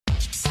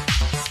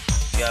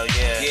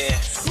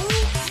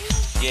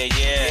Yeah,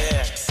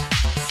 yeah.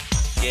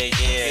 Yeah,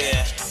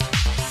 yeah.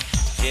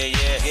 Yeah,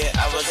 yeah, yeah.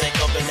 I was like,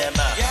 open them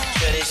up.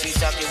 Sure that she's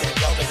talking and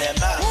open them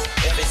up.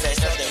 If it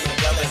says something, we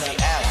rubbing it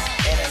out.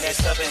 And then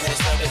there's something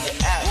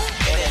it out.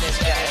 And then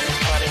it's got and it's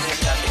part of this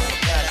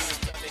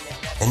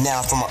nothing. And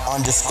now from an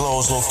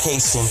undisclosed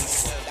location,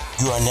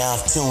 you are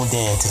now tuned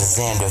in to the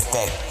Xander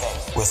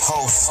Effect with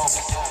host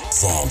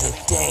Xander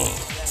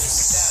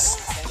Dames.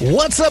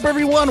 What's up,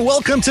 everyone?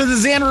 Welcome to the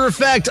Xander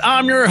Effect.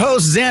 I'm your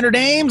host, Xander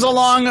Dames,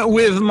 along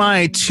with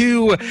my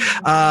two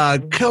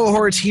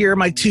cohorts here,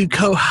 my two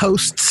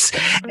co-hosts,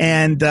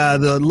 and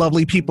the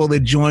lovely people that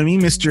join me,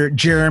 Mr.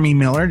 Jeremy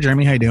Miller.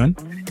 Jeremy, how you doing?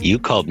 You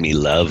called me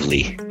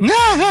lovely.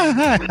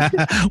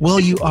 Well,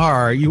 you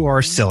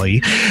are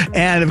silly.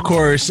 And of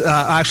course,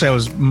 actually, I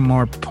was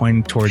more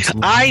pointing towards...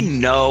 I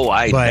know.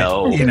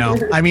 You know,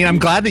 I mean, I'm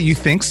glad that you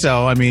think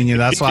so. I mean,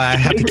 that's why I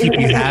have to keep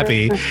you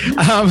happy.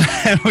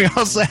 And we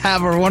also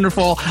have a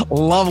wonderful,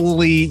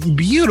 lovely,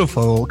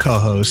 beautiful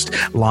co-host,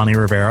 Lonnie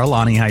Rivera.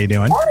 Lonnie, how you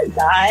doing? Hey,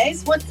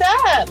 guys. What's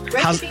up?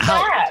 Great to be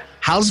back.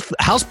 How's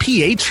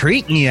PA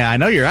treating you? I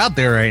know you're out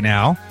there right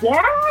now.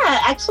 Yeah,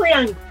 actually,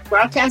 I'm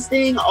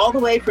broadcasting all the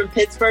way from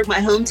Pittsburgh, my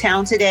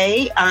hometown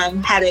today.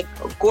 Had a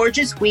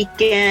gorgeous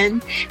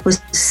weekend. It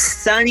was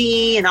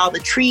sunny and all the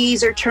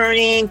trees are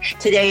turning.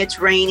 Today it's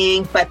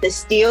raining, but the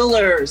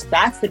Steelers,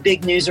 that's the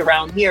big news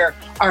around here,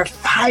 are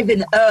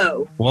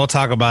 5-0. We'll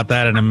talk about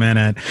that in a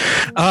minute.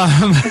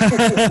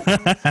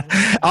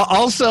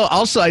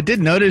 Also, I did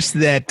notice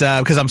that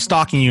because I'm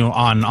stalking you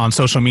on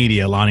social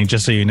media, Lonnie,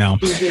 just so you know,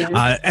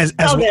 as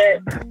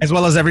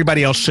well as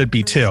everybody else should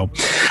be too.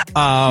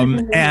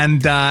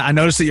 And I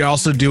noticed that you're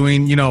also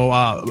doing,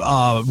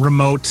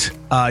 remote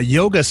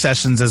yoga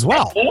sessions as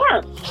well.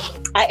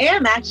 I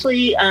am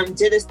actually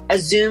did a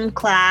Zoom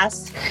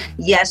class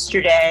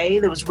yesterday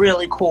that was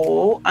really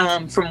cool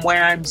from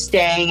where I'm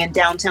staying in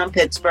downtown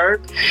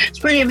Pittsburgh. It's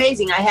pretty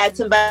amazing. I had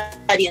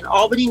somebody in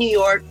Albany, New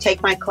York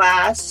take my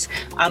class,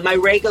 my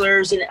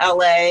regulars in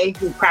LA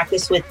who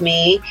practice with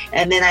me,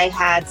 and then I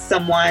had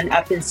someone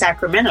up in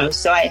Sacramento.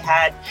 So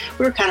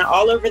we were kind of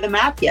all over the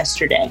map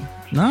yesterday.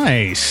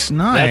 Nice.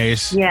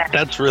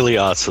 That's really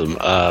awesome.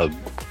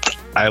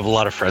 I have a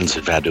lot of friends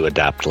who've had to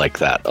adapt like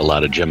that. A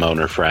lot of gym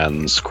owner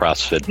friends,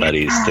 CrossFit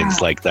buddies, things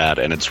like that.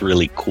 And it's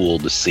really cool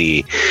to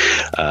see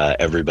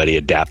everybody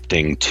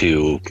adapting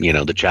to,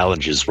 the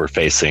challenges we're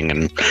facing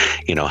and,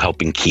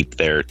 helping keep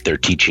their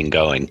teaching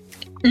going.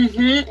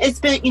 Mm-hmm. It's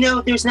been,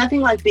 there's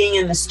nothing like being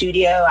in the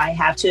studio, I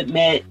have to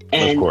admit,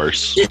 and of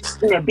course, just,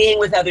 being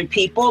with other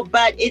people.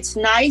 But it's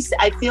nice.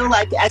 I feel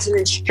like as an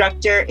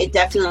instructor, it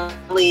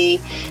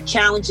definitely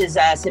challenges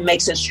us and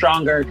makes us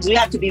stronger, because we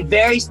have to be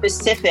very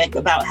specific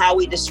about how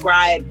we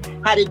describe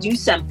how to do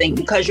something,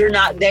 because you're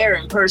not there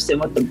in person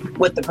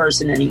with the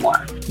person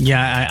anymore.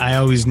 Yeah, I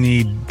always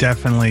need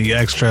definitely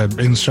extra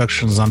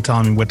instructions on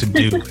telling me what to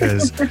do,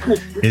 because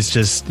it's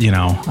just,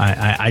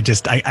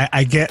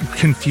 I get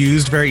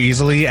confused very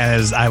easily,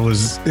 as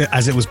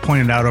it was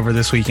pointed out over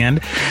this weekend.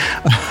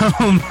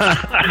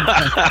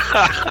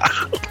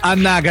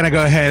 I'm not going to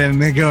go ahead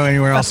and go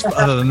anywhere else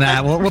other than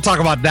that. We'll talk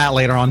about that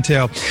later on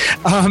too.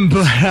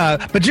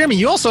 But Jeremy,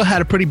 you also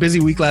had a pretty busy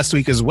week last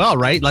week as well,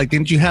 right? Like,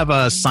 didn't you have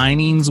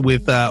signings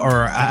with,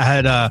 or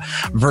had a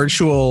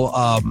virtual,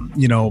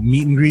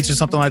 meet and greets or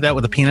something like that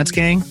with the Peanuts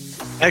gang?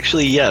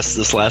 Actually, yes.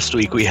 This last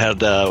week we had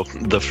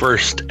the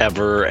first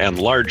ever and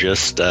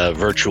largest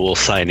virtual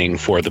signing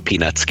for the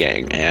Peanuts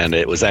gang, and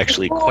it was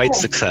actually quite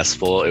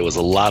successful. It was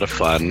a lot of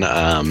fun.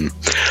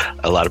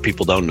 A lot of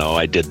people don't know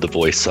I did the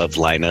voice of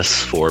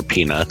Linus for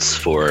Peanuts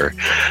for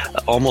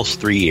almost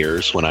 3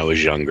 years when I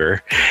was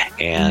younger,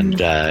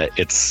 and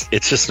it's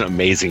just an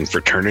amazing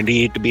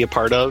fraternity to be a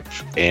part of.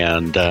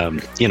 And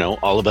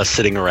all of us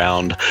sitting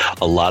around,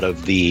 a lot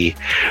of the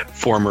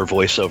former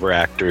voiceover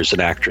actors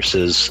and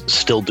actresses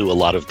still do a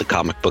lot of the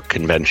comic book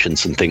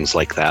conventions and things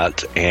like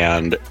that.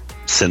 And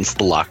since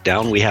the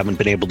lockdown, we haven't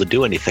been able to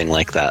do anything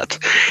like that.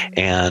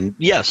 And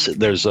yes,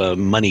 there's a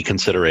money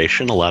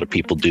consideration. A lot of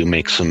people do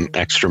make some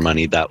extra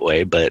money that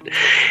way, but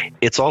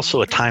it's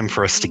also a time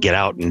for us to get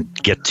out and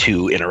get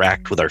to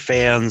interact with our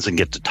fans and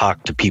get to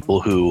talk to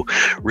people who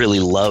really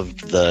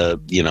loved the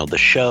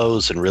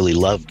shows and really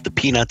loved the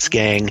Peanuts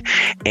gang.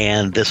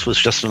 And this was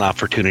just an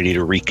opportunity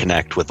to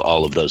reconnect with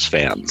all of those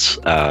fans.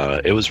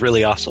 It was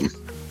really awesome.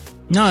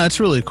 No, that's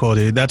really cool,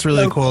 dude. That's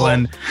really cool.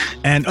 And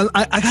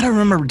I gotta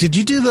remember, did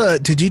you do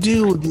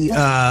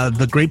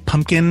the Great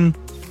Pumpkin?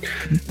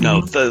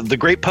 No, the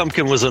Great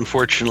Pumpkin was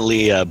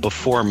unfortunately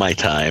before my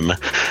time.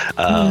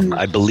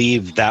 I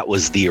believe that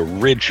was the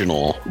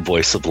original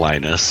voice of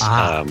Linus,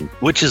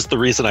 which is the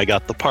reason I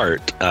got the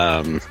part.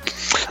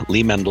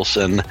 Lee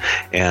Mendelsohn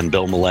and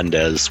Bill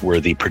Melendez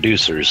were the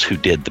producers who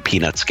did the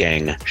Peanuts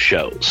gang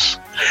shows.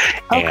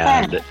 Okay.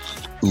 And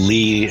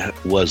Lee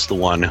was the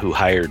one who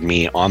hired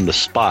me on the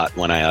spot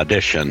when I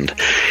auditioned.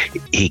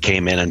 He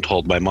came in and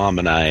told my mom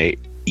and I,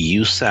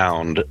 "You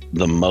sound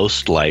the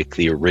most like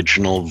the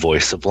original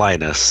voice of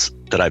Linus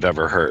that I've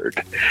ever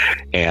heard."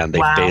 And they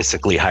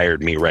basically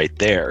hired me right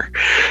there.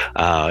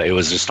 It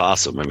was just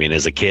awesome. I mean,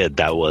 as a kid,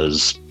 that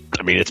was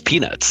I mean, it's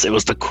Peanuts. It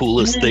was the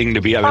coolest thing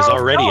to be. I was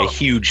already a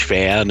huge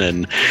fan,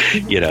 and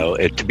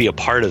to be a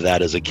part of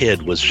that as a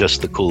kid was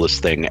just the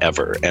coolest thing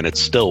ever. And it's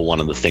still one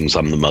of the things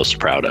I'm the most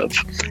proud of.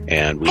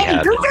 And we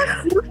had who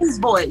does Snoopy's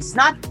voice?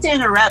 Not to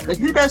interrupt, but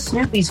who does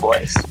Snoopy's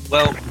voice?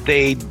 Well,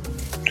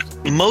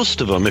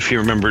 most of them, if you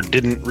remember,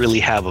 didn't really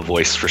have a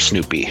voice for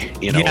Snoopy.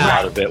 A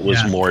lot of it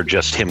was more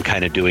just him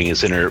kind of doing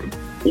his inner.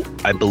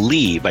 I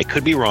believe, I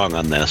could be wrong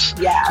on this,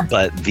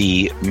 but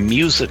the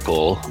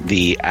musical,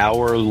 the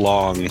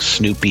hour-long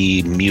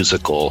Snoopy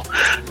musical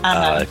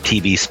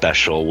TV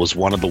special was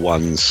one of the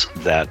ones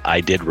that I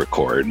did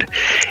record.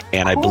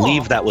 And I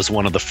believe that was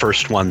one of the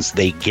first ones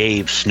they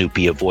gave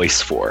Snoopy a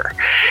voice for.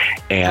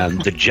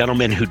 And the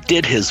gentleman who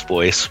did his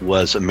voice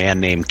was a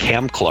man named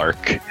Cam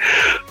Clark,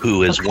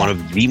 who is one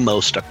of the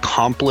most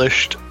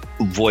accomplished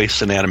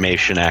voice and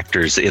animation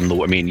actors in the.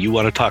 I mean, you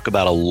want to talk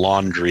about a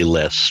laundry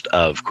list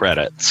of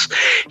credits.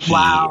 He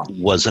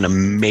was an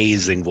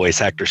amazing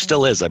voice actor,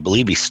 still is. I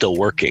believe he's still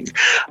working.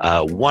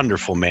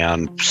 Wonderful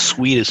man,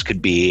 sweet as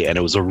could be, and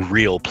it was a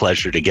real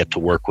pleasure to get to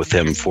work with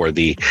him for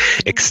the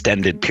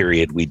extended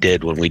period we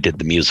did when we did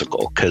the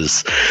musical,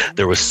 because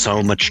there was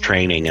so much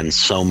training and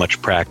so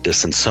much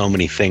practice and so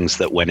many things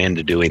that went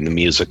into doing the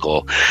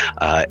musical.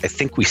 I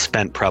think we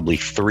spent probably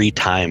 3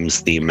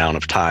 times the amount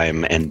of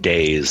time and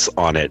days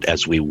on it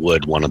as we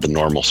would one of the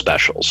normal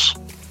specials.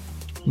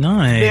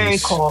 Nice. Very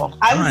cool.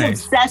 I was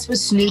obsessed with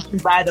Snoopy,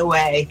 by the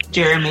way,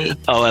 Jeremy.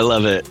 Oh, I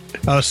love it.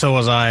 Oh, so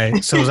was I.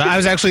 I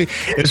was actually,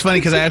 it was funny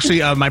because I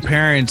actually, my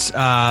parents,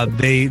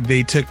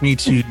 they took me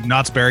to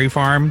Knott's Berry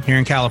Farm here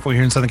in California,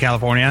 here in Southern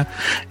California.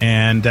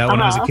 And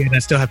when I was a kid, I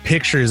still have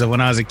pictures of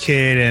when I was a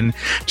kid and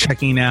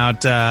checking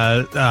out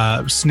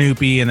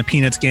Snoopy and the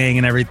Peanuts gang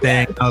and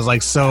everything. I was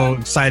like so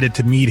excited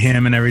to meet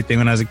him and everything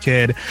when I was a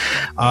kid.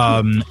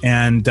 Yeah,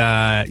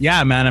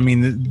 man, I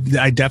mean,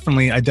 I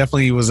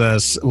definitely was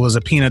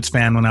a Peanuts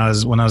fan when I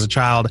was a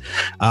child.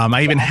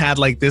 I even had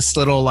like this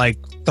little like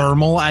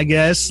thermal, I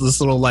guess, this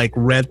little like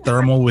red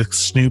thermal with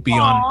Snoopy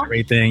on it and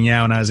everything.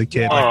 Yeah, when I was a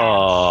kid, like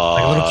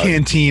a little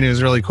canteen. It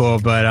was really cool.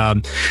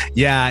 But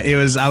yeah, it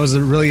was. I was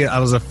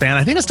a fan.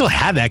 I think I still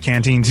have that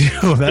canteen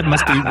too. That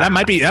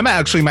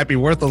actually might be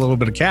worth a little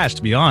bit of cash,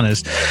 to be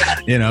honest.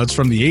 It's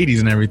from the 80s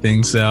and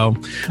everything. So,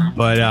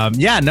 but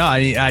yeah, no,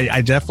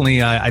 I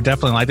definitely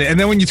liked it. And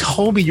then when you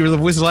told me you were the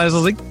voice of Linus, I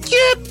was like,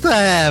 get the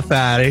F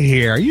out of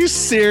here. Are you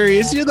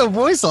serious? You're the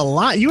voice of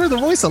Linus? You were the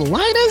voice of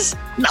Linus?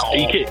 No.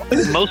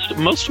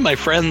 Most of my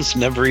friends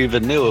never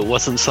even knew. It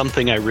wasn't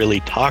something I really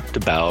talked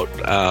about.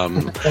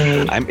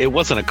 It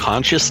wasn't a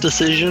conscious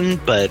decision,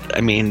 but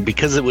I mean,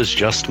 because it was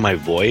just my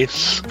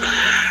voice,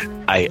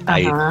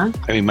 I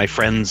mean, my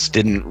friends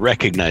didn't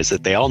recognize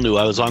it. They all knew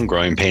I was on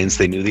Growing Pains.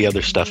 They knew the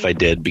other stuff I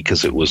did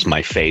because it was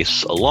my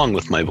face along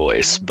with my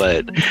voice.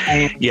 But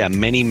yeah,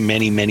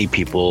 many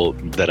people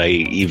that I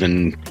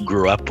even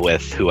grew up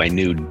with who I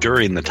knew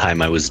during the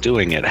time I was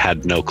doing it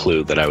had no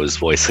clue that I was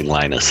voicing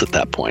Linus at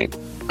that point.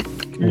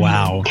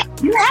 Wow.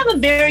 You have a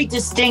very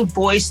distinct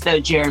voice, though,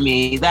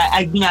 Jeremy. That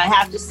I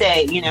have to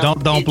say,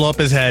 Don't blow up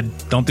his head.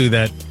 Don't do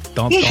that.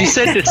 Don't. She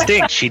said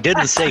distinct. She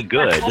didn't say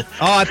good. Oh,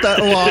 I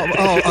thought.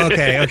 Well,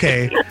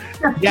 okay.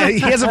 Yeah, he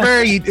has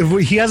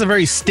a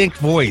very distinct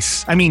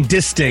voice. I mean,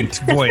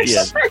 distinct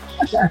voice.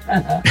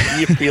 Yeah.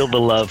 You feel the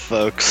love,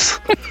 folks.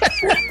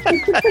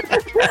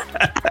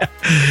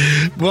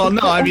 Well,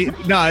 no, I mean,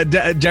 no.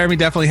 Jeremy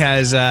definitely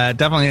has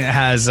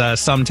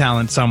some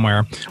talent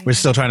somewhere. We're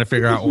still trying to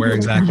figure out where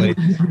exactly.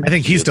 I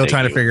think he's still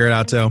trying to figure it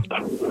out too.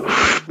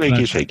 Thank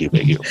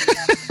you.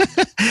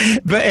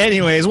 But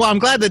anyways, well, I'm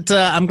glad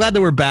that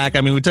we're back.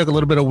 I mean, we took a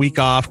little bit of week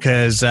off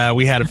because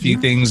we had a few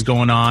things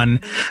going on.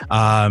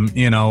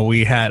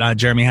 We had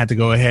Jeremy had to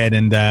go ahead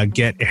and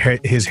get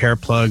his hair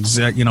plugs,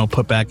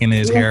 put back in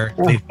his hair.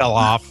 They fell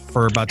off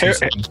for about 2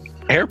 seconds.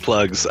 Hair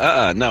plugs?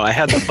 No, I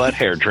had the butt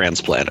hair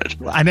transplanted.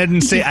 I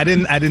didn't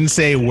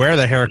say where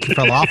the hair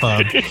fell off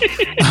of.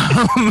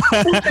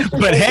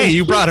 But hey,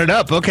 you brought it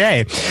up.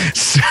 Okay.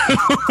 So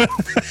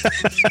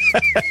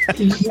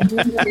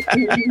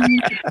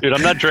dude,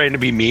 I'm not trying to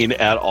be mean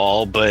at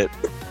all, but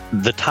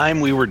the time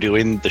we were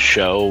doing the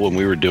show when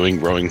we were doing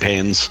Growing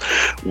Pains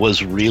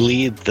was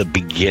really the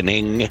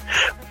beginning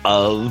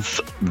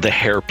of the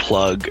hair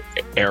plug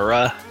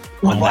era.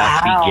 When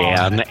that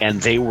began,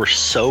 and they were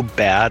so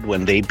bad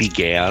when they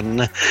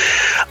began.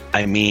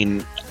 I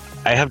mean,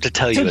 I have to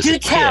tell you, as a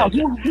kid,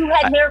 who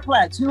had hair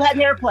plugs? Who had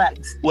hair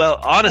plugs? Well,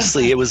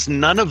 honestly, it was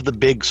none of the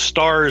big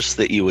stars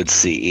that you would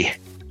see.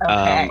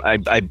 Okay.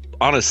 I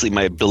honestly,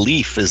 my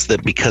belief is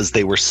that because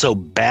they were so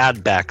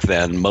bad back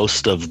then,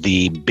 most of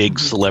the big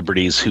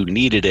celebrities who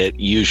needed it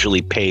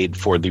usually paid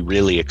for the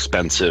really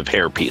expensive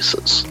hair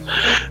pieces,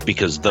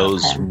 because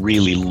those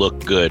really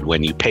look good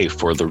when you pay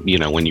for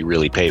when you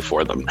really pay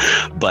for them.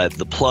 But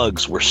the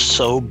plugs were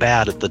so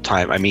bad at the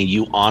time. I mean,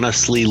 you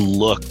honestly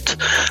looked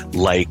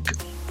like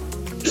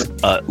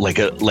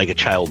a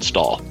child's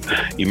doll.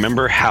 You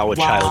remember how a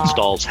child's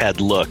doll's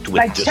head looked with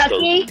like just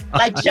Chucky?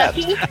 Like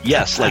Chucky?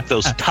 Yes, like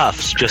those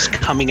tufts just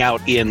coming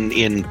out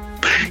in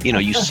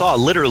you saw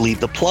literally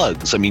the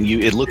plugs. I mean,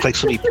 it looked like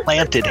somebody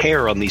planted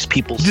hair on these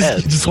people's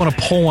heads. You just want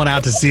to pull one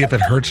out to see if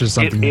it hurts or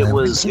something. It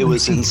was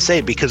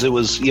insane because it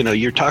was,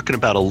 you're talking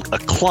about a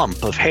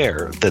clump of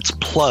hair that's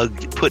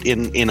put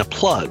in a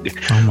plug.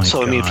 Oh my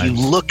so I mean, if you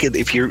look at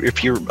if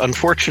you're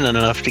unfortunate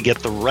enough to get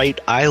the right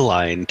eye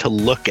line to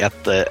look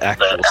at the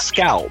actual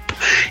scalp,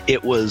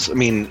 it was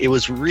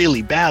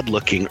really bad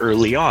looking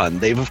early on.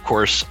 They've of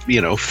course,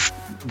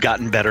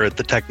 gotten better at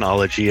the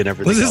technology and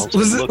everything else.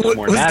 Was it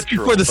more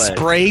natural for the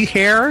spray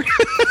hair?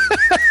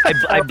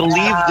 I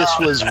believe this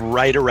was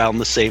right around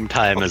the same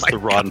time as the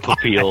Ron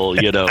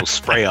Popeil,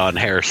 spray-on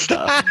hair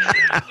stuff.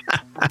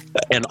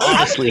 And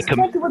honestly,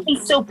 it would be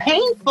so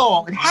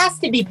painful. It has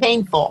to be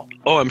painful.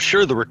 Oh, I'm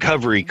sure the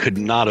recovery could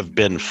not have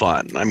been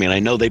fun. I mean, I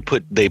know they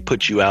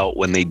put you out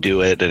when they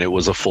do it, and it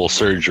was a full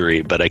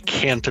surgery, but I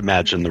can't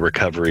imagine the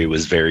recovery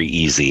was very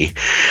easy.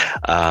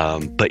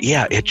 But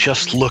yeah, it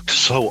just looked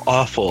so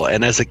awful.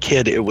 And as a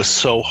kid, it was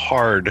so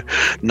hard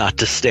not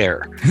to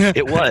stare.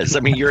 It was. I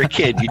mean, you're a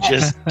kid.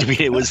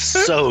 It was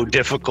so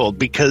difficult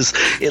because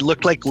it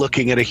looked like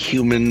looking at a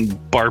human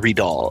Barbie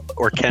doll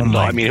or Ken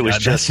doll. I mean, it was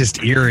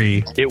just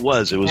eerie. It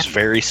was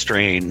very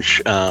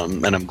strange.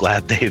 And I'm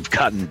glad they've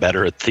gotten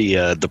better at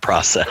the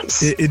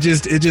process. It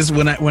just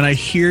when I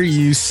hear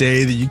you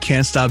say that you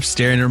can't stop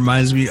staring, it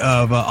reminds me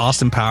of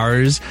Austin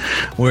Powers,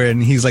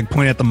 when he's like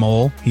pointing at the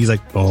mole. He's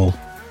like, mole.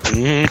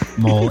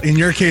 Mole. In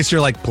your case,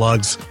 you're like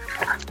plugs.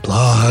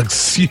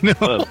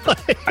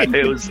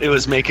 It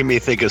was making me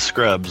think of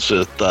Scrubs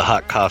with the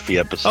hot coffee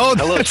episode.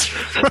 Oh,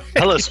 that's right.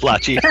 Hello,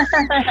 Splotchy.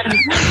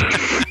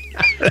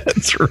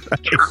 That's right.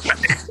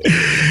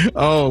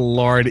 Oh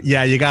Lord,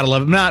 yeah, you gotta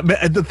love it.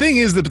 But the thing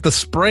is that the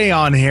spray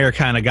on hair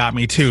kind of got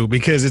me too,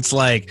 because it's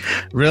like,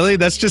 really,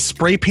 that's just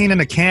spray paint in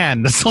a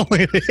can. That's all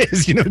it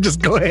is.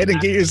 Just go ahead and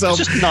get yourself.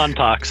 It's just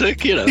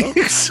non-toxic.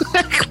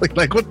 Exactly.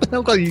 Like, what the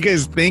hell are you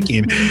guys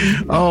thinking?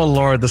 Oh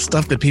Lord, the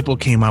stuff that people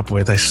came up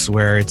with. I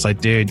swear, it's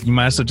like, dude, you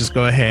might as well just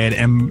go ahead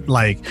and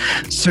like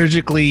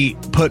surgically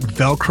put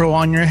Velcro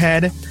on your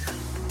head.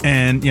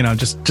 And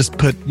just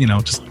put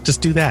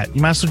just do that.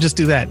 You might as well just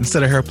do that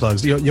instead of hair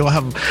plugs. You'll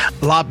have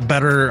a lot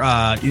better.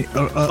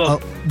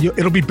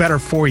 It'll be better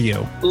for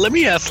you. Let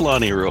me ask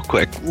Lonnie real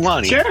quick.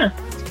 Lonnie, sure.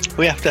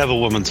 We have to have a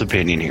woman's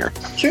opinion here.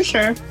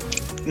 Sure.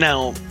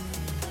 Now,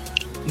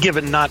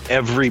 given not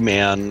every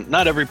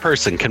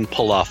person can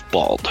pull off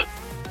bald.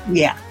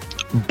 Yeah.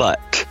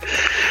 But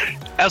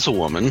as a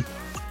woman,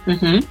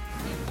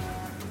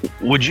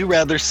 would you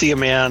rather see a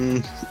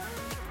man,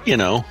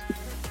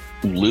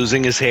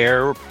 losing his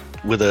hair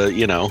with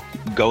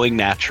going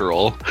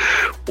natural,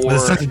 or with a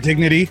sense of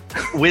dignity,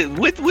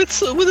 with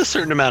a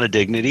certain amount of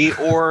dignity,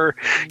 or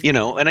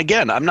and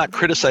again, I'm not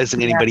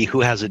criticizing anybody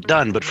who has it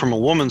done, but from a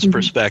woman's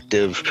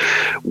perspective,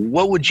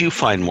 what would you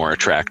find more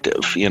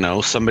attractive?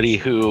 Somebody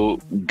who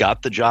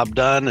got the job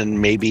done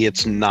and maybe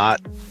it's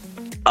not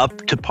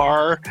up to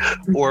par,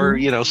 or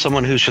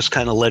someone who's just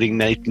kind of letting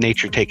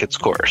nature take its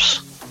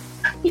course.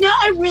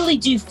 I really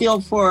do feel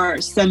for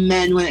some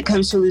men when it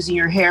comes to losing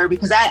your hair,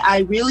 because I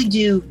really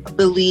do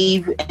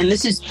believe, and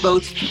this is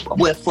both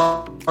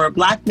for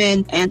black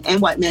men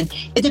and white men,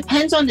 it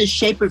depends on the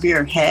shape of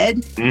your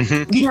head.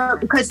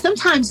 Because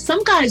sometimes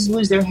some guys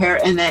lose their hair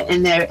and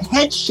their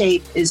head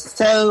shape is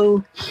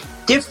so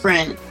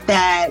different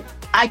that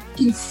I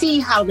can see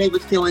how they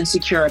would feel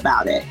insecure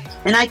about it.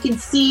 And I can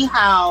see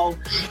how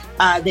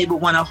they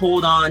would want to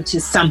hold on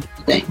to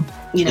something,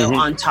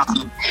 on top.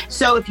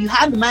 So if you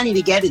have the money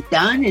to get it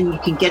done, and you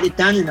can get it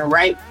done in the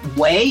right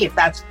way, if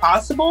that's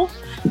possible,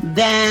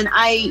 then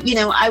I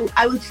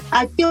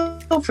feel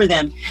for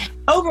them.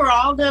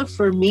 Overall, though,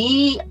 for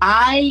me,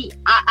 I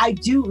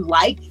do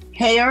like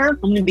hair. I'm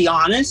going to be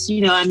honest.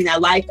 I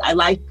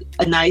like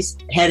a nice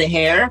head of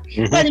hair,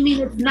 but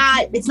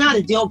it's not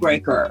a deal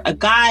breaker. A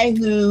guy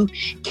who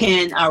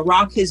can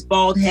rock his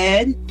bald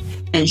head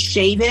and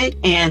shave it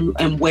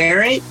and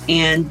wear it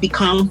and be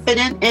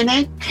confident in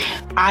it,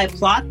 I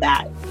applaud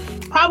that.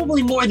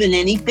 Probably more than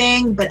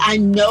anything, but I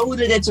know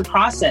that it's a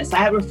process. I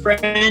have a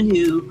friend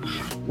who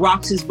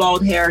rocks his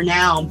bald hair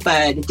now,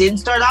 but it didn't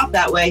start off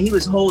that way. He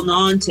was holding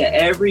on to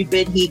every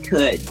bit he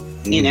could.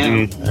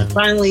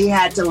 Finally he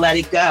had to let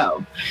it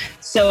go.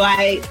 So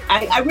I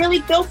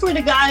really feel for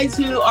the guys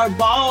who are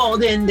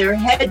bald and their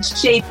head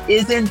shape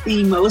isn't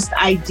the most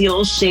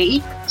ideal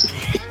shape.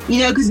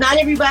 Because not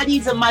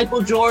everybody's a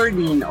Michael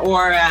Jordan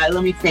or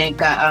let me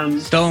think,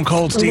 Stone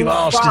Cold Steve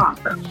Austin.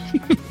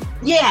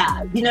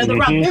 Yeah, The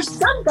Rock. There's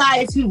some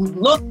guys who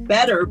look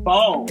better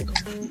bald.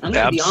 I'm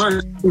gonna be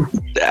honest.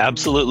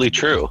 Absolutely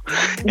true.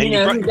 And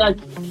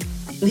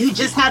who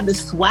just have the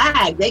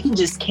swag. They can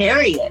just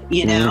carry it,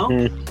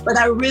 But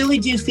I really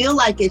do feel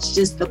like it's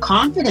just the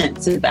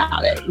confidence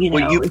about it,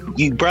 Well,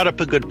 you brought up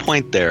a good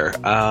point there.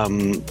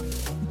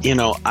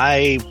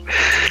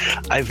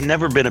 I've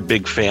never been a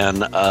big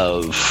fan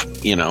of,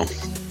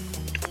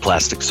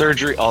 plastic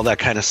surgery, all that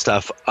kind of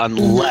stuff,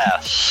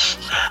 unless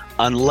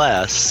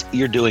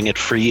you're doing it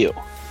for you.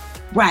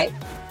 Right.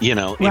 You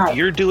know, Right. if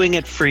you're doing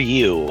it for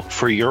you,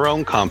 for your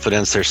own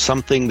confidence, there's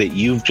something that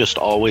you've just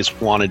always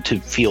wanted to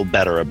feel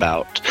better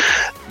about,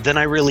 then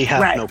I really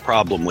have Right. no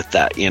problem with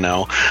that, you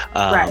know.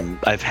 Right.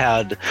 I've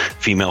had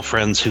female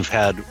friends who've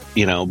had,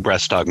 you know,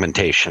 breast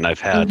augmentation.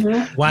 I've had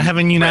Why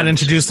haven't you not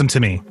introduced them to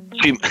me?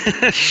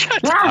 Shut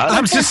Yeah. up.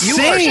 I'm just You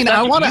saying, Are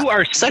I wanna- You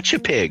are such a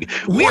pig.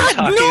 We're What?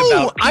 talking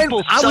No, about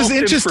people's I was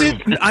interested.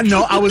 self-improvement. I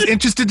know. I was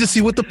interested to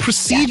see what the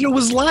procedure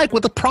was like,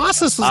 what the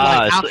process was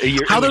like, so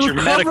it how the was your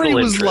recovery medical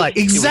was interest. like.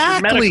 It was your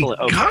Exactly. medical-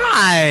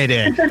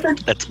 okay. God.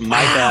 That's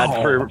my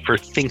bad for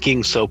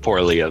thinking so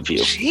poorly of you.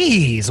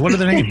 Jeez, what are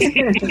their names?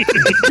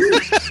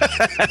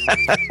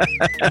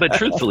 But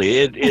truthfully,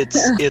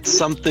 it's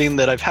something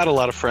that I've had a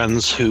lot of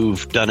friends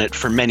who've done it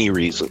for many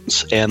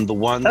reasons, and the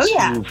ones Oh,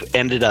 yeah. who've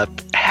ended up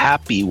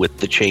happy with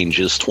the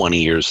changes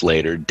 20 years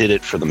later did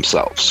it for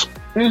themselves.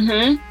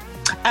 Mm-hmm.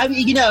 I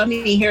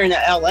mean, here in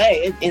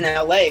LA,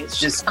 it's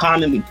just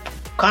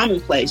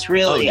commonplace,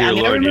 really. Oh, dear I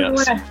mean,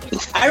 Lord,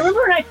 I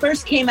remember when I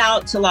first came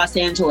out to Los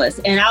Angeles,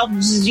 and I'll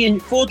just in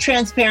full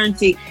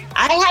transparency,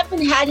 I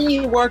haven't had any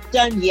work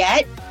done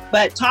yet,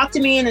 but talk to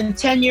me in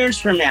 10 years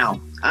from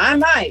now. I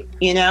might,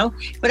 you know.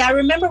 But I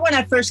remember when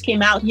I first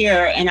came out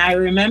here, and I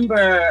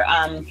remember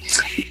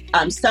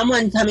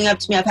someone coming up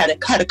to me. I've had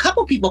a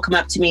couple people come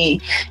up to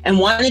me and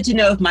wanted to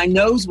know if my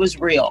nose was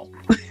real.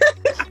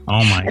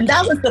 Oh my! And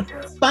that was the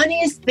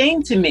funniest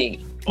thing to me.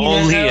 you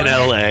Only know? in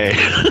LA.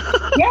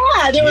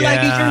 Yeah, they were like,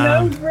 "Is your Yeah.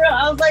 nose real?"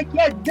 I was like,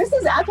 "Yeah,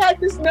 I've had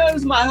this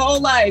nose my whole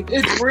life.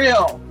 It's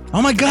real."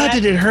 Oh my God!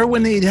 Did it hurt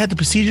when they had the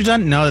procedure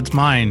done? No, it's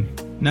mine.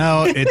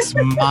 No, it's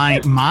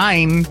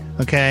mine.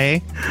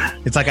 Okay,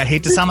 it's like I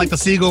hate to sound like the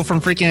seagull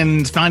from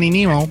freaking Finding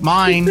Nemo.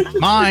 Mine.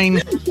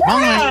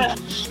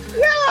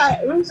 Yeah,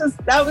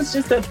 that was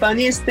just the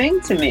funniest thing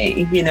to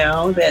me, you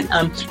know. That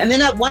and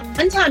then at one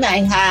time I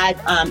had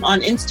on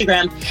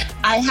Instagram,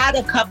 I had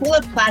a couple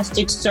of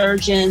plastic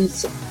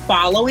surgeons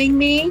following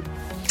me.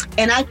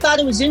 And I thought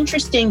it was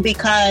interesting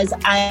because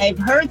I've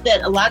heard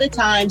that a lot of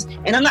times,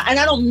 and I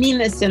don't mean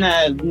this in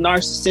a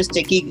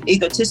narcissistic,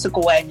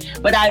 egotistical way,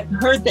 but I've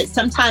heard that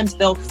sometimes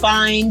they'll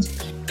find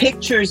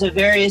pictures of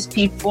various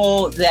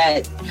people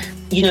that,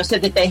 you know, so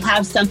that they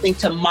have something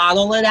to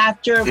model it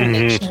after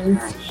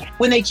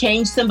when they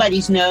change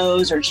somebody's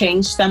nose or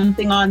change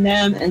something on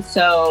them. And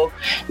so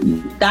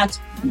that's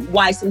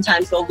why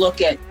sometimes they'll look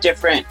at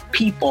different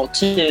people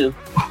too.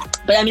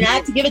 But I mean, I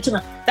have to give it to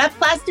them. That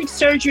plastic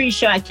surgery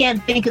show, I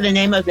can't think of the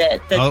name of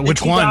it.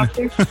 Which one?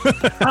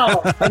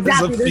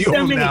 Exactly. There's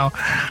so many. Now.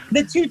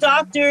 The two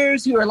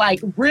doctors who are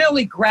like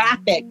really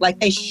graphic, like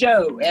they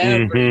show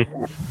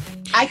everything.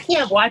 I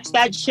can't watch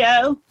that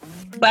show,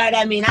 but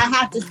I mean, I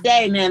have to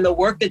say, man, the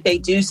work that they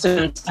do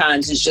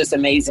sometimes is just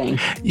amazing.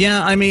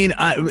 Yeah, I mean,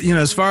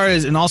 as far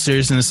as, in all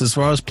seriousness, as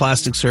far as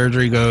plastic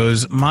surgery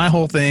goes, my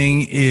whole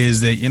thing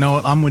is that, you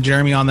know, I'm with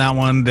Jeremy on that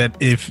one, that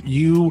if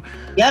you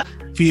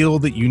feel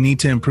that you need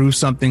to improve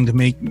something to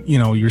make, you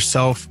know,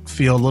 yourself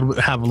feel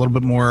have a little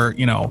bit more,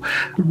 you know,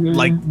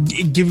 like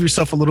give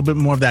yourself a little bit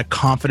more of that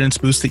confidence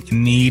boost that you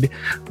need,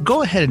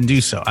 go ahead and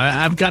do so.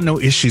 I've got no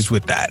issues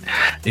with that,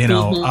 you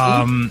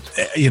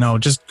know.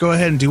 Just go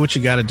ahead and do what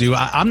you got to do.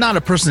 I'm not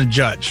a person to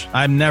judge.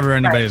 I'm never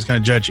anybody that's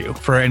going to judge you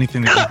for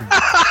anything that you do.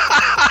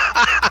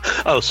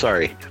 Oh,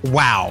 sorry.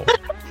 Wow.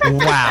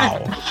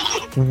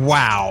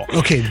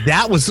 Okay,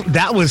 that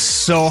was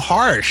so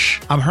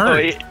harsh. I'm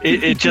hurt.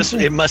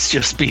 It must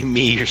just be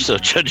me you're so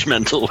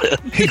judgmental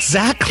with.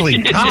 Exactly.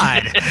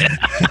 God.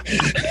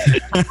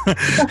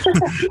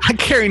 I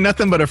carry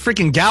nothing but a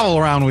freaking gavel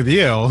around with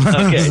you.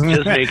 Okay,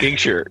 just making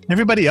sure.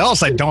 Everybody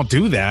else, I don't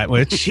do that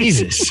with.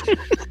 Jesus.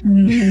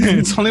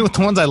 It's only with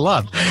the ones I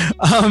love.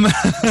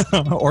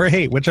 Or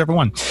hate, whichever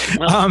one.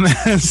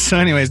 So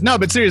anyways, no,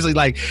 but seriously,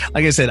 like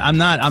I said, I'm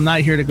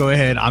not here to go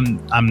ahead.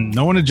 I'm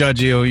no one to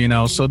judge you, you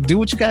know, so do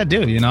what you gotta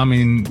do, you know.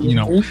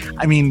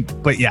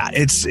 But yeah,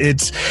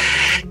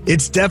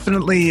 it's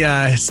definitely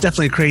a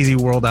crazy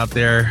world out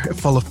there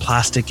full of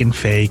plastic and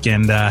fake,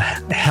 and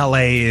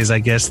LA is, I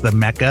guess, the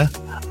mecca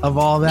of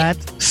all that.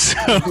 So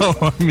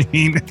I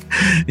mean,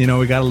 you know,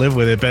 we got to live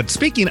with it. But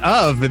speaking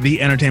of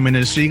the entertainment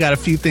industry, you got a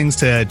few things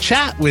to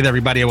chat with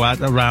everybody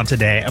about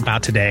today,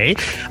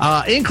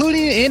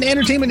 including in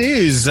entertainment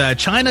news.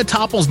 China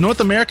topples North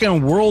America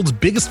and world's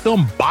biggest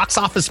film box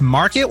office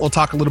market. We'll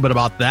talk a little bit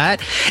about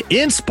that.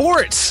 In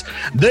sports,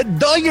 the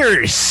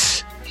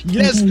Dodgers.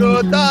 Let's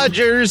go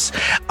Dodgers.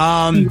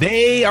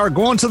 They are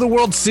going to the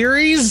World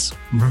Series.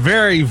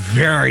 Very,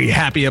 very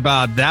happy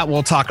about that.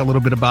 We'll talk a little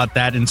bit about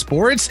that in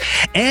sports.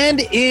 And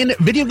in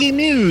video game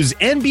news,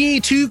 NBA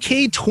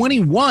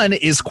 2K21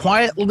 is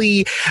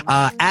quietly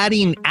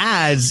adding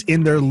ads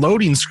in their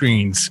loading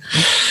screens.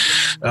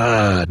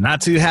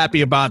 Not too happy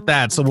about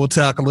that. So we'll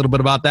talk a little bit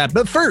about that.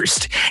 But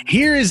first,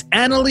 here is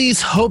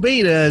Annalise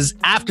Hobeda's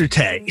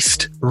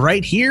Aftertaste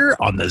right here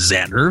on the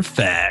Xander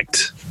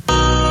Effect.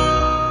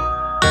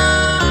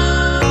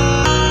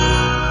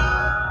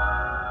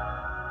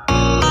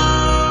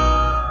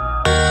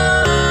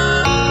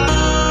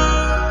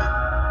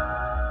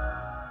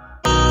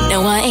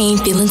 No, I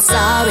ain't feeling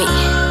sorry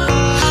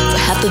for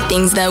half the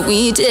things that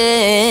we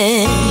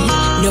did.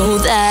 Know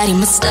that in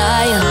my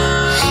style,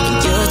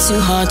 and you're too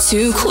hard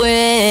to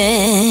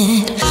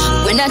quit.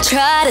 When I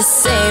try to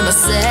save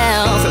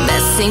myself from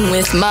messing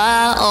with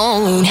my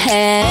own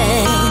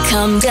head,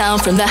 come down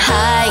from the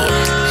height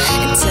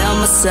and tell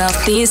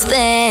myself these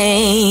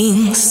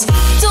things.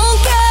 Don't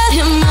get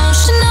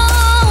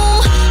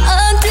emotional,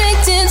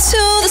 addicted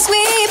to the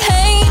sweet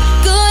pain.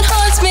 Good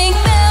hearts make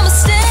their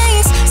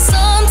mistakes,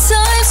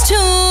 sometimes too.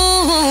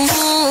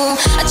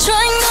 I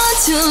try not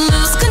to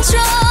lose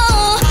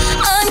control,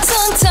 I'm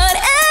tongue-tied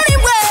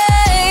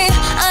anyway.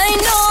 I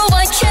know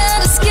I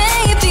can't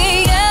escape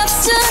the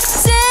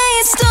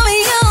aftertaste of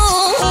you.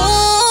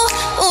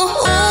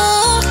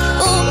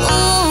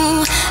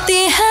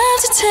 The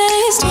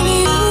aftertaste of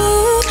you.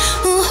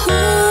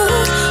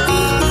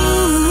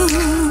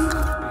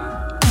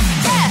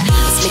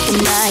 Let's make a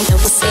night that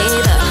we'll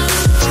savor.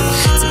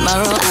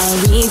 Tomorrow I'll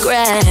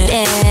regret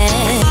it.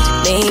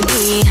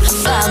 Maybe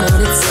 5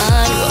 minutes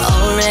on, you'll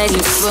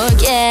already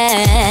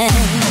forget.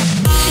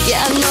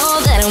 Yeah, I know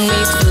that I'm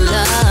weak for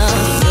love,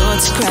 you're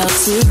too proud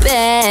to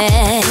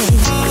beg.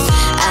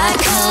 I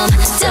come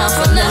down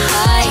from the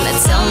high and I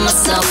tell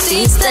myself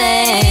these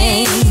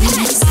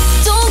things.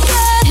 Don't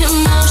get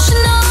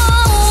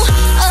emotional,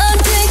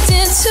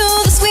 addicted to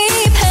the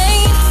sweet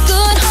pain.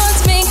 Good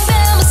hearts make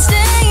their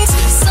mistakes,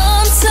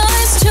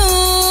 sometimes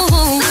too.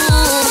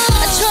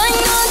 I try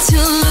not to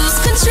lose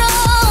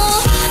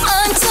control,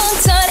 I'm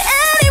tongue-tied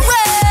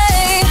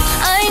anyway.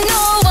 I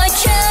know I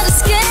can't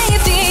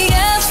escape the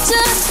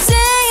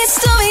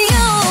aftertaste of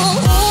you.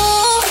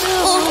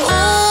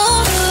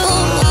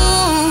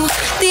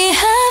 The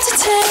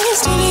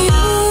aftertaste of you.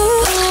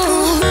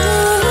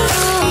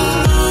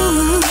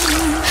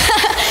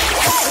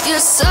 You're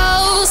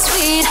so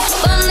sweet,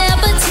 bon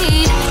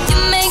appetit. You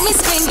make me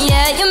scream,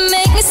 yeah, you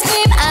make me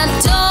scream. I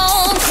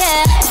don't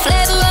care, the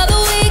flavor of the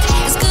week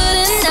is good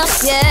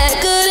enough,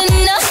 yeah, good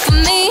enough for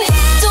me.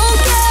 Don't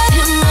get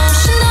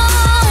emotional,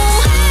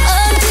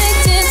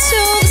 addicted to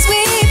the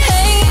sweet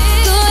pain.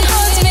 Good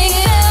hearts make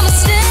their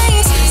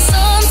mistakes,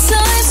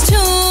 sometimes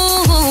too.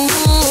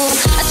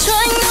 I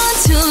try not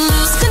to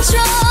lose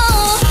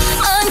control,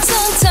 I'm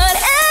tongue-tied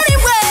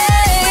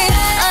anyway.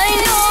 I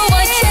know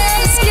I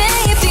can't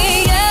escape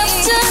the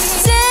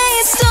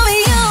aftertaste of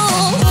you.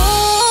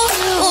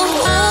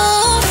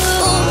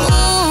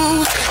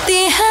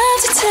 The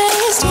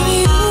aftertaste of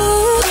you.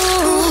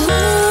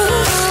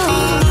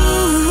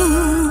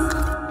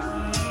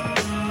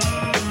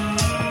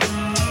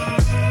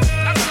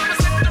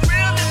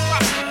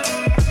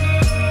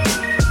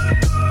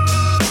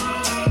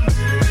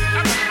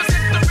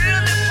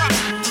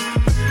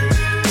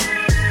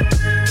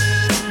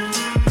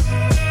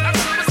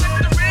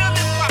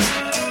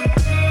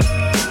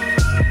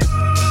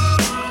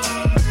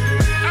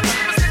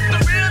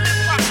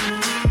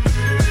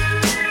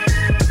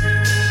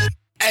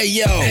 Hey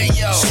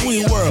yo,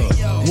 Sweet World,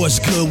 what's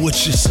good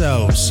with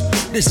yourselves?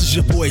 This is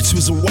your boy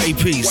Twiz a White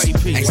Piece,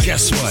 and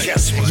guess what?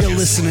 You're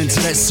listening to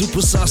that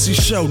super saucy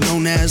show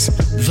known as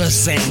The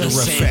Xander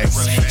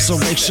Effect. So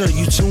make sure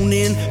you tune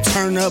in,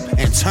 turn up,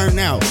 and turn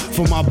out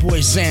for my boy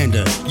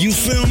Xander. You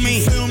feel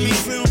me?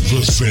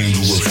 The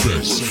Xander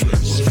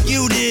Effect.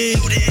 You dig?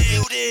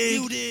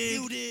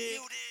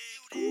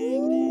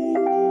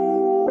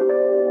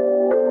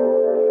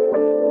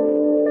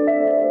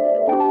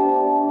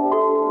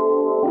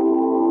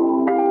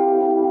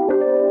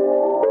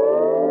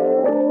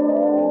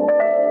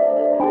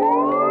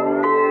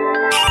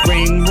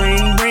 Ring,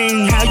 ring,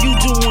 ring, how you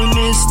doing,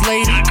 Miss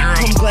Lady?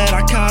 I'm glad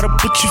I caught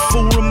up with you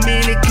for a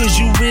minute, cause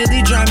you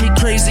really drive me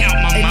crazy. And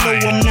no,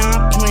 I'm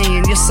not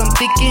playing, yes, I'm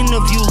thinking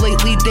of you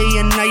lately, day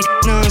and night,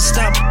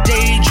 non-stop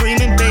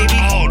daydreaming, baby.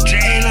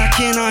 And I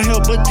cannot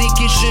help but think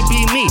it should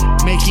be me,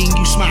 making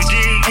you smile.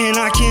 And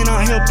I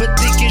cannot help but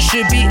think it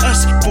should be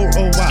us for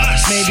a while,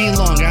 maybe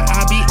longer.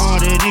 I'd be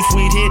honored if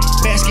we'd hit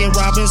Baskin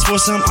Robbins for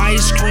some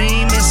ice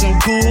cream and some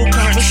cool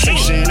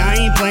conversation. I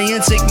ain't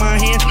playing, take my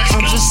hand,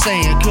 I'm just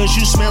saying, cause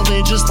you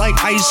smelling just like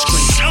ice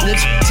cream.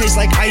 Lips taste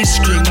like ice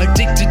cream,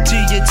 addicted to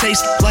your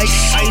taste like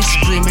ice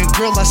cream. And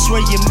girl, I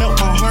swear you melt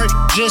my heart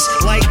just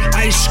like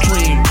ice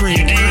cream.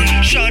 Cream.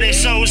 Shorty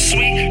so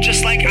sweet,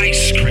 just like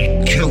ice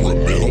cream.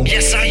 Caramel.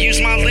 Yes, I use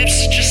my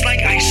lips just like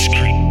ice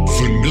cream.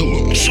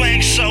 Vanilla.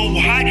 Swag so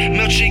hot,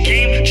 melt your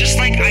game just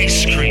like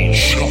ice cream.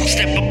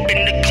 Step up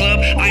in the club,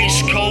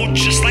 ice cold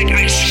just like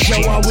ice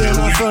cream. Yo, I will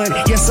not front,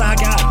 yes, I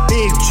got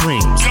big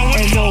dreams.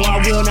 And no,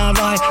 I will not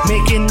lie,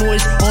 making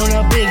noise on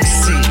a big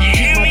scene.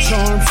 Keep my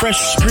charm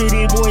fresh,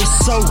 pretty boy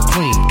so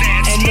clean.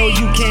 And no,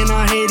 you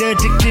cannot hate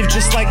addictive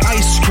just like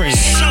ice cream.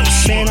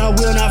 Man, I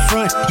will not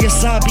front,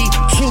 yes, I be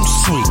too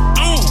sweet.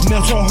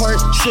 Melt your heart,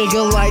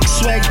 sugar like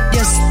swag,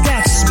 yes,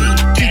 that's me.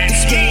 Keep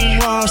this game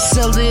raw,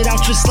 sell it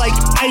out just like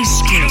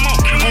ice cream.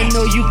 And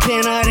no, you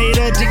cannot hate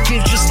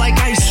addictive just like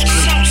ice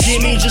cream.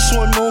 Give me just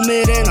one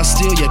moment and I'll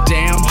steal your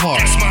damn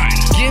heart.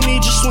 Give me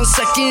just 1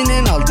 second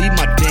and I'll leave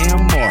my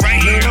damn mark.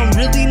 Man, I'm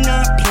really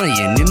not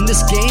playing in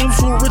this game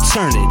for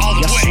eternity.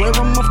 I swear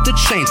I'm off the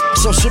chain.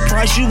 So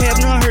surprised you have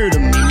not heard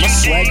of me. My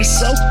swag is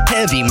so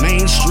heavy,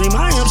 mainstream.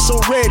 I am so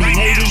ready.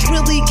 Haters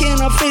really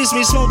cannot face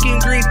me. Smoking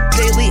green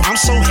daily, I'm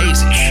so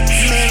hazy.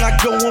 Man, I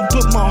go and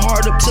put my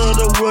heart up to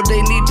the world.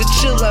 They need to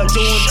chill out,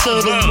 doing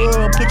to the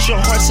world. Put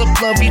your hearts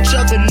up, love each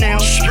other now.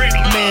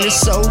 Man,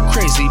 it's so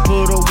crazy.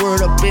 Put a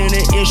word up in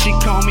it, ear, she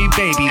call me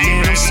baby.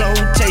 Man, I'm so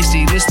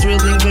tasty. This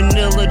thrilling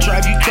vanilla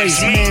drive you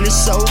crazy. Man, it's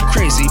so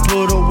crazy.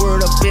 Put a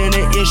word up in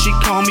it, ear, she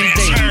call me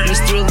baby. This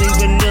thrilling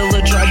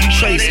vanilla drive you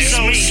crazy. It's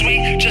so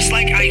sweet, just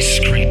like ice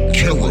cream.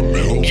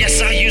 Caramel.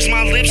 Yes, I use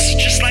my lips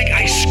just like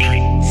ice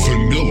cream.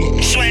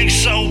 Vanilla. Swag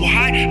so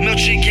hot, melt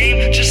your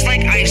game just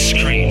like ice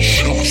cream.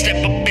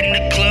 Step up in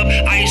the club,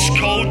 ice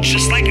cold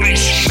just like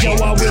ice cream.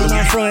 Yo, I will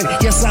not front,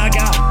 yes, I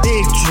got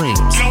big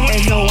dreams.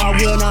 And no, I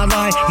will not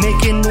lie,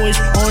 making noise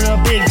on a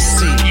big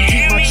scene.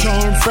 Keep my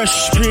charm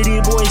fresh, pretty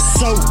boy,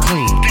 so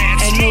clean.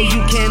 And no,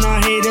 you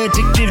cannot hate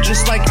addictive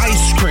just like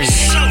ice cream.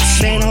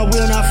 Man, I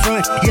will not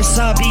front, yes,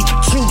 I be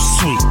too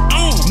sweet.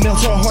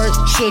 Melt your heart,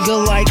 sugar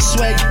like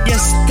swag,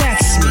 yes,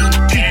 that's me.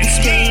 Keep this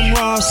game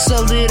raw,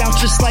 sell it out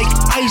just like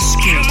ice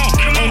cream.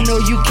 And no,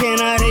 you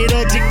cannot hate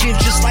addictive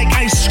just like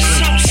ice cream.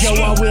 Yo,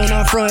 I will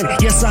not front,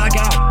 yes, I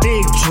got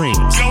big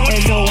dreams.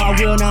 And no, I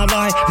will not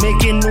lie,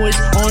 making noise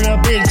on a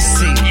big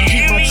scene.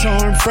 Keep my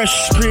charm fresh,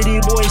 pretty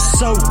boy,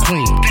 so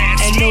clean.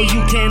 And no,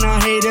 you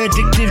cannot hate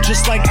addictive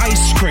just like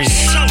ice cream.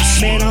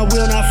 Man, I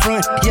will not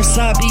front, yes,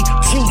 I be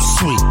too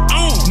sweet.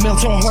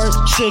 Melt your heart,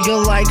 sugar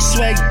like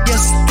swag,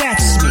 yes,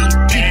 that's me.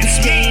 Keep this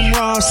game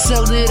raw,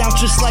 sell it out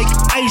just like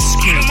ice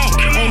cream.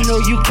 And no,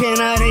 you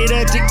cannot hate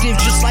addictive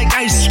just like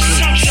ice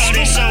cream.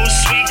 Shawty so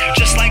sweet,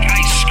 just like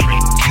ice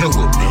cream.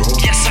 Caramel.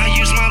 Yes, I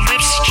use my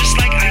lips just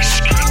like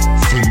ice cream.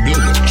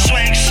 Vanilla.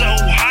 Swag so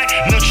hot,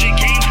 melt your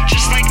game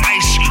just like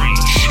ice cream.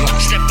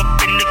 Step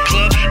up in the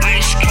club,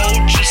 ice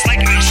cold just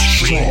like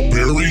ice cream.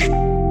 Strawberry.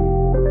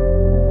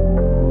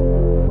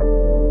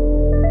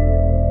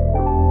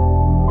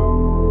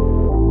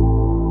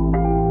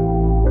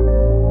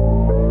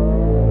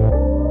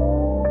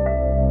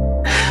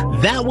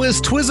 That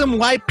was Twism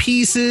White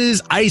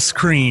Pieces Ice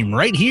Cream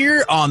right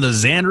here on the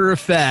Xander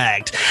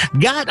Effect.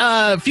 Got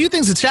a few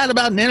things to chat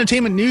about in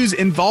entertainment news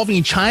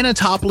involving China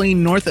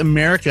toppling North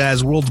America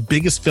as world's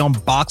biggest film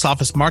box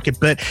office market.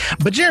 But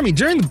Jeremy,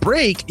 during the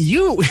break,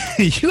 you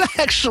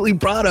actually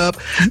brought up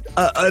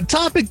a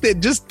topic that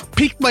just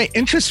piqued my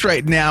interest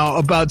right now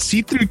about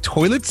see-through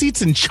toilet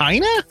seats in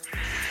China.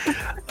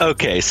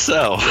 Okay,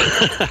 so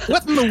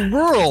what in the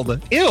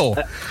world? Ew.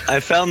 I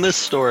found this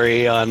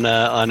story on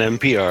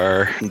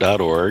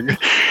NPR.org,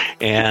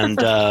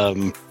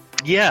 and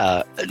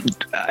yeah,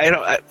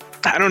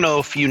 I don't know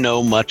if you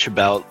know much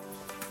about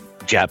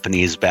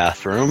Japanese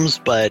bathrooms,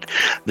 but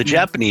the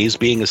Japanese,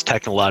 being as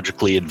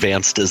technologically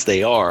advanced as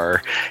they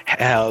are,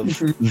 have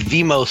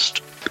the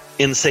most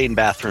insane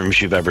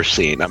bathrooms you've ever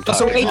seen. I'm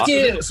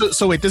talking.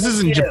 So wait, this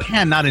is in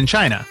Japan, not in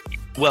China.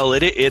 Well,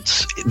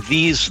 it's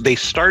these. They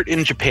start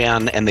in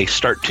Japan and they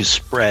start to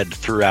spread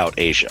throughout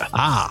Asia.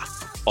 Ah.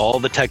 All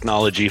the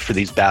technology for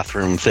these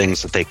bathroom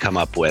things that they come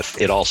up with,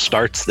 it all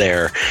starts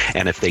there,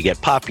 and if they get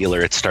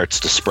popular, it starts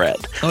to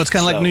spread. Oh, it's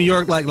kind of like New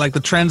York, like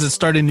the trends that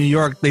start in New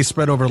York, they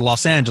spread over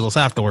Los Angeles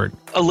afterward.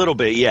 A little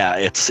bit, yeah.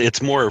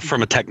 It's more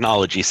from a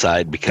technology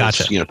side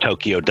because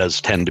Tokyo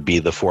does tend to be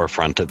the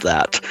forefront of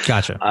that.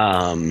 Gotcha.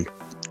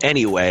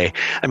 Anyway,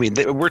 I mean,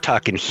 we're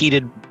talking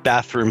heated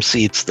bathroom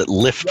seats that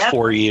lift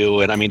for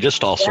you, and I mean,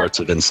 just all sorts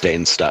of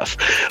insane stuff.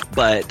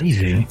 But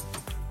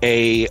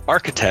a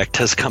architect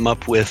has come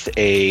up with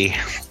a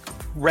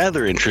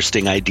rather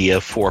interesting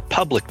idea for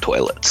public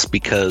toilets,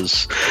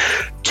 because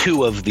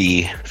two of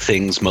the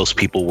things most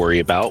people worry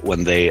about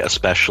when they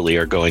especially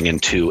are going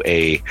into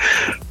a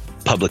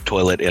public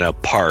toilet in a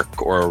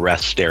park or a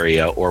rest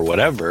area or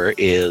whatever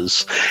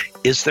is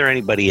there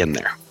anybody in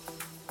there?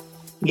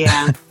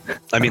 Yeah.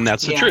 I mean,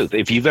 that's the truth.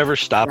 If you've ever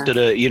stopped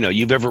at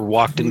you've ever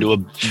walked into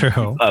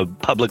a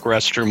public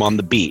restroom on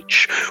the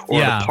beach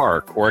or a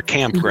park or a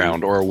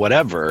campground or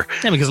whatever.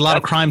 Yeah, because a lot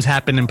of crimes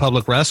happen in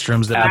public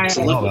restrooms.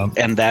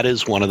 Absolutely. And that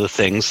is one of the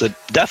things that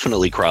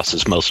definitely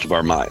crosses most of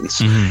our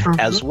minds,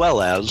 as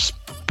well as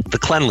the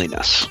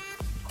cleanliness.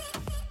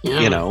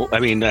 Yeah. You know, I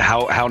mean,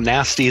 how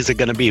nasty is it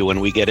going to be when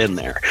we get in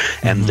there?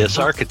 And this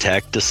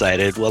architect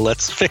decided, well,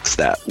 let's fix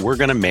that. We're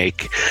going to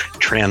make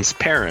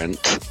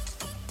transparent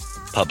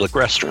public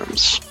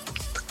restrooms.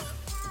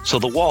 So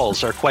the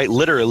walls are quite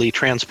literally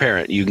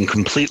transparent. You can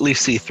completely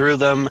see through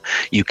them.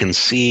 You can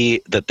see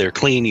that they're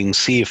clean. You can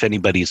see if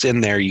anybody's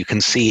in there. You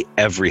can see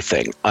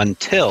everything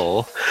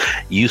until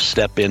you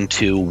step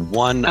into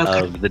one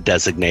of the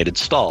designated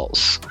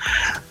stalls.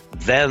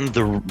 Then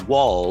the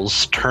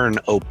walls turn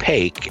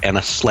opaque and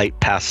a slight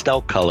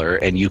pastel color,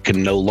 and you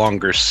can no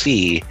longer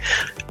see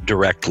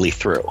directly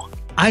through.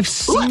 I've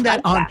seen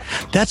that on.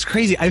 That's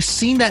crazy. I've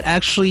seen that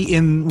actually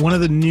in one of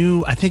the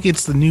new. I think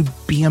it's the new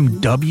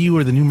BMW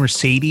or the new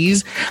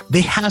Mercedes.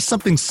 They have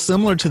something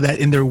similar to that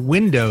in their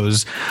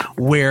windows,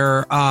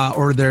 where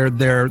or their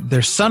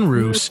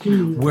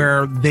sunroofs,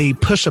 where they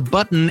push a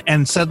button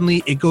and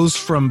suddenly it goes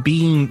from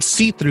being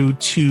see-through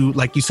to,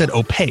 like you said,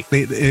 opaque.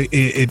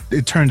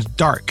 It turns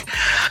dark,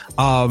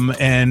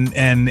 and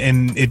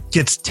it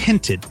gets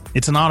tinted.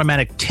 It's an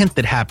automatic tint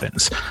that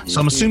happens. So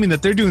I'm assuming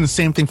that they're doing the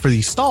same thing for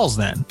these stalls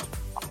then.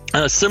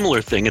 A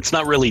similar thing. It's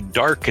not really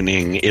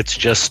darkening. It's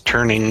just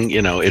turning,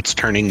 it's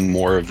turning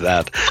more of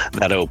that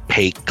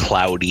opaque,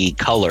 cloudy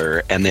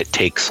color, and it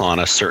takes on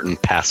a certain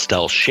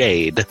pastel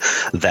shade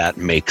that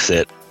makes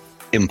it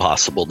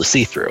impossible to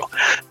see through.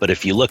 But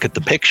if you look at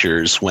the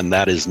pictures, when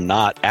that is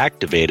not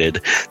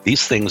activated,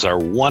 these things are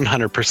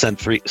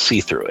 100%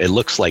 see-through. It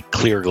looks like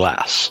clear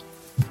glass.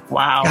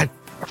 Wow. God,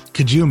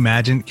 could you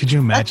imagine?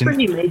 That's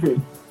pretty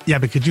amazing. Yeah,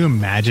 but could you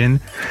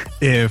imagine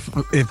if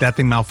that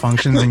thing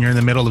malfunctions and you're in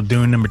the middle of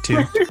doing number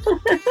 2?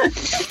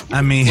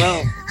 I mean,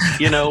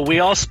 well, we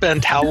all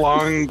spent how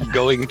long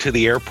going to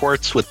the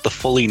airports with the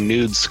fully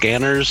nude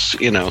scanners,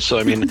 so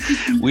I mean,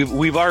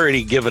 we've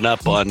already given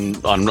up on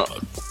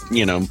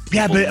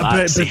yeah, but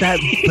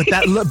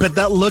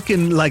that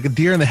looking like a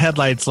deer in the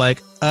headlights,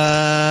 like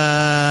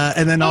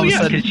and then all of a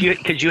sudden,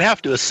 because you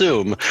have to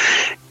assume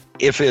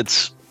if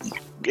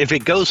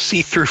it goes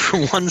see-through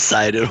from one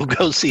side, it'll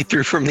go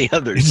see-through from the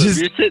other. So if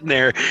you're sitting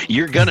there,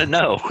 you're gonna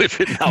know if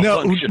it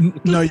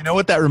malfunctions. No, you know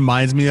what that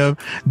reminds me of?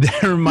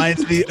 That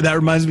reminds me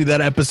of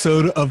that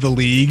episode of The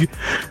League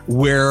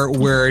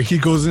where he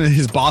goes into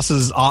his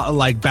boss's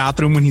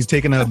bathroom when he's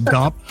taking a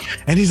dump,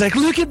 and he's like,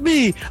 "Look at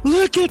me,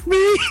 look at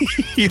me!"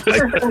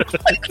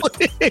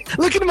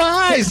 Look at my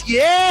eyes.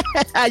 Yeah,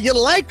 you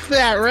like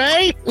that,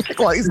 right?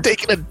 While he's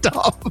taking a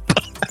dump.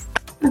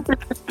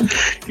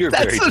 You're a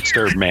very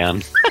disturbed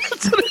man.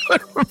 That's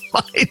what it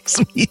reminds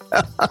me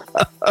of.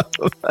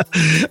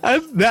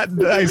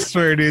 I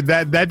swear, dude,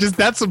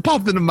 that's what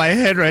popped into my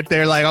head right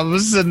there. Like, all of a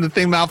sudden the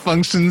thing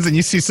malfunctions and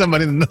you see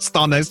somebody in the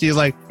stall next to you is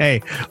like,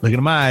 "Hey, look at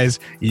my eyes."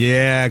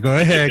 Yeah, go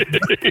ahead.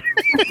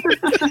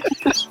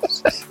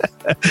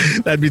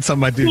 That'd be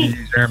something I'd do to you,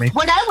 Jeremy.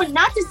 What I would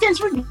not to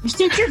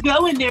since you're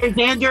going there,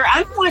 Xander,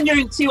 I'm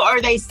wondering too,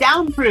 are they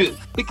soundproof?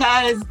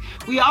 Because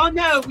we all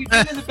know we've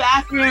been in the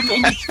bathroom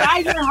and you try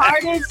your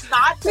hardest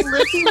not to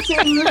listen to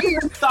who's in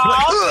the stall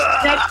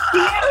next to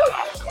you,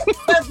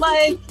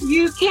 but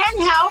you can't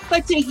help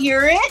but to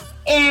hear it,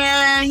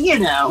 and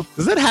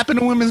Does that happen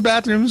in women's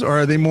bathrooms, or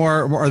are they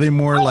more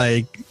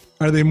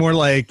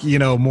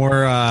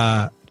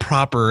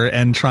proper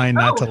and trying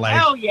not to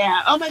like? Oh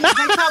yeah! Oh my God!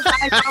 I tell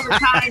guys all the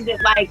time that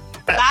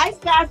guys'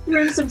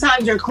 bathrooms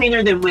sometimes are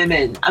cleaner than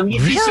women.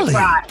 You'd be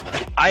surprised.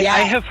 I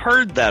have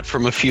heard that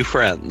from a few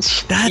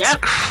friends. That's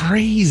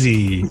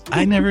crazy.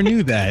 I never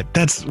knew that.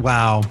 That's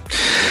wow.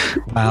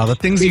 The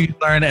things you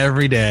learn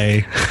every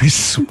day. I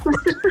swear.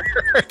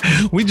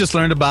 We just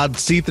learned about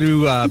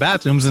see-through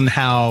bathrooms and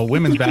how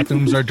women's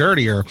bathrooms are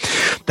dirtier.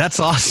 That's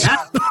awesome.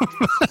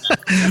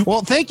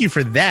 Well, thank you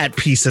for that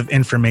piece of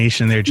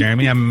information there,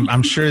 Jeremy.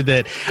 I'm sure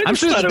that it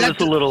was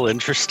a little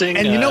interesting.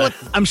 And you know what?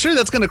 I'm sure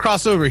that's going to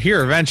cross over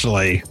here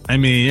eventually. I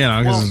mean,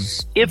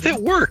 if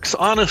it works,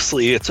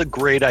 honestly, it's a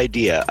great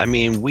idea. I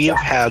mean, we have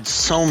had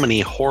so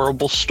many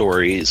horrible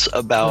stories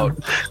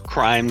about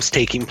crimes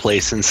taking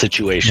place in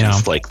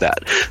situations like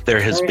that. There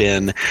has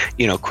been,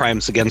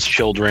 crimes against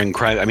children,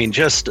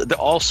 just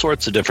all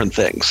sorts of different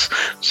things.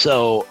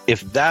 So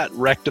if that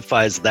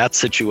rectifies that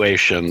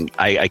situation,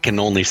 I can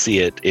only see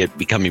it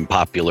becoming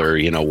popular,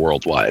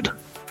 worldwide.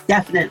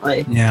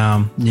 Definitely.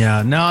 Yeah.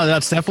 No,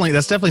 that's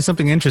definitely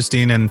something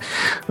interesting. And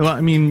well,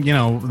 I mean,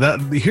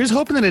 here's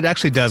hoping that it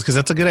actually does, because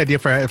that's a good idea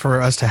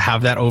for us to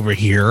have that over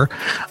here.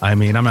 I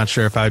mean, I'm not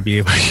sure if I'd be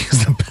able to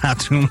use the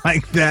bathroom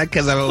like that,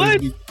 because I would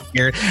always be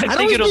scared. I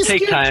think it'll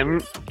take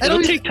time.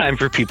 It'll take time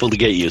for people to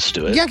get used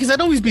to it. Yeah, because I'd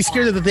always be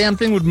scared that the damn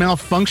thing would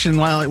malfunction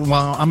while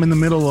I'm in the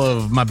middle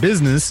of my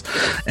business,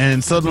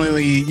 and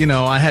suddenly,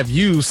 I have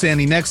you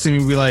standing next to me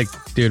and be like,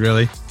 "Dude,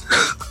 really?"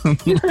 I'm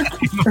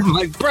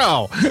like,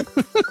 bro.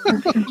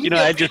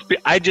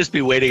 I'd just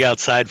be waiting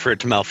outside for it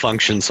to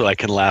malfunction so I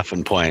can laugh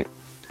and point.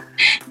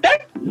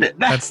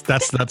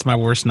 That's my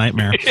worst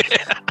nightmare.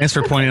 Thanks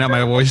for pointing out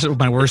my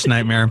worst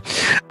nightmare.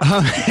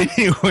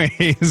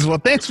 Anyways, well,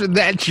 thanks for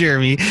that,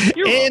 Jeremy.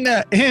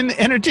 In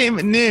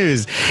entertainment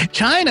news,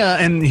 China,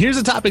 and here's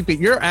a topic that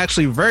you're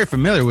actually very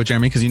familiar with,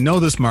 Jeremy, because you know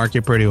this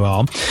market pretty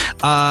well.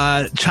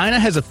 China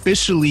has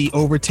officially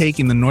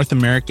overtaken the North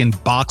American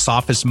box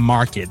office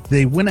market.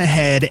 They went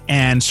ahead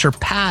and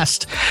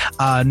surpassed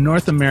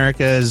North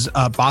America's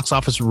box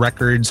office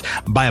records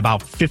by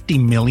about 50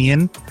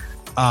 million.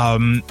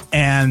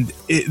 And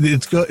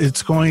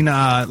it's going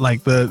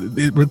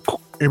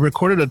it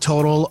recorded a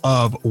total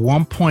of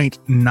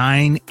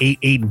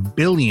 $1.988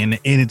 billion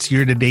in its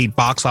year-to-date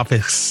box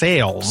office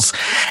sales.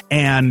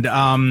 And,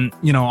 on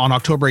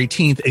October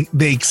 18th,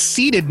 they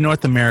exceeded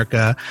North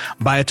America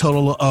by a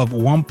total of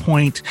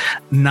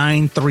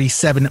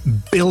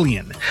 $1.937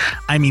 billion.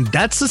 I mean,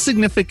 that's a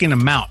significant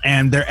amount.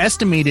 And they're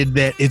estimated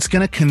that it's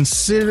going to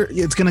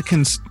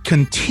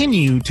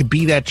continue to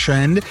be that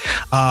trend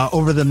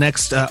over the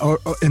next or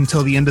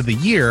until the end of the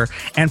year.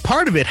 And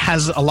part of it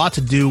has a lot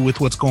to do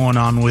with what's going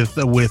on with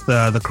the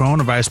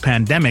coronavirus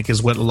pandemic,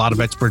 is what a lot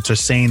of experts are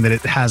saying that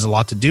it has a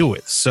lot to do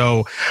with.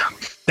 So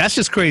that's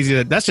just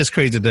crazy. That's just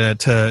crazy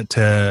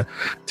to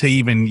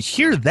even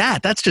hear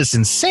that. That's just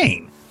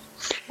insane.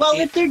 Well,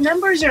 if their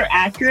numbers are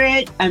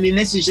accurate, I mean,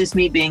 this is just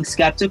me being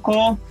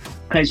skeptical,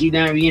 because you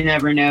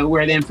never know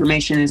where the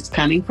information is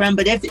coming from.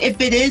 But if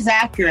it is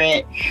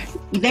accurate,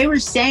 they were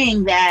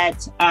saying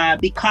that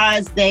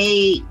because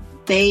they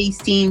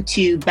seem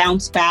to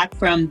bounce back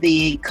from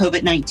the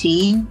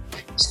COVID-19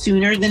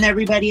 sooner than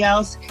everybody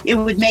else, it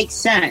would make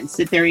sense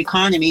that their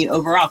economy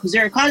overall, because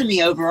their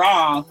economy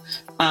overall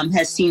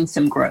has seen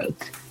some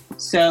growth.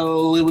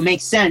 So it would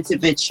make sense,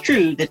 if it's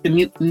true, that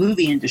the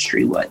movie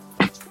industry would.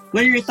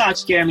 What are your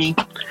thoughts, Jeremy?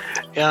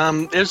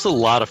 There's a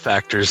lot of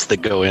factors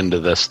that go into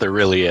this. There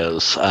really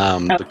is.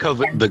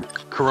 The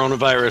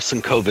coronavirus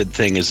and COVID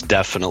thing is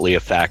definitely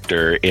a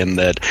factor in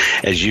that,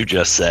 as you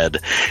just said,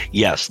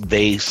 yes,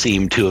 they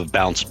seem to have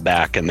bounced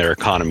back and their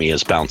economy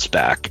has bounced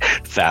back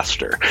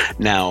faster.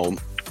 Now,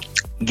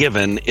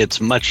 given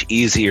it's much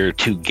easier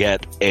to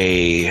get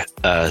a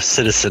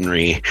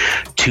citizenry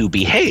to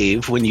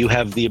behave when you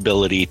have the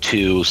ability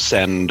to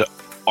send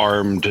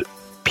armed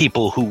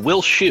people who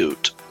will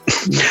shoot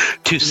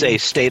to say,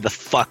 stay the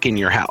fuck in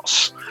your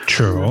house.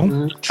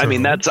 True. I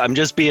mean, I'm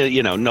just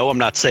being, no, I'm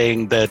not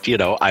saying that,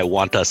 I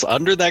want us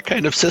under that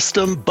kind of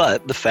system.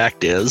 But the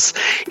fact is,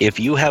 if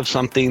you have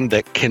something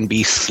that can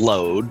be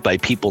slowed by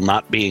people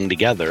not being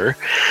together,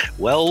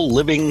 well,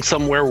 living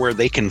somewhere where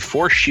they can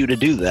force you to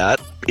do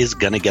that is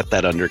going to get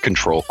that under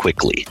control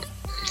quickly.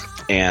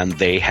 And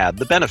they had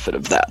the benefit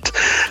of that.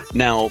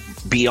 Now,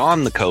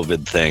 beyond the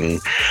COVID thing,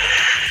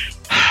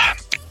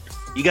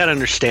 you got to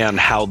understand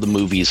how the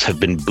movies have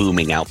been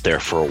booming out there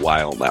for a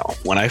while now.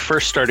 When I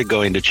first started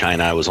going to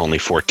China, I was only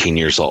 14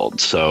 years old.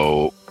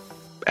 So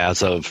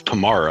as of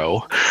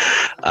tomorrow,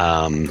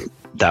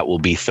 that will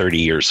be 30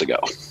 years ago.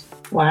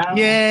 Wow.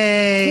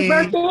 Yay.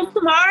 Your birthday is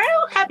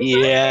tomorrow? Happy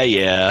birthday.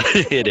 Yeah,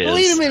 it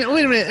is. Wait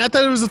a minute. I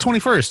thought it was the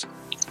 21st.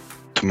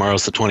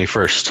 Tomorrow's the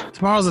 21st.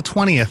 Tomorrow's the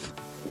 20th.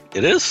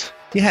 It is?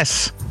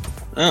 Yes.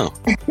 Oh.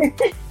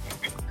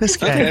 This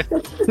guy.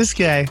 This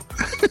guy.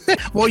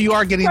 Well, you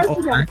are getting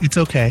older. It's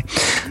okay.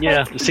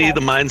 Yeah. See,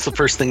 the mind's the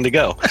first thing to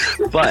go.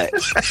 But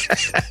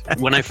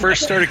when I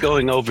first started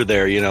going over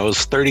there, it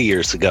was 30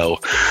 years ago,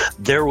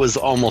 there was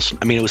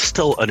it was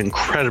still an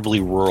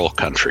incredibly rural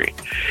country.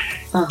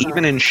 Uh-huh.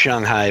 Even in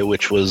Shanghai,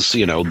 which was,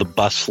 the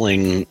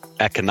bustling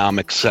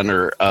economic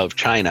center of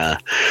China,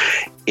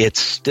 it's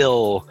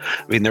still,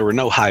 there were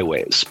no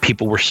highways.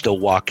 People were still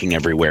walking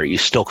everywhere. You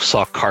still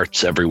saw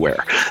carts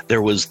everywhere.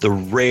 There was the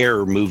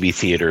rare movie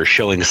theater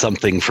showing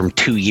something from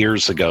 2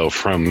 years ago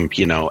from,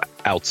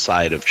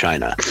 outside of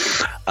China.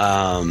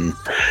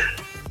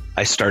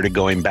 I started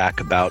going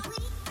back about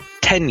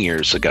 10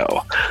 years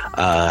ago.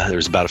 There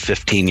was about a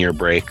 15 to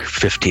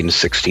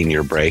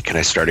 16-year break, and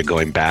I started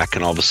going back,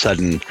 and all of a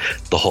sudden,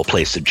 the whole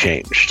place had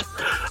changed.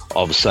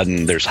 All of a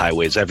sudden, there's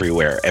highways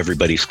everywhere.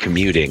 Everybody's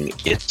commuting.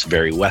 It's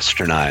very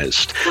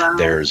westernized. Wow.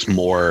 There's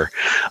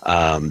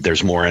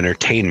more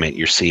entertainment.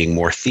 You're seeing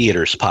more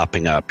theaters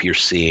popping up. You're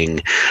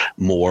seeing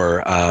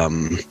more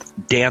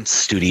dance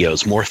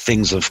studios, more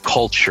things of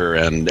culture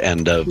and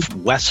of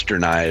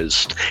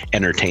westernized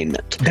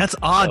entertainment. That's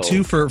odd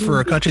too for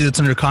a country that's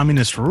under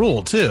communist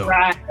rule too.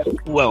 Right.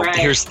 Well,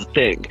 here's the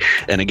thing.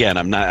 And again,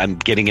 I'm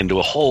getting into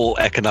a whole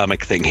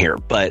economic thing here,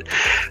 but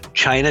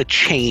China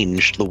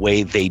changed the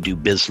way they do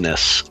business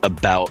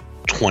about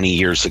 20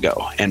 years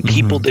ago, and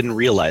people didn't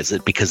realize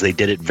it because they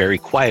did it very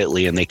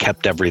quietly and they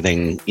kept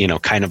everything,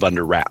 kind of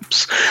under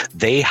wraps.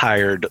 They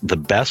hired the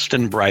best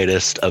and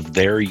brightest of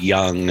their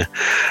young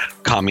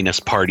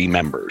Communist Party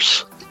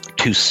members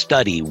to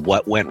study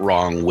what went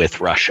wrong with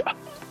Russia.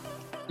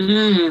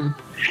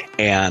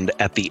 And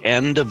at the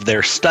end of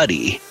their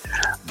study,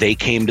 they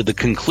came to the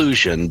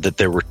conclusion that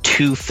there were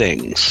two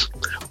things.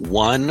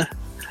 One,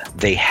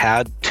 they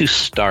had to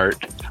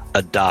start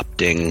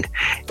adopting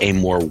a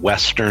more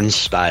Western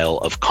style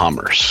of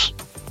commerce.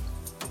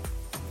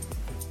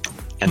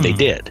 And they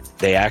did.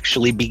 They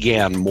actually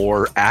began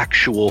more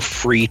actual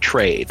free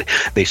trade.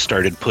 They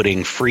started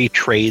putting free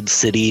trade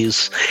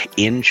cities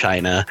in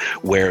China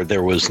where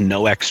there was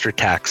no extra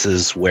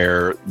taxes,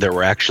 where there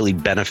were actually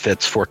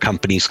benefits for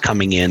companies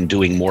coming in,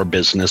 doing more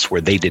business,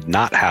 where they did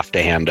not have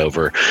to hand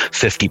over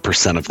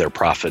 50% of their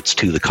profits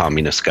to the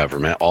communist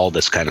government, all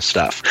this kind of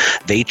stuff.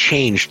 They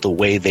changed the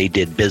way they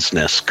did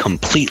business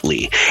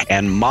completely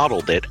and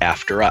modeled it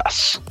after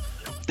us.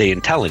 They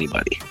didn't tell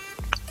anybody.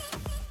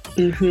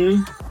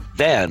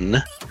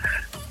 Then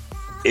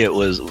it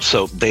was,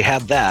 so they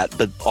had that,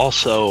 but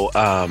also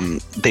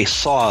they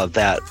saw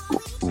that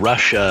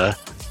Russia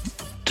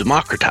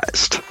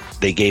democratized.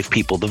 They gave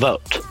people the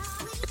vote.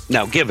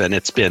 Now, given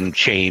it's been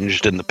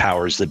changed and the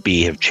powers that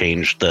be have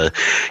changed the,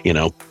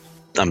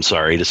 I'm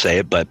sorry to say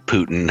it, but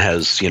Putin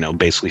has,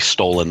 basically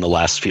stolen the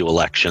last few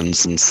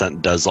elections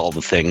and does all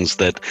the things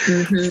that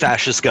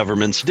fascist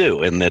governments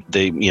do, and that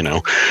they,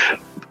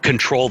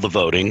 control the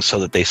voting so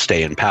that they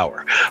stay in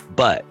power.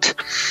 But,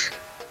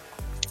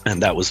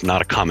 and that was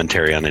not a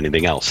commentary on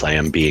anything else. I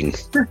am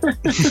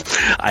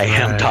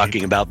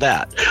talking about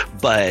that.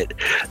 But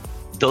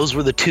those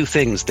were the two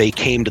things they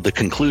came to the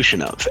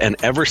conclusion of. And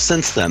ever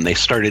since then, they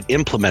started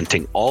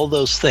implementing all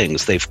those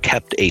things. They've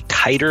kept a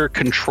tighter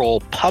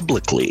control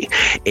publicly,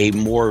 a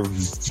more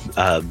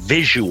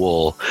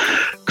visual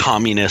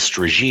communist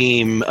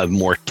regime, a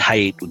more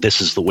tight,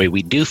 this is the way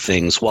we do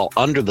things, while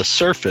under the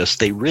surface,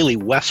 they really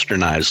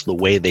westernized the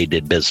way they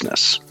did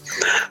business.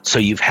 So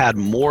you've had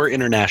more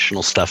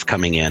international stuff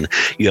coming in.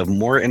 You have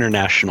more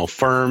international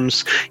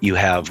firms. You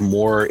have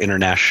more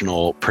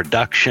international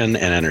production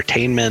and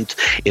entertainment.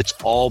 It's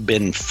all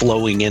been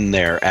flowing in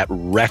there at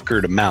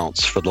record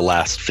amounts for the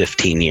last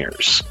 15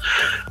 years.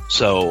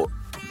 So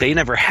they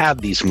never had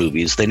these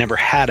movies. They never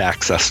had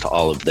access to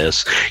all of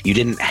this. You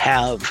didn't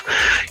have,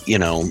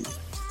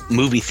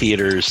 movie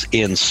theaters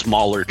in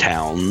smaller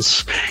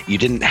towns. You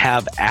didn't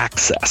have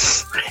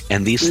access.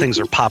 And these things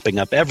are popping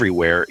up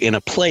everywhere in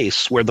a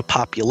place where the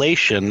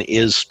population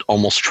is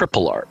almost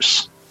triple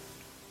ours.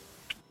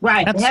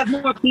 Right. They have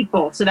more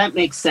people, so that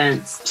makes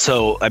sense.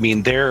 So, I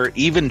mean, they're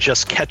even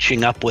just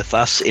catching up with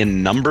us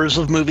in numbers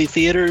of movie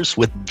theaters,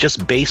 with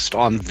just based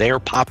on their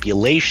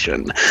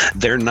population,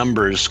 their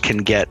numbers can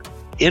get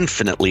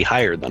infinitely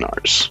higher than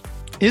ours.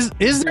 Is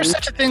there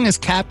such a thing as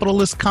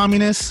capitalist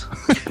communists?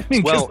 I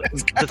mean, well,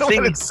 that's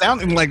what it's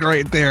sounding like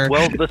right there.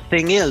 Well, the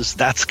thing is,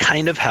 that's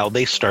kind of how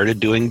they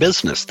started doing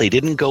business. They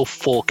didn't go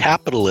full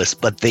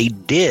capitalist, but they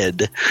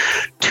did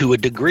to a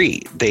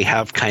degree. They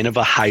have kind of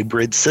a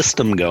hybrid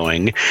system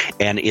going,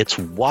 and it's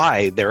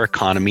why their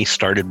economy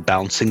started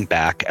bouncing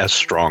back as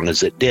strong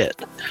as it did.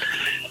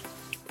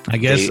 I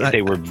guess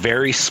they were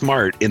very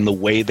smart in the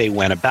way they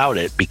went about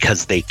it,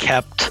 because they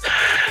kept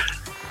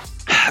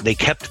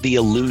the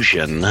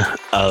illusion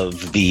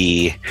of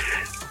the,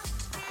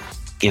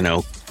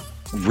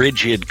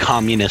 rigid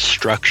communist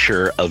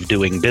structure of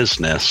doing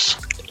business.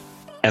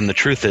 And the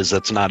truth is,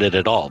 that's not it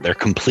at all. They're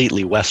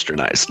completely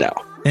westernized now.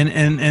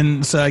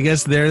 And so I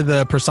guess they're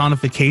the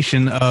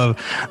personification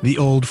of the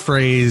old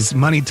phrase,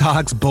 money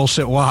talks,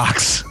 bullshit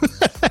walks.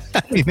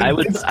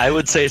 I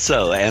would say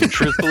so. And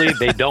truthfully,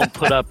 they don't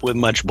put up with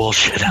much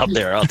bullshit out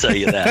there, I'll tell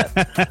you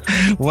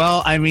that.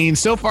 Well, I mean,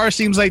 so far it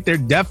seems like they're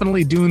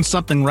definitely doing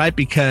something right,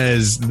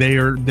 because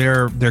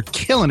they're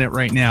killing it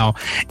right now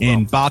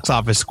in box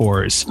office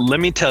scores. Let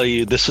me tell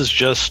you, this is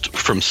just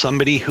from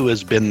somebody who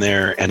has been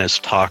there and has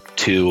talked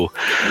to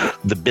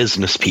the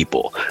business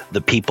people,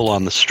 the people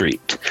on the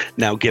street.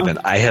 Now, given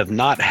I have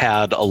not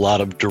had a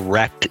lot of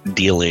direct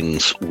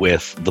dealings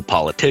with the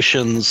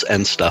politicians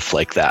and stuff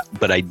like that,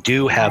 but I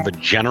do have a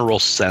general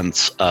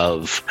sense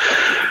of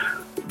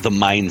the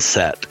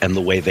mindset and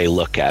the way they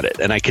look at it.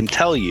 And I can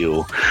tell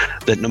you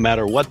that no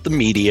matter what the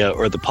media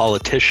or the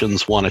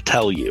politicians want to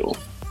tell you,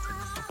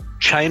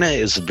 China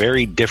is a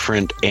very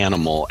different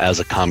animal as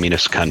a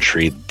communist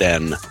country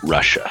than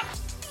Russia.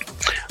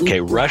 Okay,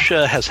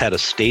 Russia has had a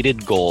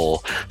stated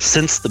goal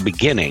since the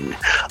beginning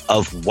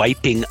of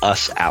wiping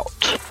us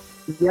out.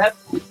 Yep.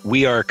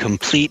 We are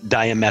complete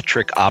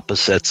diametric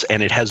opposites,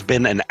 and it has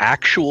been an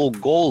actual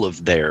goal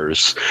of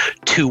theirs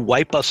to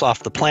wipe us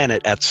off the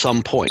planet at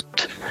some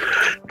point.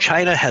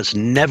 China has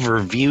never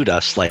viewed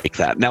us like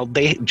that. Now,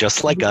 they,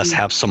 just like us,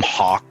 have some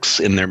hawks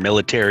in their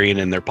military and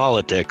in their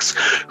politics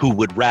who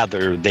would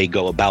rather they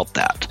go about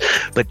that.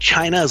 But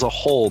China as a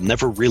whole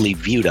never really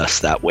viewed us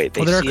that way.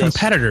 They're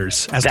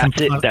competitors.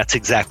 That's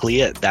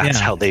exactly it. That's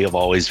how they have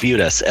always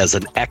viewed us, as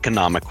an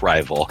economic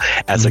rival,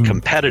 as a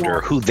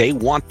competitor who they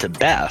want to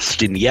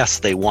best. And yes,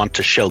 they want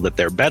to show that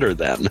they're better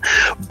than,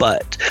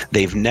 but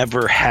they've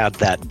never had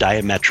that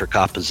diametric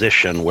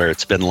opposition where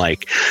it's been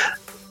like,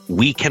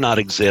 we cannot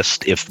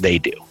exist if they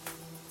do.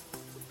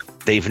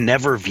 They've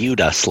never viewed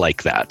us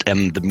like that.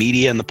 And the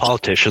media and the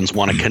politicians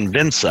want to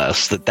convince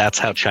us that that's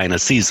how China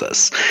sees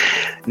us.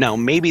 Now,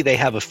 maybe they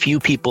have a few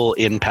people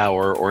in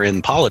power or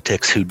in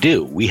politics who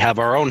do. We have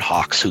our own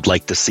hawks who'd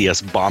like to see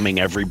us bombing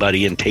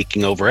everybody and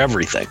taking over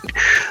everything.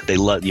 They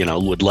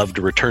would love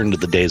to return to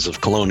the days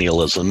of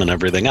colonialism and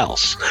everything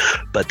else.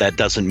 But that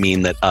doesn't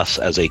mean that us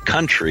as a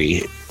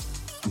country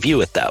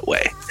view it that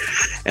way.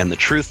 And the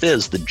truth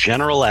is, the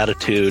general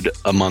attitude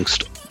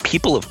amongst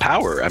people of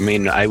power, I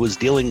mean, I was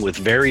dealing with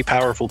very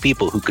powerful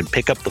people who could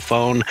pick up the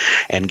phone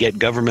and get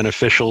government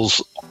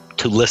officials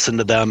to listen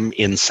to them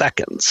in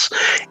seconds.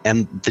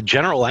 And the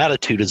general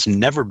attitude has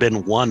never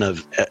been one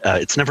of,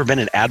 it's never been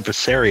an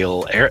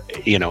adversarial,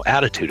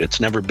 attitude. It's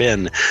never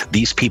been,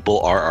 these people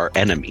are our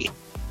enemy.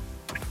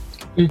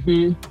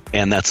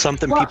 And that's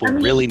something people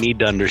really need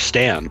to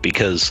understand,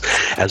 because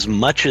as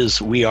much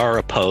as we are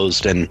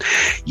opposed, and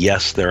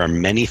yes, there are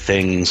many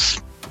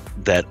things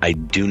that I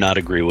do not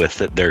agree with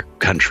that their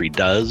country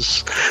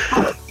does,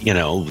 you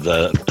know,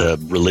 the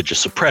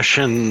religious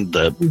oppression,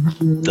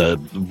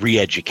 the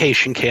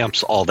re-education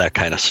camps, all that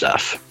kind of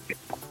stuff.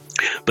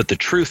 But the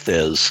truth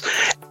is,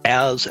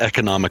 as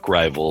economic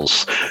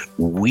rivals,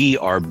 we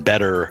are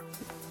better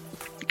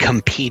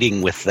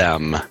competing with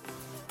them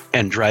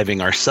and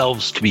driving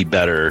ourselves to be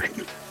better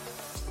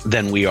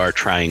than we are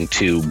trying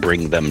to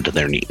bring them to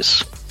their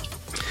knees.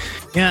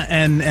 Yeah,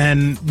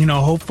 and you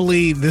know,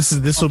 hopefully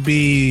this will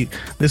be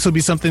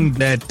something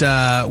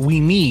that we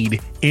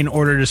need in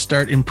order to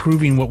start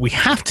improving what we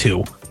have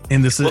to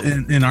in this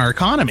in our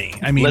economy.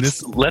 I mean,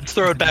 let's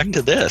throw it back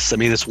to this. I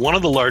mean, it's one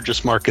of the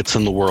largest markets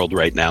in the world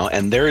right now,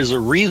 and there is a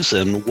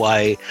reason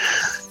why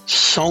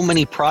so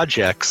many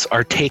projects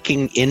are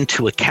taking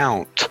into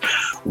account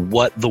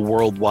what the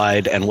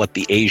worldwide and what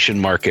the Asian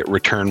market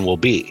return will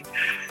be.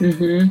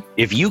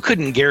 If you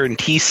couldn't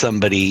guarantee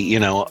somebody, you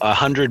know,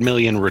 $100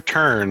 million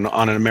return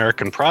on an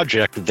American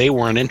project, they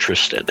weren't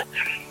interested.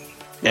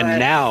 And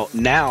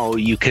now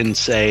you can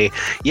say,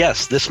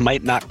 yes, this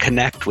might not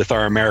connect with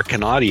our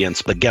American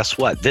audience, but guess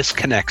what? This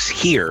connects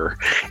here,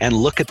 and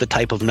look at the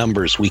type of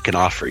numbers we can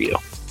offer you.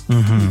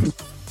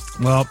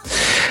 Well,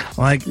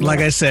 like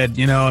I said,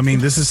 you know, I mean,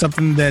 this is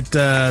something that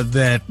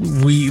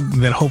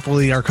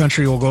hopefully our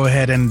country will go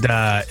ahead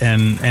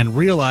and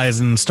realize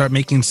and start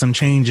making some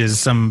changes,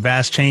 some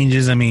vast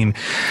changes. I mean,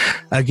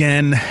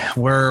 again,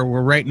 we're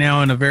right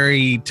now in a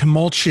very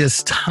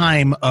tumultuous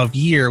time of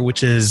year,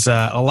 which is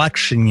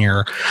election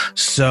year.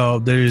 So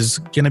there's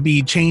going to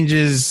be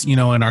changes, you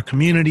know, in our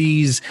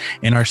communities,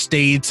 in our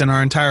states, and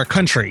our entire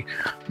country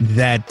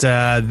that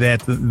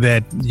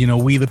you know,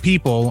 we the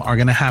people are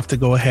going to have to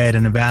go ahead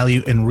and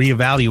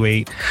reevaluate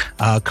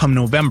come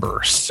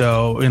November.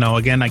 So, you know,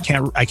 again, I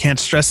can't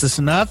stress this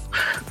enough.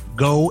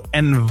 Go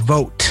and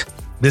vote.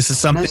 This is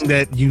something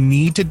that you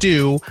need to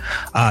do.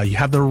 You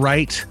have the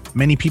right.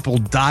 Many people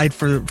died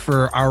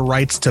for our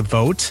rights to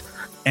vote,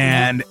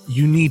 and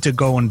you need to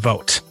go and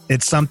vote.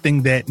 It's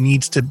something that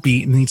needs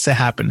to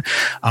happen.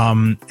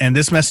 And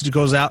this message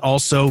goes out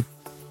also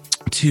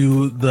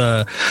to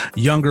the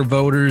younger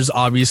voters,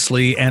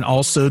 obviously, and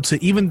also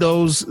to even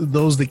those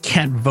that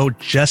can't vote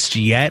just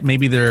yet.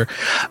 Maybe their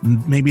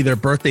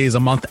birthday is a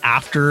month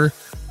after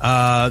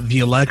the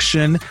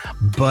election,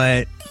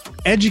 but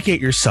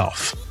educate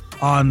yourself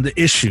on the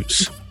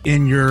issues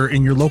in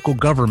your local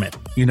government.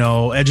 You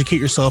know, educate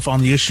yourself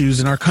on the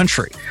issues in our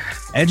country.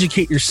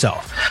 Educate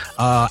yourself.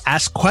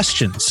 Ask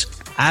questions.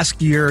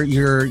 Ask your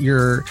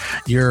you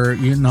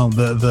know,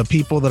 the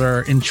people that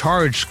are in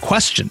charge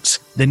questions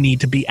that need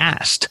to be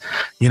asked.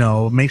 You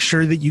know, make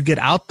sure that you get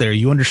out there.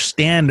 You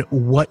understand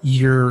what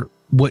you're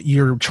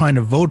trying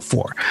to vote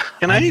for.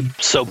 Can I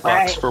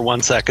soapbox for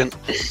 1 second?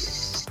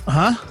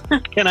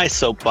 Can I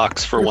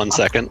soapbox for 1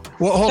 second?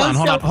 Well,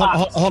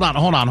 hold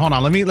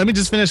on. Let me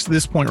just finish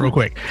this point real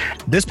quick.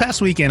 This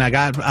past weekend,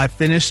 I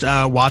finished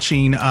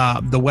watching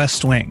The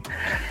West Wing.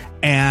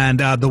 And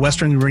the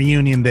Western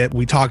reunion that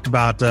we talked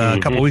about a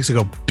couple of weeks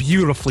ago,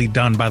 beautifully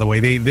done, by the way.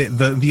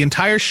 The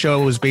entire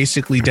show is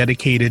basically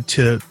dedicated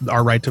to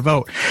our right to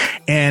vote.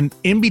 And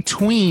in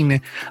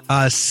between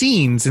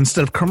scenes,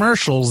 instead of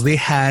commercials, they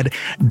had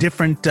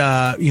different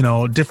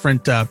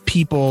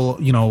people,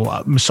 you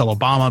know, Michelle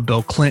Obama,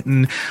 Bill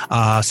Clinton,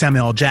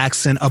 Samuel L.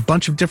 Jackson, a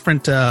bunch of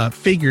different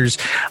figures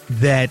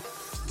that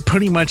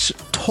pretty much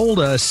told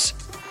us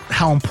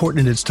how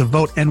important it is to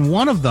vote. And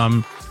one of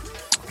them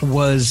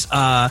was two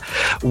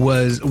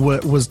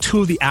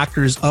of the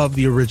actors of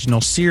the original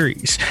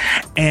series,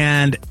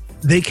 and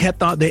they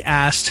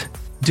asked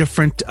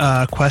different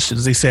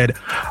questions. They said,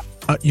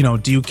 you know,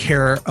 do you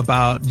care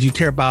about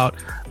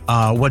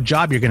what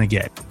job you're going to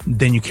get?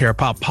 Then you care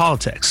about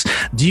politics.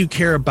 Do you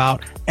care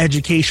about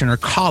education or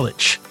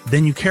college?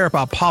 Then you care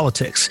about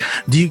politics.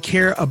 Do you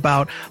care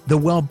about the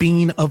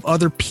well-being of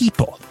other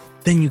people?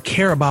 Then you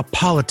care about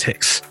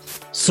politics.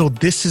 So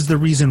this is the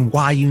reason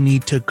why you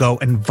need to go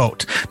and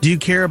vote. Do you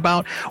care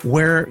about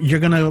where you're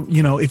going to,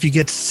 you know, if you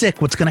get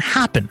sick, what's going to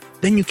happen?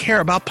 Then you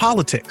care about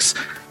politics.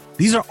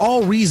 These are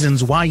all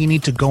reasons why you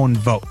need to go and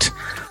vote.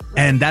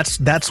 And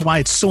that's why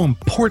it's so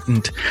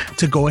important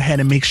to go ahead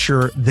and make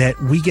sure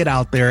that we get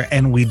out there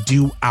and we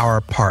do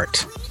our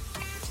part.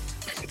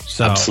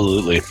 So,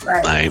 absolutely.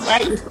 Right.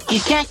 You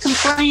can't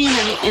complain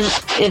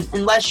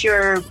unless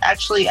you're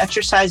actually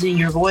exercising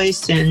your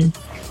voice and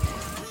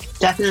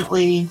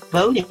definitely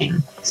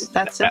voting. It's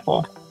that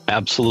simple.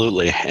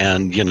 Absolutely.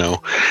 And, you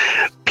know,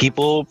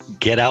 people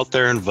get out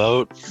there and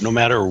vote no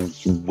matter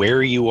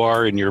where you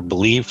are in your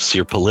beliefs,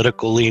 your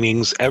political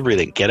leanings,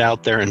 everything. Get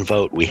out there and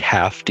vote. We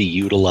have to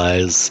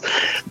utilize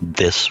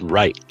this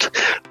right.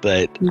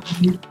 But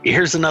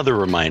here's another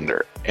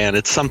reminder, and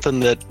it's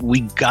something that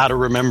we got to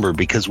remember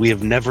because we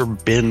have never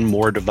been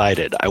more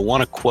divided. I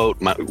want to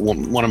quote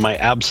one of my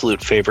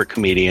absolute favorite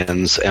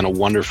comedians and a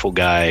wonderful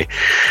guy,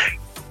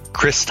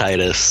 Chris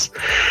Titus,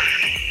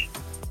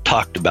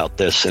 talked about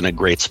this in a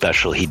great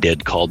special he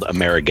did called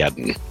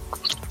Amerigeddon.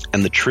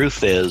 And the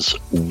truth is,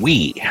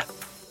 we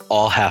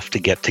all have to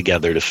get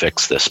together to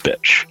fix this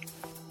bitch.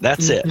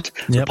 That's it.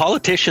 The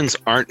politicians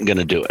aren't going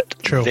to do it.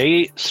 True.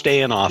 They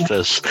stay in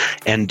office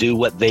and do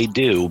what they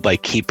do by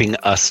keeping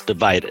us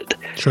divided.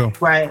 True.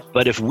 Right.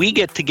 But if we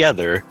get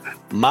together,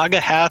 MAGA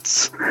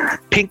hats,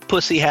 pink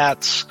pussy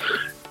hats,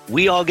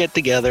 we all get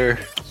together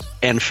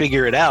and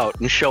figure it out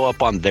and show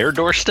up on their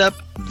doorstep,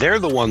 they're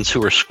the ones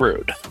who are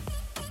screwed.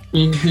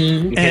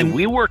 Mm-hmm. And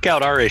we work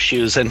out our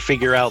issues and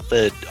figure out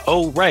that,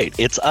 oh, right,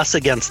 it's us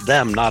against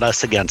them, not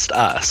us against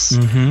us.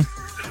 Mm-hmm.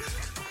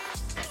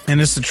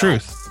 And it's the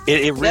truth.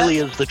 It really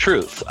is the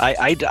truth.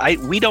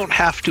 We don't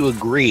have to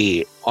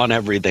agree on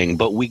everything,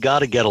 but we got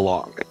to get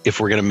along if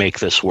we're going to make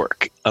this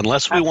work.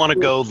 Unless we want to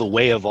go the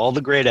way of all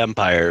the great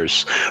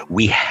empires,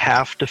 we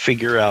have to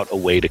figure out a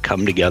way to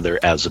come together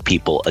as a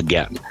people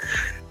again.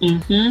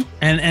 Mm-hmm.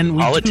 And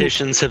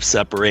politicians have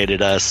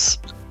separated us.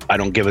 I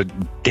don't give a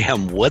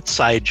damn what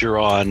side you're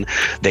on.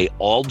 They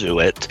all do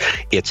it.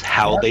 It's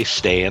how they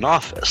stay in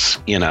office.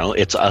 You know,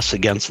 it's us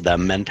against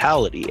them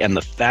mentality. And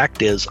the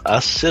fact is,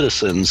 us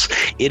citizens,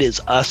 it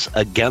is us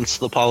against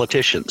the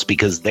politicians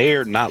because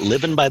they're not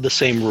living by the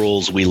same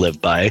rules we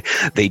live by.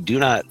 They do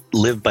not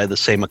live by the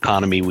same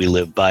economy we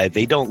live by.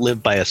 They don't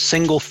live by a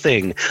single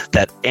thing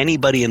that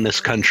anybody in this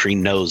country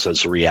knows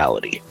as a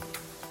reality.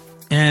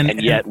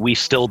 And yet we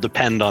still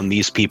depend on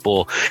these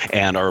people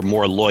and are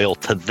more loyal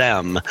to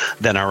them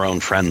than our own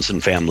friends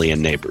and family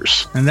and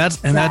neighbors. And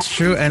that's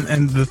true.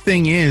 And the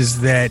thing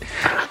is that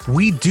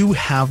we do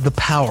have the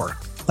power.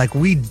 Like,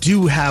 we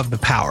do have the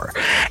power.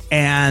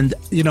 And,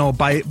 you know,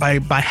 by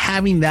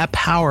having that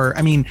power,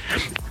 I mean,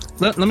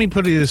 let me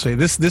put it this way.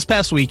 This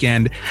past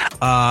weekend,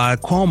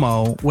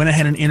 Cuomo went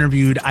ahead and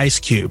interviewed Ice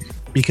Cube.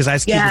 Because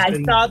Ice Cube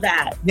I saw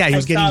that. Yeah, he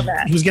was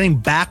getting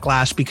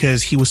backlash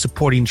because he was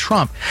supporting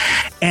Trump,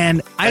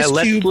 and Ice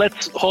Cube.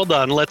 Let's hold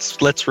on. Let's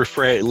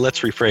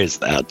rephrase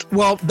that.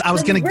 Well, I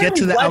was going to get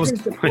to that.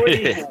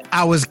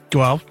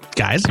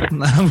 Guys,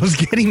 I was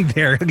getting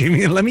there.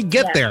 Let me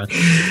get there.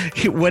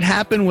 What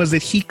happened was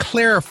that he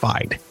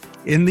clarified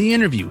in the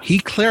interview. He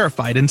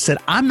clarified and said,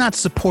 "I'm not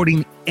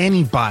supporting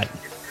anybody.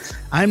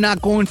 I'm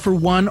not going for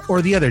one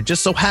or the other.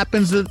 Just so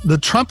happens that the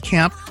Trump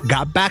camp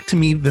got back to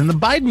me than the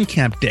Biden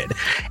camp did.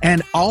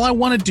 And all I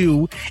want to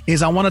do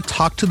is I want to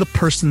talk to the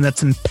person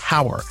that's in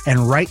power.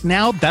 And right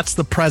now, that's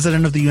the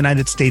president of the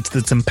United States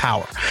that's in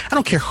power. I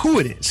don't care who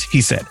it is," he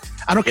said.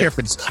 "I don't care if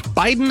it's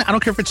Biden. I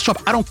don't care if it's Trump.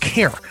 I don't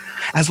care.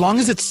 As long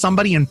as it's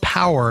somebody in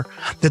power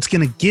that's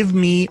going to give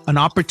me an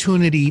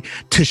opportunity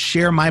to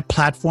share my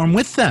platform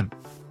with them."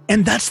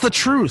 And that's the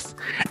truth,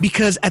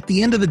 because at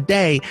the end of the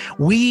day,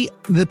 we,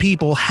 the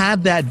people,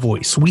 have that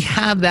voice. We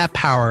have that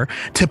power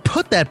to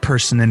put that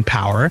person in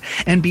power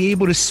and be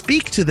able to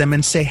speak to them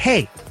and say,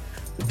 hey,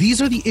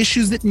 these are the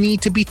issues that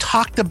need to be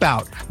talked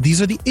about.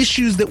 These are the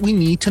issues that we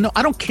need to know.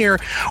 I don't care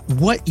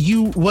what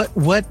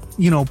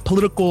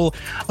political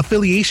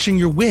affiliation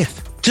you're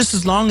with, just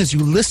as long as you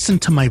listen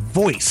to my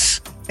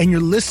voice and you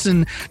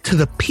listen to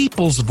the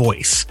people's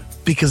voice,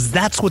 because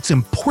that's what's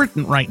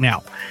important right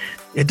now.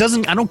 I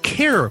don't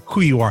care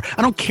who you are.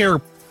 I don't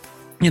care,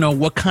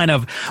 what kind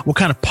of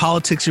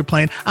politics you're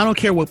playing. I don't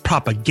care what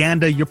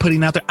propaganda you're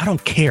putting out there. I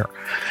don't care.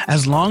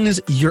 As long as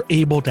you're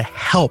able to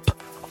help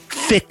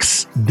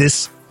fix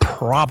this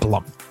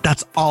problem.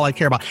 That's all I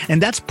care about.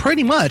 And that's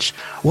pretty much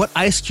what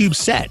Ice Cube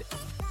said.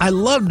 I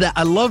loved that.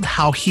 I loved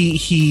how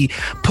he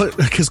put,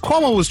 because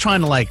Cuomo was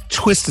trying to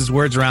twist his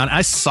words around.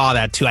 I saw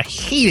that too. I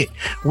hate it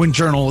when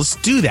journalists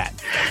do that.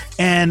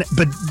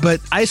 But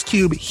Ice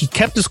Cube, he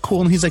kept his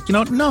cool and he's like,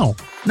 no,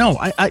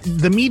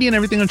 the media and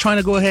everything are trying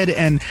to go ahead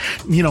and,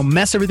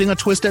 mess everything up,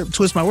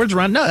 twist my words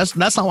around. No,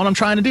 that's not what I'm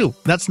trying to do.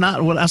 That's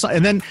not what I saw.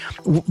 And then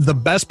the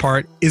best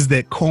part is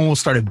that Cuomo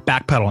started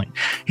backpedaling.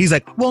 He's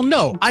like, well,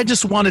 no, I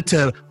just wanted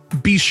to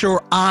be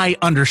sure I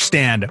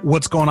understand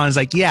what's going on. It's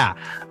like, yeah,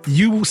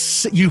 you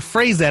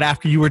phrased that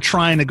after you were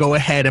trying to go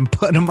ahead and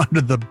put him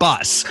under the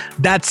bus.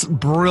 That's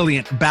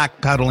brilliant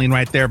backpedaling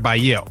right there by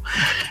you.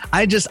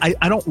 I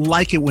don't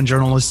like it when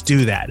journalists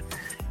do that.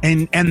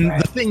 And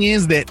the thing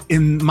is that,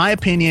 in my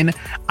opinion,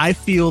 I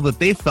feel that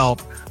they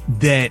felt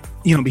that,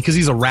 because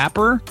he's a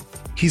rapper,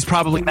 he's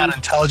probably not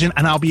intelligent,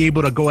 and I'll be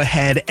able to go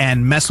ahead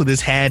and mess with his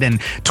head and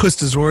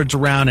twist his words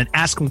around and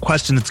ask him a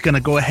question that's going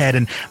to go ahead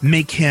and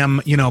make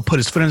him, put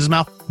his foot in his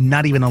mouth.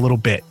 Not even a little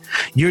bit.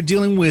 You're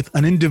dealing with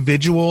an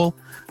individual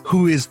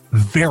who is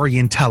very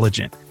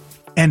intelligent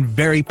and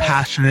very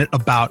passionate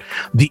about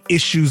the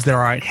issues that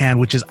are at hand,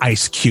 which is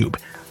Ice Cube.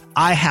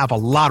 I have a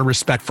lot of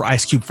respect for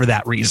Ice Cube for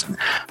that reason,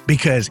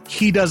 because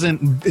it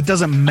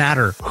doesn't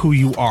matter who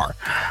you are.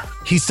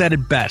 He said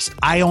it best.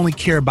 I only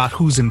care about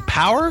who's in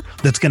power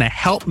that's going to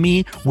help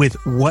me with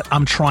what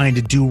I'm trying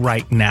to do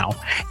right now.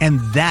 And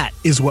that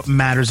is what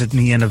matters at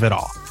the end of it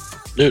all.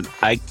 Dude,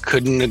 I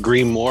couldn't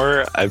agree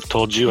more. I've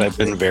told you I've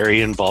been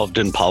very involved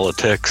in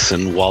politics,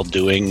 and while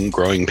doing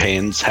Growing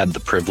Pains, had the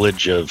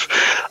privilege of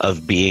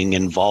being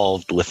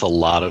involved with a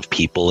lot of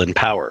people in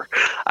power.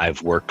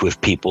 I've worked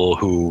with people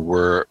who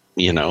were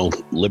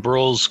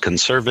liberals,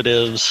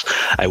 conservatives.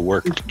 I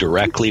worked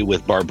directly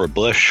with Barbara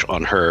Bush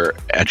on her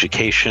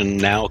Education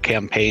Now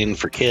campaign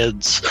for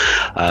kids.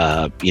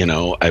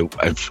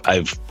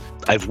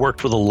 I've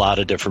worked with a lot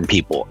of different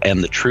people,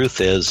 and the truth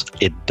is,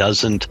 it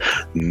doesn't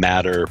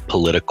matter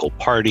political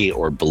party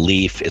or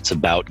belief. It's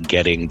about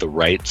getting the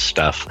right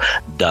stuff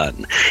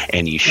done,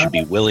 and you should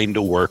be willing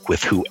to work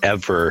with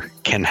whoever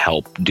can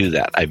help do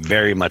that. I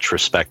very much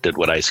respected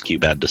what Ice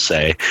Cube had to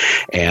say,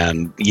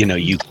 and you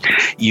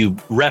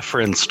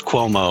referenced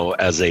Cuomo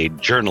as a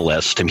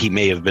journalist, and he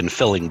may have been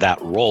filling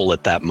that role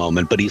at that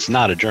moment, but he's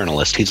not a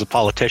journalist. He's a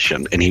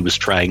politician, and he was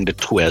trying to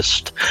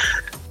twist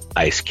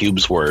Ice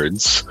Cube's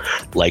words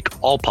like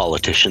all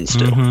politicians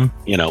do,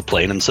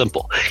 plain and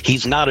simple.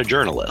 He's not a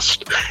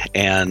journalist.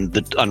 And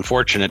the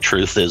unfortunate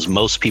truth is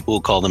most people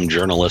who call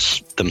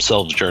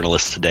themselves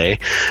journalists today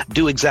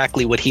do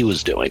exactly what he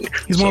was doing.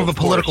 He's more of a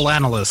political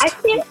analyst.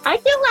 I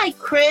feel like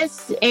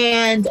Chris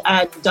and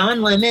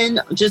Don Lemon,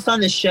 just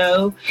on the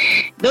show,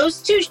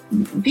 those two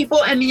people,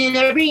 I mean,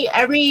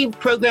 every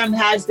program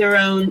has their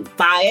own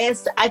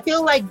bias. I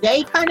feel like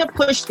they kind of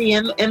push the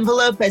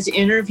envelope as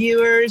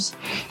interviewers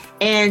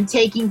and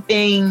taking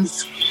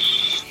things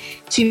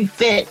to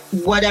fit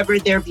whatever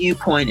their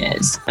viewpoint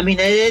is. I mean,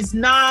 it is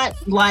not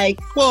like,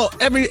 well,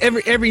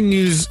 every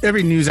news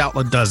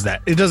outlet does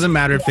that. It doesn't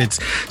matter if it's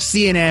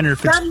CNN or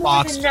if it's Fox. Some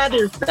more than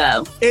others,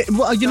 though.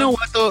 Well, you know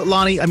what, though,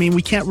 Lonnie? I mean,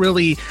 we can't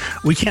really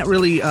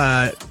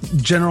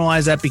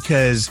generalize that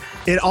because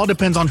it all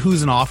depends on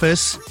who's in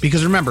office.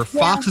 Because remember,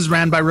 Fox is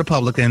ran by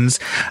Republicans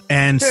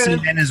and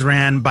CNN is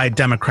ran by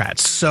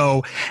Democrats.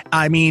 So,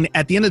 I mean,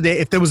 at the end of the day,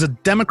 if there was a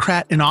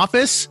Democrat in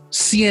office,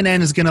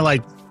 CNN is going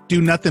to do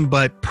nothing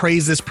but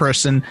praise this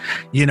person,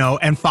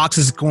 and Fox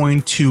is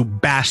going to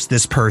bash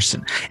this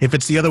person. If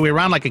it's the other way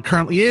around, like it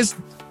currently is,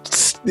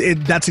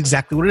 that's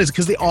exactly what it is,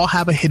 because they all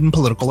have a hidden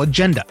political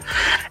agenda.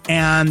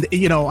 And,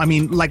 I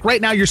mean, like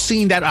right now you're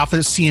seeing that off of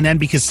CNN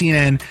because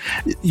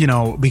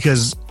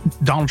because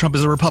Donald Trump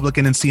is a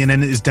Republican and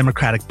CNN is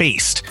Democratic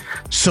based.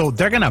 So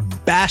they're going to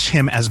bash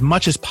him as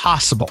much as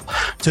possible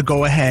to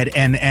go ahead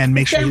and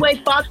make sure. Same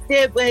way Fox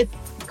did with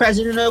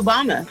President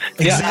Obama.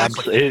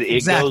 Exactly.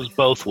 It goes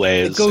both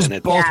ways. It goes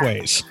both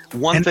ways.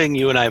 One thing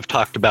you and I have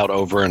talked about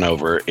over and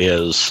over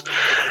is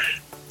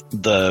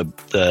the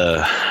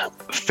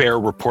fair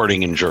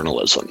reporting in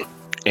journalism.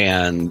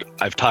 And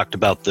I've talked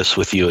about this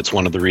with you. It's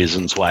one of the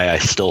reasons why I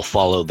still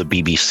follow the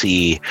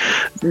BBC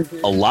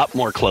a lot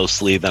more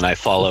closely than I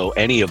follow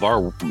any of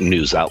our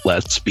news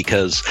outlets,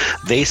 because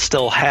they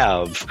still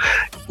have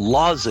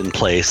laws in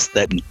place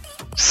that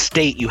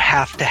state you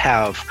have to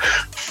have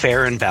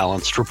fair and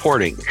balanced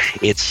reporting.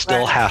 It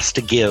still has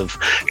to give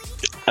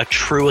a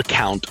true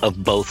account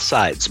of both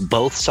sides.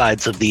 Both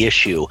sides of the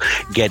issue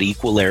get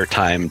equal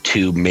airtime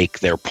to make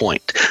their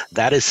point.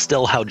 That is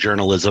still how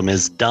journalism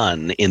is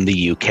done in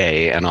the UK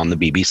and on the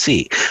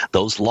BBC.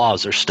 Those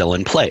laws are still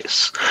in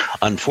place.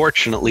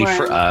 Unfortunately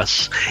for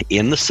us,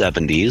 in the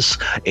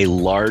 70s, a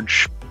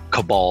large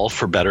cabal,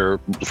 for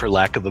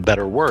lack of a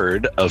better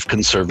word, of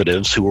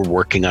conservatives who were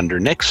working under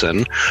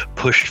Nixon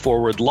pushed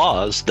forward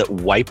laws that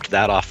wiped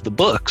that off the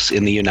books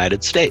in the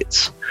United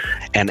States.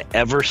 And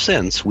ever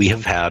since, we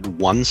have had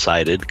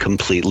one-sided,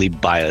 completely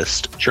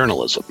biased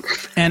journalism.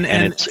 And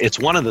it's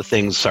one of the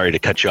things, sorry to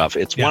cut you off,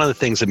 it's one of the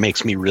things that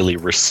makes me really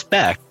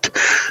respect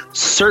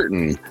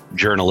certain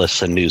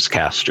journalists and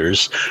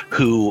newscasters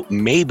who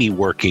may be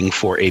working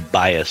for a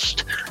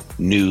biased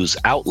news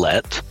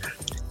outlet,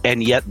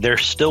 and yet they're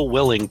still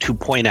willing to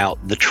point out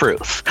the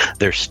truth.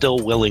 They're still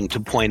willing to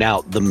point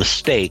out the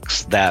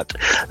mistakes that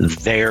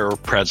their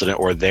president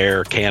or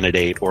their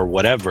candidate or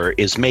whatever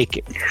is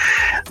making.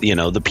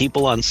 The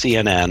people on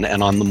CNN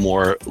and on the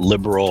more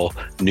liberal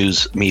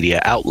news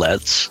media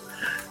outlets,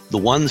 the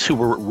ones who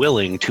were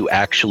willing to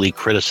actually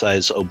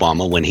criticize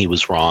Obama when he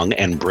was wrong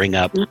and bring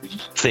up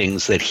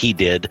things that he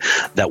did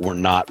that were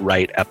not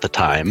right at the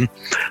time,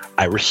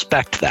 I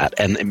respect that,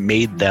 and it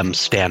made them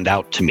stand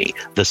out to me.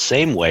 The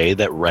same way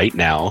that right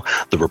now,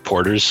 the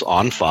reporters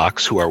on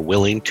Fox who are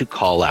willing to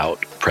call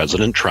out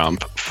President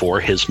Trump for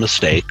his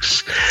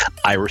mistakes,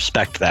 I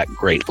respect that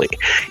greatly.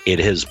 It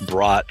has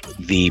brought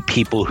the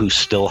people who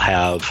still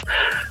have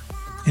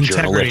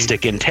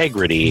journalistic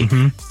integrity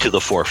to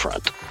the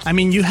forefront. I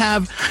mean, you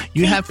have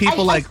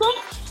people not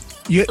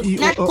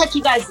to cut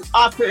you guys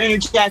off or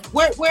interject,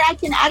 where I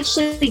can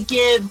actually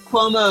give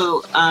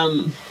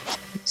Cuomo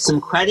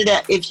some credit,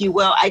 if you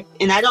will. I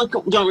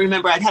don't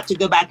remember. I'd have to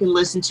go back and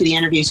listen to the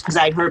interviews because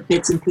I've heard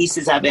bits and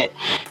pieces of it.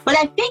 But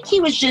I think he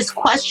was just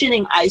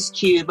questioning Ice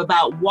Cube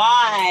about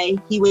why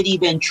he would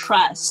even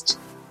trust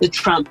the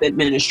Trump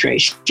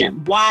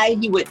administration, why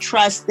he would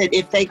trust that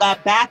if they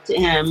got back to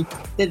him,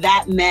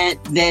 that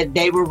meant that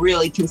they were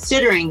really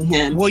considering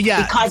him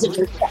because of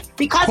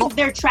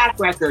their track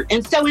record.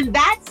 And so in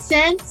that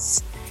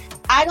sense,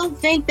 I don't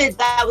think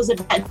that was a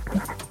bad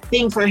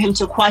thing for him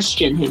to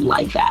question him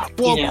like that.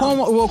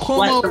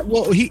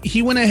 Cuomo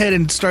he went ahead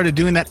and started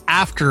doing that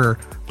after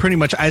pretty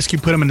much Ice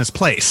Cube put him in his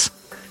place.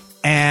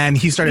 And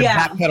he started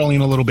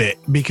backpedaling a little bit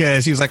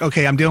because he was like,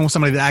 okay, I'm dealing with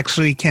somebody that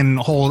actually can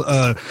hold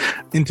a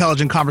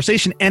intelligent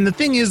conversation. And the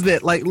thing is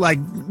that like,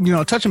 you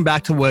know, touching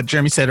back to what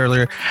Jeremy said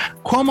earlier,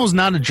 Cuomo's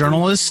not a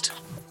journalist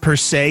per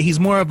se. He's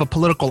more of a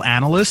political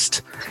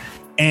analyst.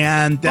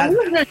 And that, he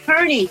was an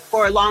attorney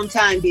for a long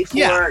time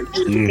before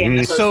he became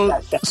a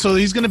so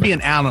he's going to be an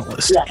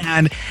analyst.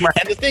 And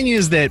the thing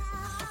is that,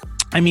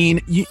 I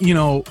mean, you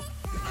know,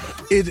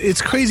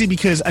 it's crazy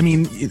because, I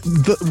mean,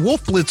 the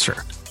Wolf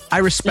Blitzer, I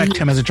respect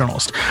him as a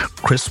journalist.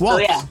 Chris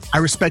Wallace, I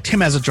respect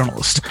him as a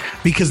journalist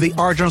because they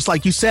are journalists,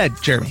 like you said,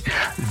 Jeremy.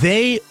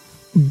 They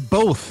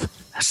both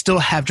still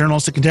have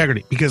journalistic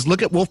integrity because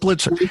look at Wolf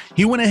Blitzer.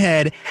 He went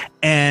ahead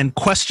and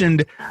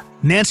questioned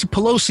Nancy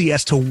Pelosi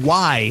as to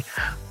why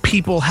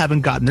people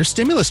haven't gotten their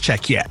stimulus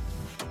check yet.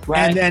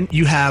 Right. And then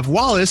you have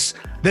Wallace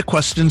that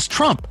questions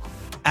Trump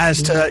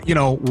as to, you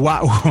know,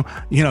 why,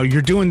 you know,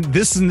 you're doing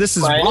this and this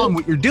is wrong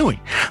what you're doing.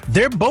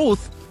 They're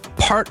both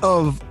part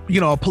of,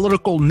 you know, a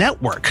political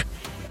network,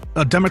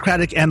 a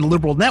Democratic and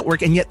liberal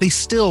network, and yet they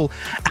still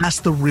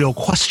ask the real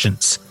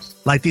questions.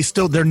 Like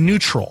they're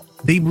neutral.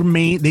 They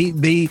remain,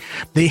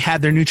 they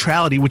had their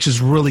neutrality, which is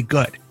really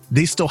good.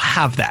 They still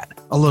have that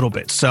a little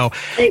bit. So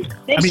they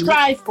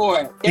strive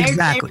for it.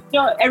 Exactly.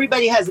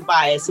 Everybody has a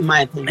bias, in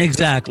my opinion.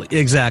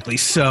 Exactly.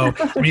 So,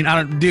 I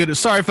mean,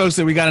 sorry, folks,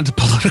 that we got into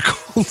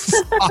political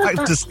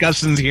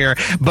discussions here,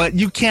 but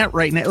you can't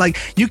right now. Like,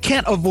 you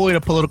can't avoid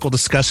a political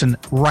discussion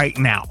right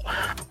now.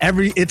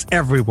 It's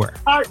everywhere.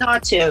 Hard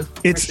not to.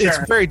 It's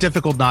very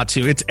difficult not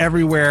to. It's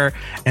everywhere,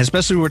 and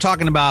especially when we're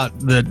talking about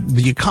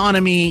the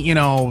economy. You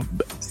know,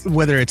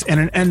 whether it's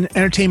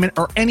entertainment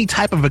or any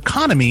type of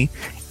economy,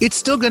 it's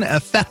still going to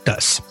affect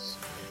us.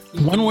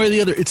 One way or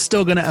the other, it's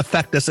still going to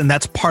affect us, and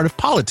that's part of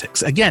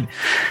politics. Again,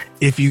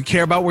 if you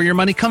care about where your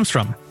money comes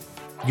from,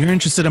 you're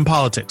interested in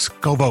politics,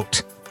 go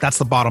vote. That's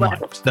the bottom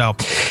line. So,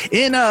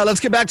 let's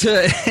get back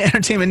to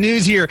entertainment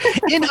news here.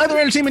 In other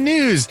entertainment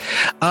news,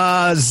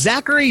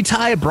 Zachary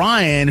Ty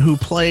Bryan, who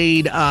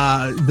played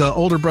the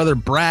older brother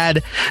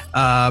Brad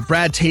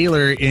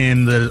Taylor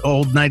in the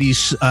old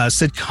 90s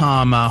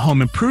sitcom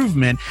Home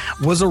Improvement,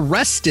 was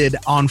arrested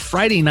on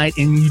Friday night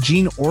in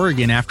Eugene,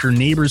 Oregon after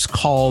neighbors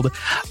called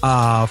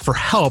for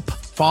help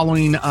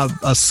following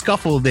a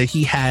scuffle that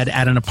he had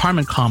at an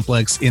apartment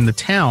complex in the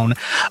town.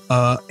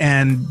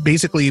 And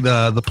basically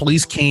the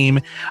police came.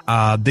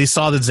 They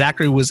saw that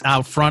Zachary was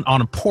out front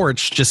on a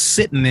porch just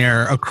sitting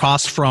there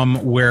across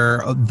from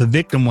where the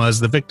victim was.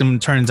 The victim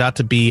turned out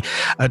to be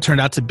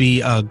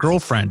a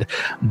girlfriend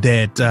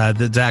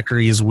that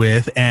Zachary is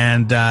with.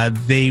 And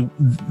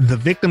the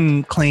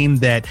victim claimed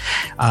that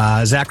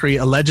Zachary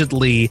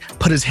allegedly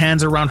put his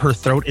hands around her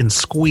throat and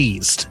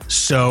squeezed.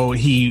 So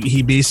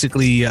he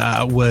basically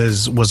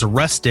was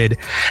arrested,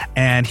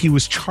 and he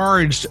was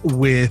charged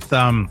with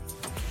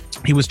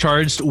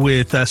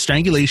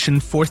strangulation,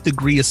 4th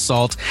degree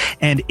assault,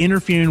 and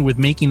interfering with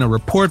making a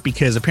report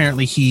because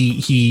apparently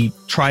he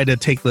tried to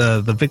take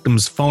the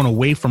victim's phone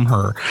away from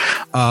her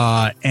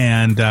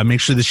and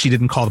make sure that she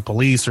didn't call the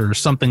police or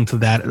something to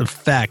that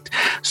effect.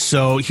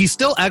 So he's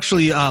still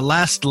actually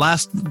last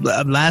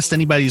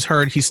anybody's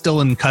heard, he's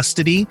still in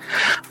custody.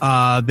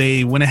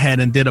 They went ahead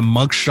and did a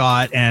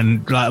mugshot,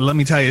 and let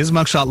me tell you, his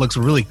mugshot looks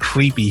really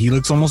creepy. He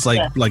looks almost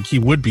like he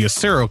would be a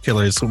serial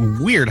killer. It's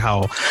weird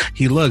how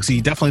he looks.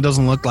 He definitely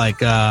doesn't look like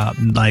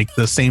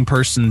the same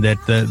person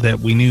that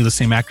we knew, the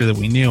same actor that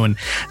we knew, and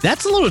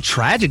that's a little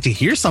tragic to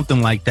hear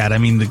something like that. I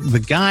mean, the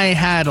guy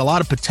had a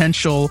lot of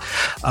potential.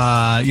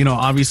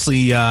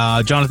 Obviously,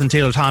 Jonathan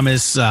Taylor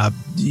Thomas,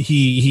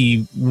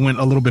 he went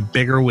a little bit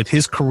bigger with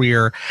his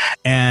career,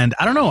 and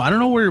I don't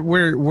know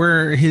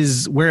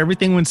where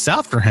everything went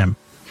south for him.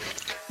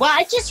 Well,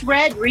 I just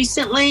read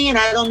recently, and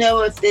I don't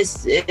know if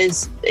this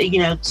is,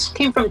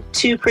 came from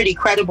two pretty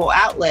credible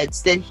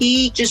outlets, that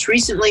he just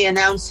recently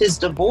announced his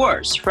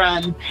divorce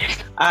from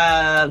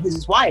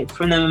his wife,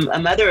 from the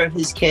mother of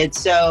his kids.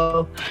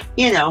 So,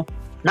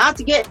 not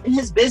to get in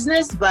his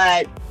business,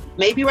 but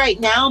maybe right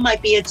now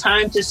might be a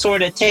time to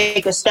sort of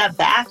take a step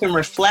back and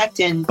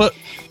reflect. But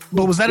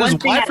was that his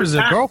wife or his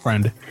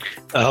girlfriend?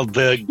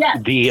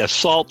 The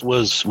assault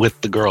was with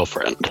the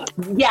girlfriend.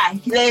 Yeah,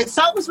 the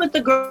assault was with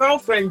the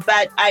girlfriend,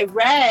 but I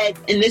read,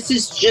 and this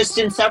is just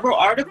in several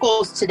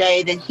articles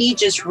today, that he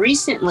just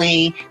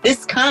recently,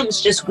 this comes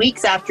just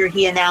weeks after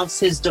he announced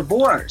his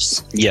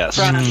divorce. Yes,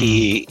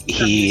 he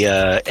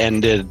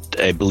ended,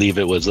 I believe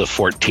it was a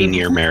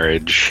 14-year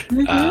marriage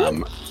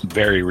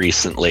very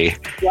recently.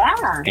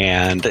 Yeah.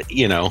 And,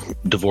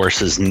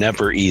 divorce is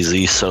never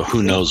easy, so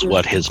who knows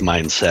what his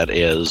mindset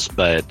is,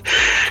 but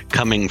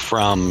coming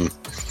from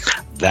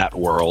that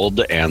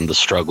world and the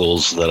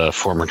struggles that a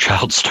former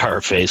child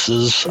star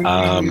faces,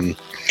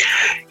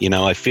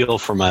 I feel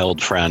for my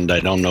old friend. I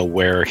don't know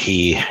where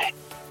he's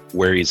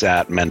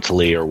at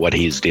mentally or what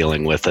he's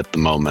dealing with at the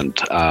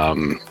moment.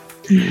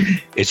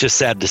 it's just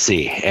sad to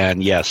see.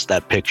 And yes,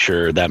 that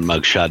picture, that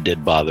mugshot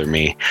did bother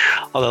me.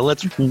 Although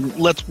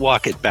let's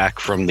walk it back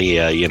from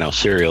the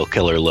serial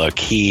killer look.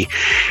 He,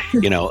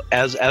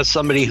 as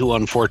somebody who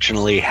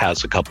unfortunately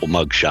has a couple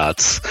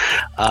mugshots,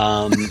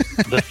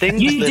 the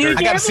things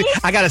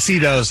I gotta see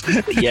those.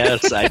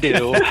 Yes, I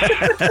do.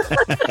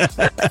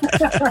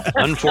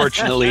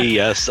 Unfortunately,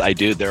 yes, I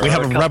do. We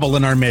have a rebel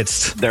in our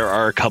midst. There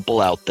are a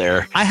couple out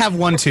there. I have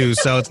one too,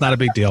 so it's not a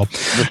big deal.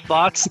 The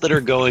thoughts that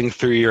are going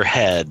through your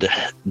head,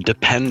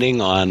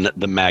 depending on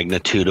the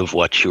magnitude of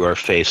what you are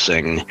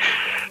facing,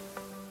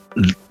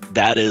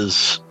 that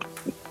is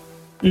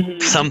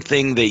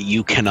something that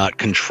you cannot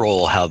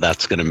control how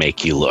that's going to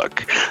make you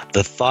look.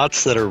 The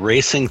thoughts that are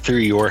racing through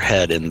your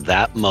head in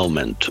that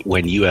moment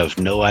when you have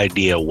no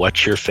idea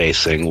what you're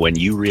facing, when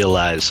you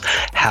realize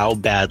how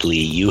badly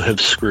you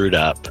have screwed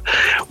up,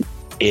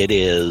 it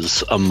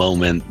is a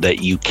moment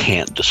that you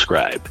can't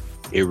describe.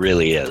 It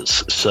really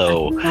is.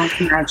 So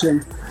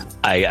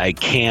I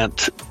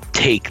can't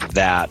take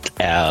that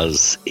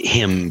as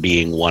him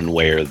being one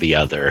way or the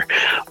other,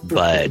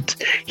 but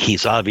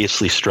he's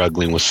obviously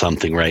struggling with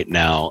something right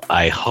now.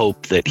 I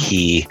hope that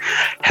he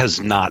has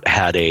not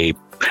had a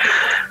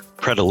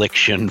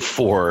predilection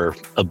for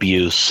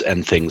abuse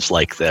and things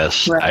like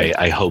this. Right.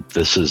 I hope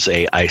this is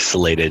a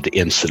isolated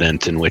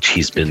incident in which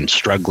he's been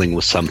struggling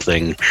with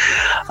something,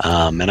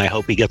 and I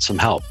hope he gets some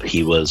help.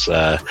 He was,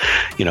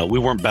 we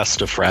weren't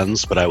best of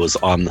friends, but I was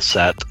on the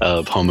set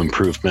of Home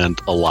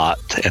Improvement a lot,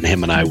 and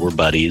him and I were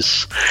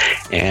buddies,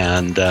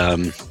 and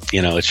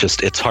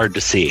it's hard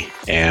to see,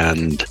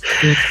 and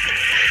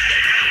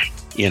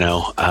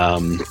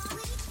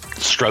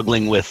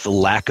struggling with the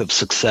lack of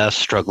success,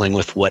 struggling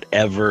with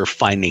whatever,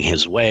 finding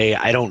his way.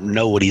 I don't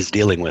know what he's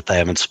dealing with. I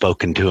haven't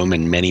spoken to him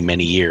in many,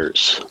 many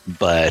years.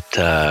 But,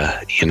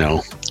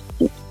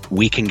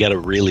 we can get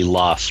really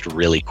lost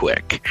really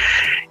quick.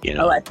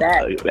 I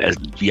bet. As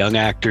young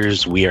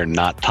actors, we are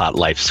not taught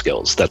life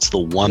skills. That's the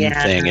one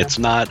thing. It's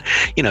not,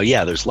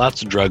 there's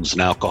lots of drugs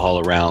and alcohol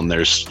around.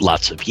 There's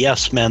lots of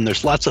yes men.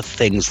 There's lots of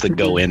things that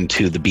go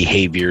into the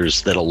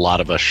behaviors that a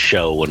lot of us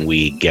show when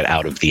we get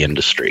out of the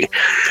industry.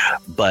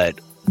 But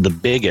the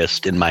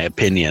biggest, in my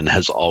opinion,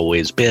 has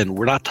always been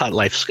we're not taught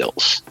life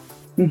skills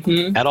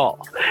at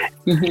all.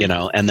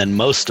 And then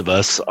most of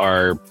us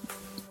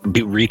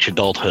reach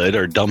adulthood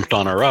or dumped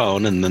on our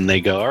own, and then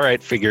they go, all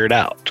right, figure it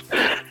out.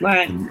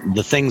 Right.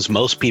 The things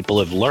most people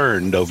have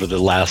learned over the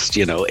last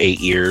 8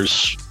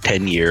 years,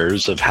 10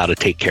 years of how to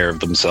take care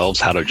of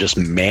themselves, how to just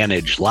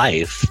manage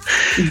life,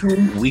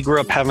 we grew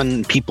up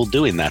having people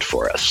doing that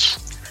for us.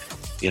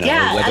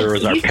 Whether it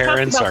was our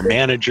parents, our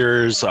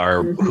managers,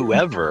 our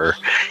whoever,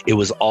 it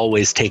was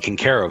always taken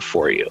care of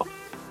for you.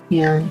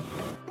 Yeah.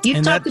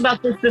 You've talked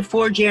about this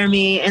before,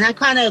 Jeremy, and I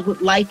kind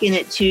of liken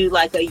it to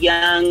like a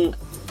young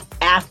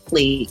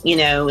athlete,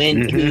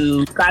 and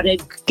who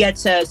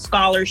gets a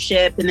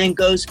scholarship and then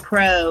goes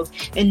pro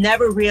and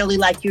never really,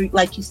 like you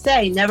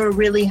say, never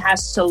really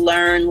has to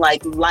learn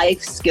like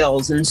life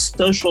skills and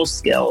social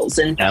skills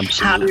and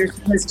how you're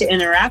supposed to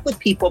interact with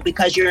people,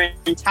 because your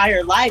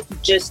entire life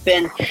you've just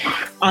been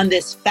on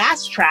this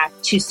fast track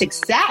to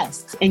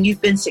success and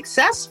you've been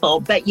successful,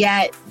 but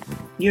yet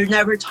you're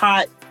never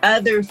taught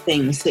other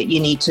things that you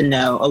need to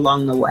know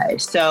along the way.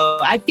 So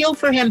I feel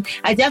for him.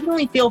 I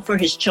definitely feel for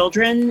his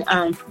children.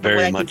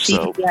 Very much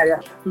so. He had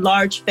a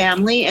large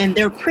family and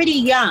they're pretty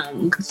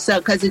young. So,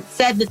 because it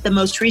said that the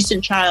most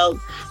recent child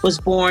was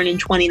born in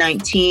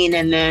 2019,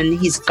 and then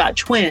he's got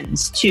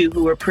twins too,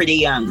 who are pretty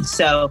young.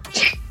 So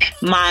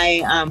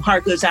my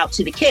heart goes out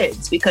to the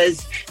kids,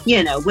 because,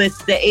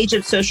 with the age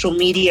of social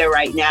media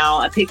right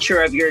now, a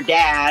picture of your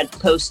dad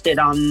posted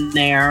on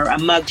there, a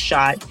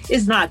mugshot,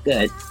 is not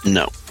good.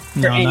 No.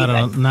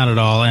 No, not at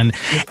all.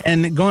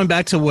 And going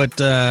back to what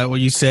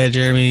you said,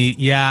 Jeremy,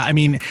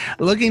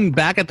 looking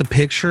back at the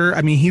picture,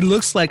 he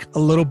looks like a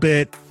little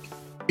bit,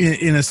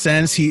 in a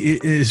sense,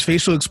 his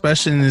facial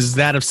expression is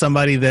that of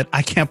somebody that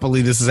I can't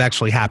believe this is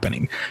actually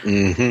happening.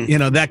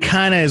 That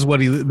kind of is what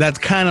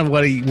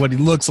he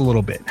looks a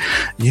little bit,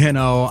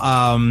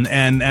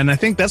 and I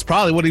think that's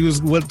probably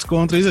what's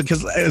going through,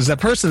 because as a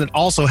person that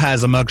also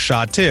has a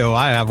mugshot too,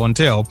 I have one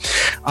too.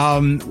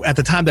 At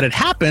the time that it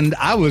happened,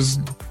 I was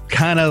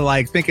kind of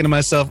like thinking to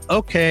myself,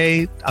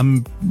 okay,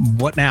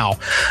 what now?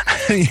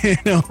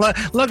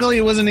 Luckily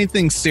it wasn't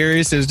anything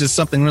serious. It was just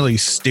something really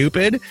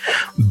stupid,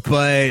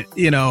 but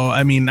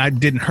I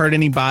didn't hurt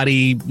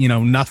anybody,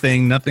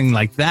 nothing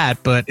like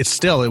that, but it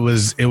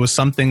was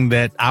something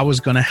that I was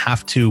going to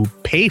have to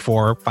pay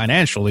for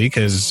financially,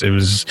 because it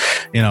was,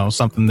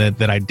 something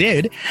that I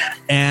did.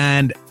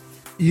 And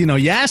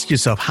you ask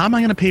yourself, how am I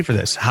going to pay for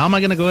this? How am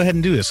I going to go ahead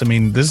and do this?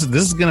 This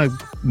is going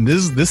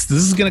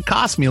to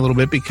cost me a little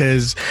bit,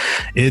 because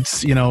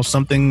it's,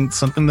 something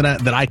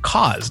that I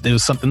caused. It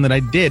was something that I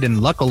did.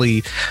 And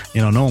luckily,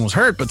 no one was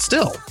hurt, but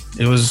still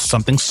it was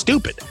something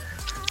stupid.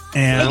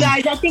 And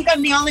hey guys, I think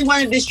I'm the only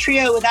one of this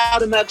trio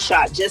without a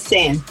mugshot. Just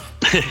saying.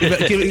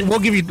 We'll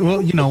give you.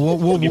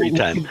 We'll give you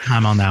time. give you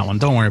time on that one.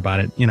 Don't worry about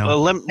it.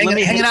 Well,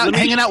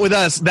 hanging out with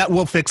us, that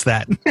will fix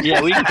that.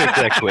 Yeah, we can fix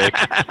that quick.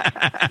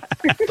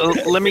 So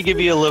let me give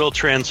you a little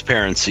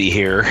transparency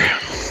here.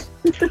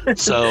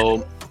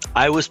 So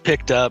I was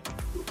picked up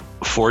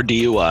for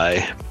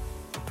DUI.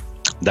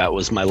 That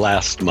was my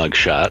last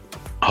mugshot.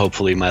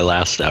 Hopefully my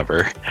last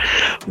ever.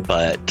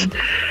 But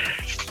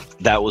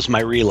that was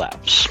my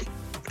relapse.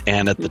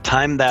 And at the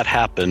time that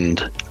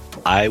happened,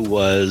 I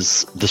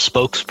was the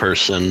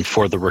spokesperson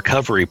for the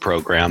recovery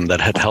program that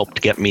had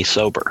helped get me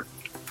sober.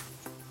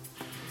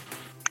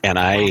 And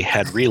I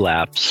had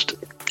relapsed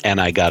and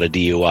I got a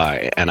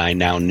DUI. And I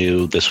now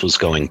knew this was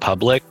going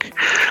public.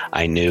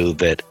 I knew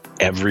that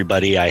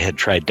everybody I had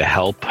tried to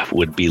help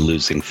would be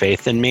losing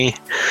faith in me.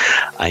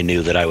 I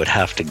knew that I would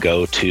have to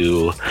go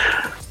to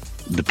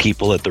the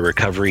people at the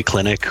recovery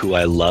clinic who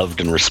I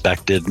loved and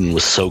respected and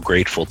was so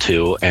grateful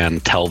to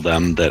and tell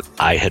them that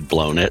I had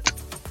blown it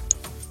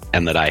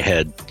and that I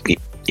had,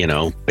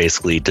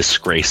 basically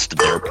disgraced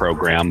their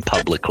program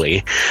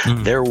publicly.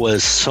 There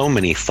was so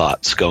many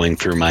thoughts going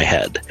through my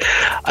head.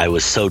 I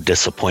was so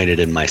disappointed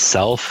in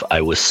myself.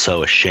 I was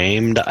so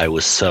ashamed. I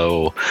was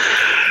so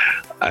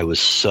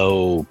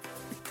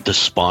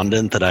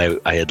despondent that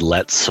I had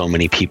let so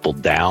many people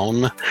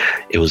down.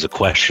 It was a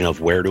question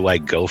of where do I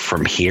go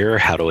from here?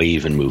 How do I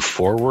even move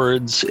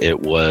forwards? There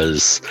were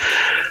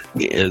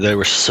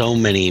so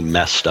many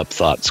messed up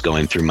thoughts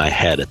going through my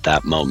head at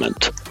that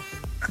moment.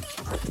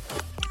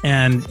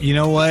 And you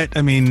know what?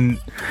 I mean,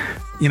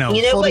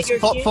 full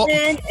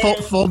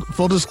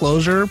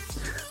disclosure.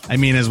 I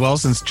mean, as well,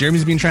 since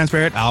Jeremy's being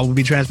transparent, I'll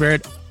be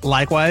transparent.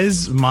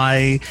 Likewise,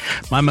 my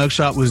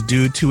mugshot was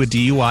due to a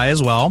DUI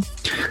as well.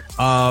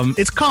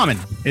 It's common.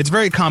 It's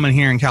very common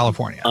here in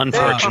California.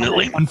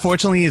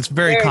 Unfortunately, it's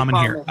very common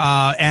here.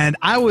 And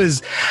I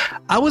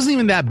wasn't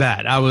even that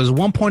bad. I was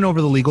 1 point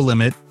over the legal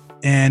limit.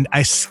 And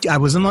I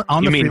was on the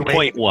freeway. You mean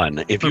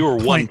 0.1. If you were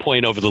 1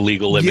 point over the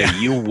legal limit,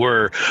 you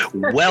were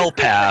well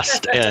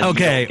past. And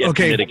okay.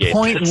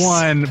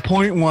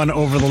 0.1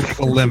 over the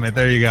legal limit.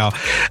 There you go.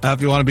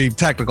 If you want to be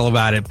technical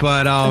about it.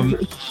 But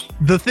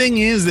the thing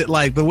is that,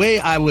 like, the way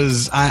it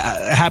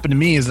happened to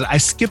me is that I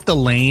skipped a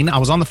lane. I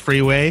was on the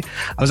freeway.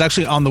 I was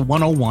actually on the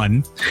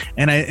 101,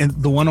 and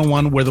the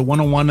 101 where the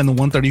 101 and the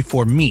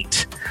 134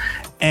 meet.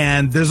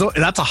 And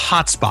that's a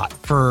hot spot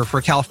for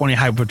California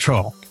Highway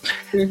Patrol.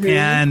 Mm-hmm.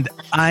 And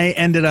I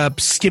ended up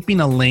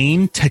skipping a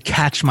lane to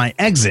catch my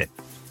exit.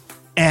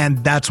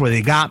 And that's where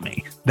they got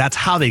me. That's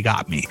how they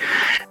got me.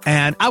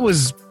 And I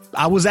was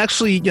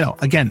actually,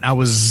 again, I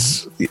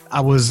was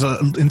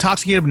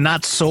intoxicated, but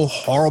not so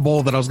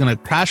horrible that I was going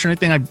to crash or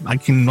anything. I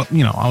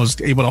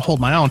was able to hold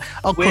my own.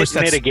 Of course,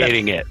 that's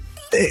mitigating it.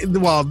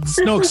 Well, there's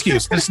no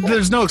excuse.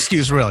 There's no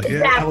excuse, really.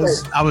 Exactly.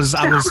 I was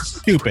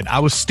stupid. I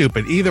was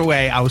stupid. Either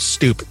way, I was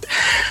stupid.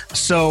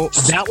 So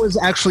that was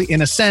actually,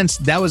 in a sense,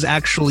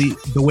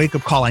 the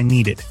wake-up call I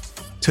needed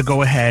to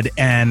go ahead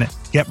and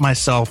get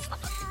myself,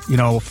 get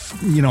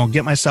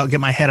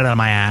my head out of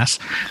my ass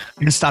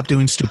and stop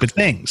doing stupid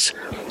things.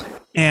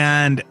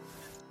 And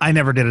I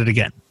never did it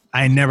again.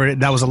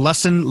 That was a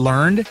lesson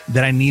learned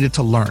that I needed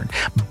to learn.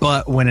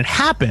 But when it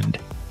happened,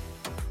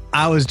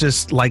 I was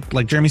just like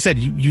Jeremy said,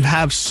 you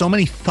have so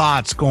many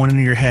thoughts going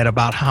into your head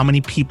about how many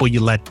people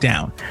you let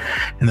down.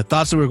 And the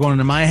thoughts that were going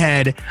into my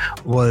head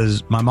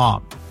was my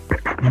mom.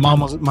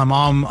 My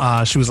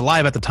mom, she was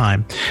alive at the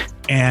time.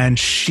 And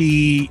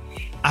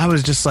I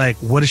was just like,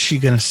 what is she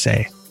going to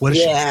say? What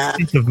is she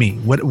think of me?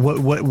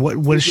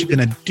 What is she going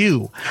to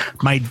do?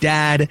 My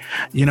dad,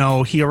 we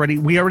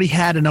already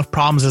had enough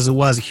problems as it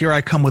was. Here I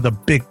come with a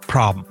big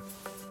problem,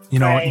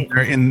 right.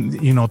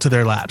 to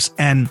their laps.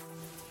 And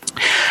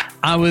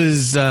I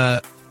was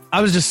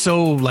just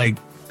so, like,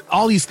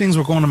 all these things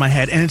were going in my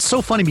head. And it's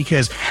so funny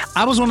because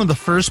I was one of the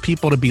first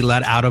people to be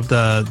let out of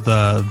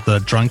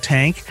the drunk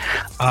tank,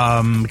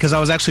 because I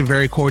was actually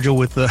very cordial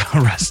with the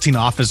arresting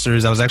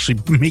officers. I was actually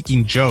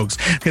making jokes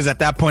because at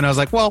that point I was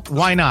like, well,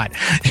 why not?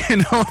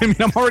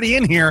 I'm already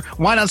in here.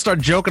 Why not start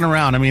joking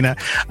around? I mean,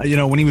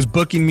 when he was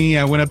booking me,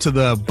 I went up to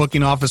the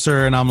booking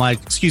officer and I'm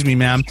like, excuse me,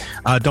 ma'am,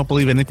 don't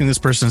believe anything this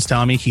person's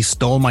telling me. He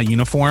stole my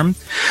uniform.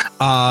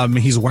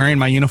 He's wearing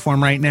my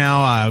uniform right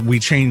now. We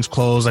changed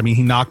clothes. I mean,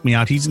 he knocked me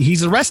out.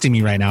 He's arresting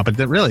me right now, but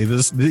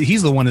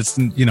he's the one that's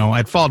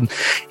at fault.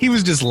 He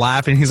was just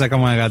laughing. He's like, oh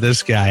my god,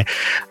 this guy.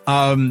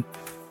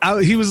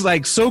 He was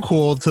like so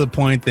cool to the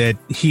point that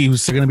he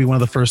was going to be one of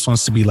the first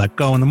ones to be let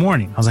go in the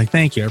morning. I was like,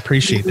 thank you, I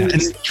appreciate that.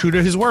 And true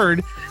to his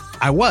word,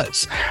 I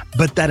was.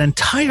 But that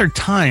entire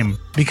time,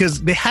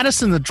 because they had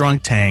us in the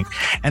drunk tank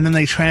and then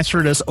they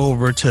transferred us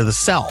over to the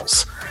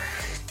cells.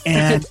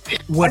 And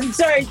what? I'm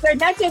sorry,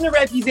 not to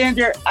interrupt you,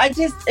 Xander.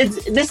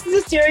 This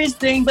is a serious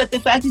thing, but the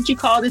fact that you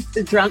called it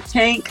the drunk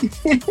tank.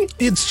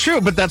 It's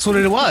true, but that's what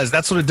it was.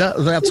 That's what it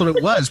does. That's what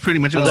it was. Pretty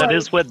much.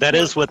 That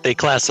is what they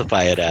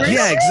classify it as.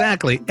 Yeah,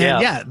 exactly.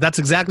 And yeah, that's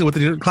exactly what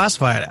they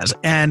classify it as.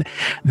 And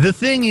the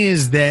thing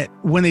is that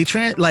when they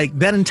like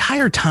that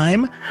entire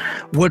time,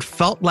 what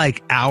felt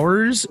like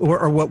hours,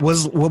 or what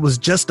was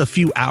just a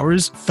few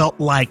hours, felt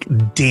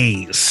like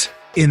days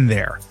in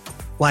there.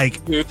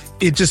 Like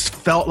it just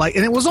felt like,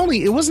 and it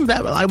wasn't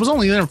that, I was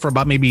only there for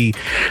about maybe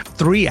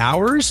 3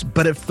 hours,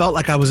 but it felt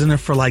like I was in there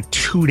for like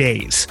 2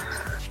 days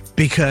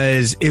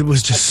because it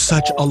was just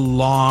such a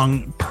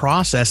long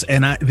process.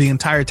 And the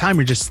entire time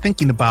you're just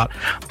thinking about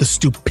the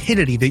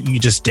stupidity that you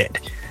just did.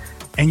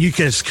 And you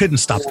just couldn't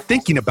stop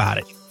thinking about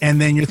it. And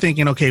then you're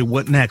thinking, okay,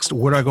 what next?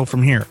 Where do I go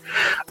from here?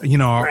 You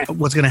know,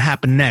 what's going to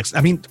happen next?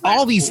 I mean,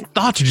 all these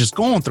thoughts are just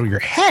going through your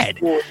head.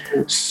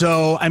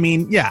 So, I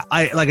mean, yeah,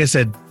 like I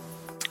said,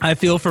 I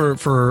feel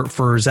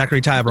for Zachary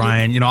Ty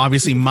Bryan. You know,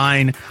 obviously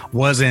mine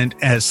wasn't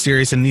as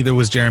serious, and neither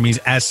was Jeremy's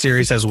as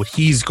serious as what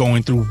he's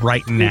going through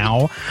right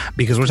now,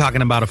 because we're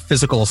talking about a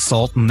physical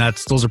assault, and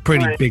those are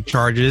pretty big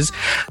charges.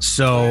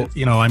 So,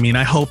 you know, I mean,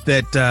 I hope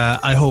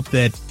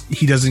that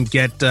he doesn't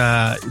get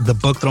the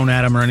book thrown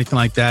at him or anything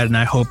like that, and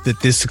I hope that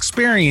this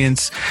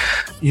experience,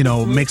 you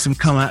know, makes him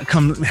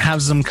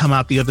has him come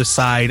out the other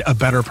side a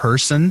better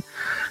person.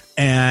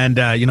 And,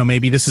 you know,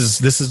 maybe this is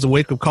the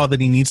wake-up call that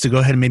he needs to go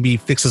ahead and maybe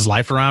fix his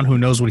life around. Who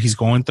knows what he's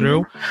going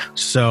through.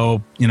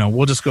 So, you know,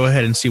 we'll just go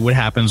ahead and see what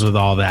happens with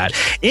all that.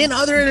 In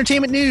other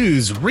entertainment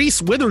news,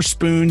 Reese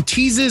Witherspoon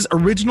teases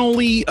original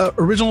Legally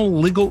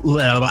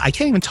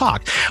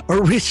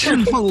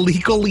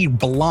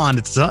Blonde.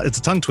 It's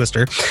a tongue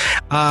twister.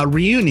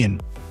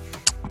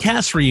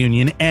 Cast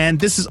reunion, and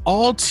this is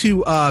all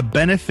to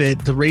to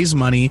raise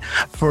money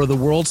for the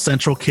World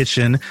Central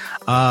Kitchen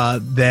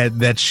that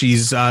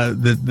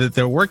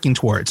they're working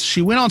towards.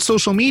 She went on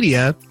social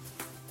media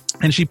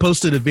and she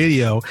posted a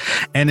video,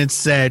 and it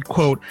said,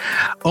 quote,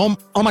 oh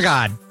my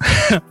God.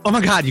 Oh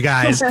my God, you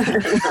guys.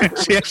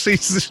 she actually,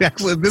 this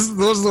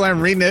is why I'm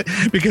reading it,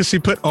 because she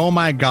put, oh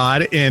my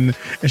God in,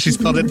 and she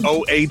spelled it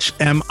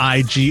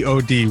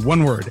OHMIGOD,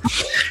 one word.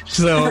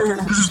 So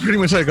this is pretty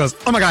much how it goes.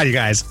 Oh my God, you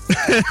guys.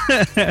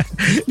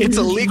 It's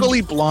a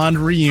Legally Blonde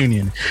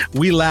reunion.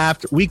 We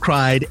laughed, we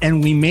cried,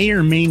 and we may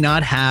or may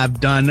not have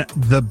done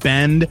the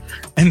bend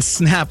and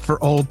snap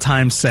for old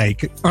time's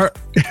sake. Or,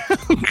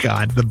 oh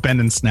God, the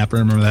bend and snap. I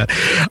remember that.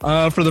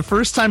 For the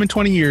first time in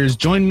 20 years,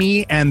 join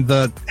me and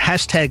the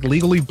hashtag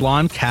Legally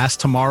Blonde cast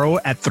tomorrow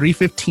at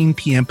 3:15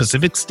 p.m.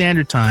 Pacific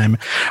Standard Time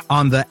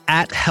on the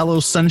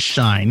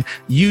 @HelloSunshine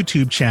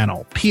YouTube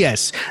channel.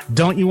 P.S.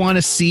 Don't you want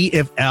to see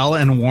if Elle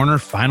and Warner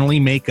finally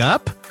make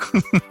up?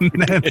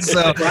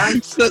 so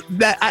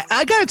that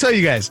I gotta tell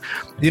you guys,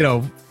 you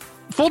know,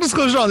 full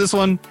disclosure on this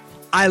one,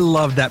 I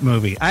love that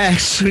movie. I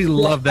actually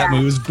love that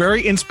movie. It was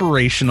very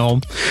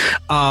inspirational.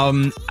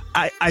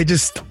 I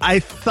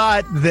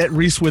thought that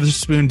Reese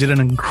Witherspoon did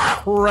an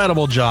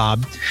incredible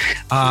job.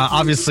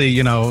 Obviously,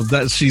 you know,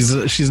 that she's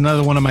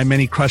another one of my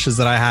many crushes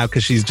that I have,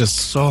 because she's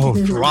just so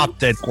drop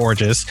dead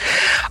gorgeous.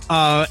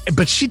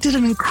 But she did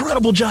an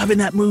incredible job in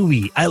that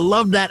movie. I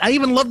love that. I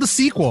even love the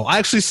sequel. I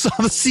actually saw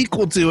the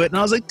sequel to it, and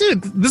I was like,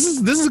 dude, this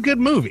is a good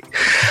movie.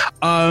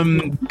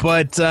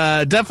 But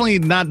definitely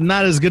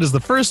not as good as the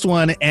first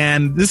one.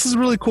 And this is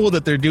really cool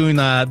that they're doing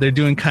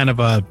kind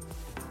of a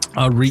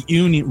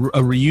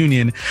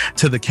reunion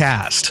to the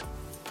cast.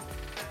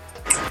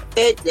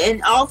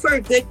 And all for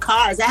a good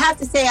cause. I have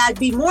to say, I'd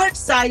be more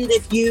excited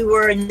if you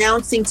were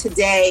announcing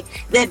today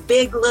that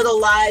Big Little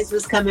Lies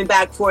was coming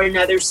back for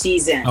another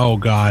season. Oh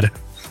God.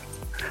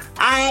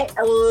 I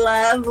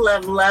love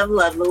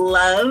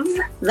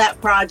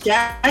that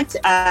project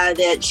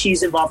that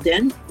she's involved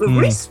in.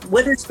 Reese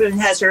Witherspoon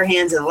has her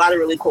hands in a lot of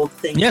really cool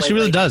things. Yeah, she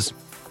really does.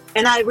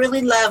 And I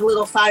really love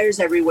Little Fires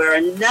Everywhere,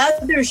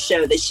 another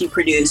show that she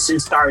produced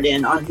and starred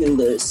in on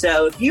Hulu.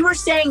 So if you were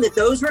saying that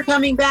those were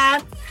coming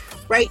back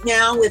right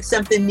now with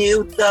something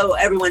new, though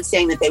everyone's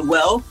saying that they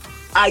will,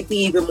 I'd be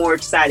even more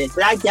excited.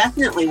 But I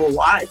definitely will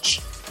watch.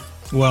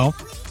 Well,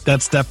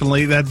 that's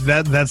definitely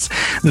that's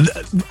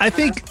I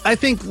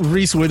think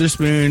Reese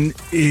Witherspoon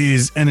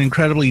is an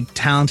incredibly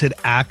talented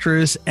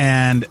actress,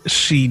 and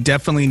she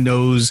definitely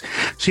knows,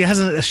 she has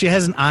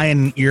an eye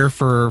and an ear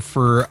for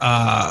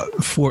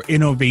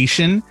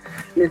innovation.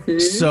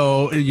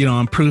 So, you know,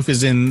 and proof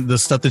is in the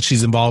stuff that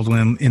she's involved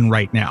in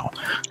right now.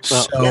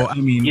 Well, so I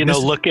mean, you know,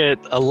 look at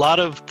a lot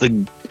of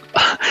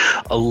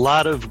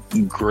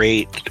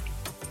great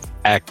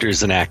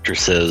actors and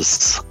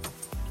actresses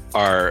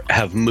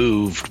have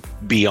moved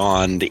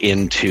beyond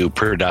into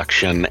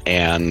production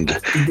and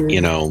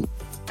you know,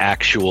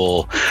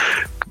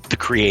 the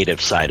creative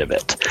side of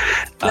it.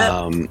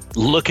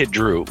 Look at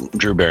Drew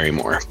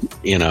Barrymore.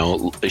 You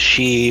know,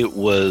 she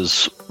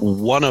was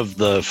one of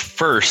the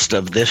first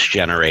of this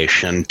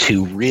generation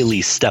to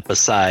really step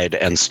aside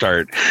and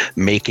start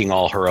making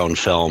all her own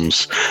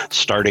films,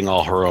 starting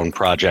all her own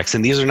projects.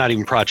 And these are not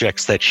even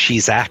projects that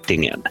she's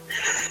acting in.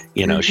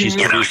 You know, she's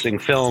producing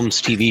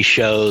films, TV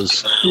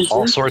shows,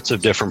 all sorts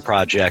of different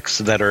projects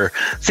that are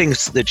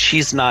things that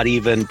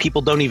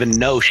people don't even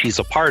know she's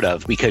a part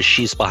of because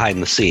she's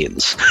behind the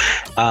scenes.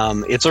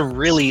 It's a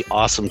really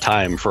awesome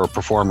time for a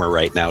performer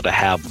right now to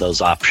have those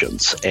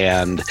options.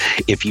 And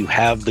if you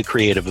have the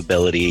creative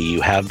ability, you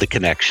have the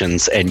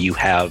connections, and you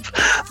have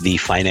the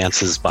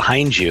finances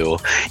behind you,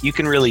 you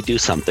can really do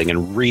something.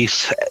 And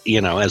Reese, you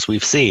know, as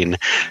we've seen,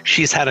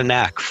 she's had a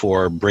knack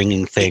for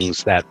bringing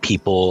things that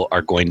people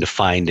are going to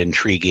find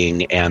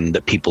intriguing and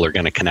that people are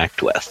going to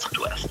connect with.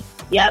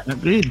 Yep.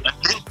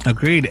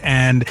 Agreed.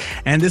 And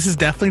this is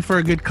definitely for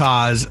a good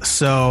cause.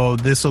 So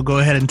this will go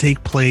ahead and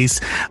take place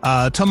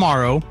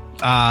tomorrow.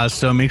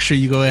 So make sure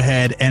you go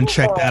ahead and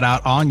check that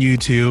out on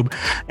YouTube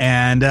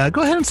and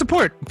go ahead and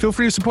support. Feel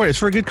free to support. It's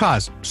for a good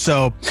cause.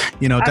 So,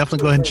 you know, definitely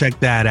go ahead and check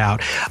that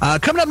out.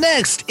 Coming up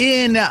next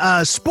in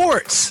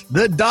sports,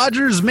 the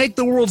Dodgers make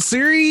the World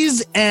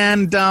Series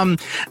and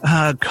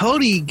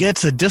Cody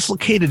gets a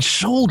dislocated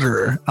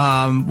shoulder.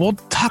 We'll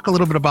talk a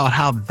little bit about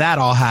how that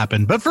all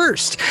happened. But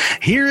first,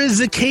 here is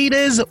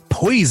Cicada's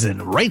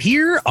Poison right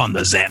here on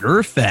the Xander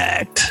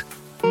Effect.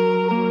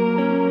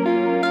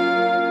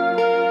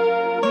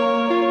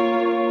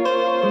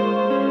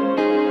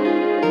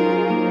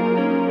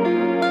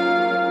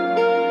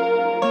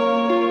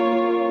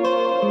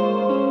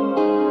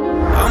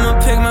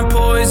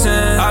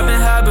 I've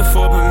been high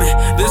before, but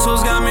man, this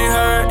hole's got me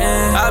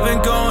hurting. I've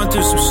been going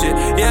through some shit,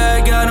 yeah,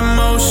 I got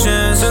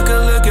emotions. Took a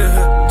look at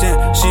her,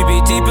 damn, she be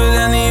deeper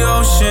than the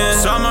ocean.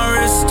 Saw my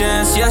wrist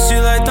dance, yeah, she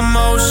like the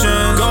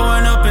motion.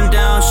 Going up and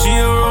down, she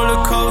a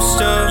roller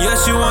coaster. Yeah,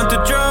 she want the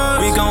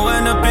drug, we gon'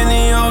 end up in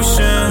the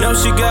ocean. Know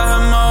she got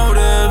her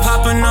motive,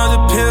 pop another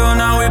pill,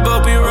 now we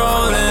both be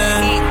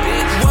rolling.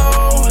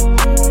 Whoa,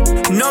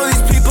 know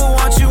these people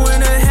want you in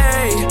a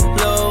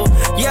halo.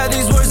 Yeah,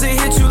 these words, they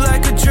hit you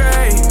like a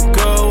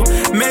Draco.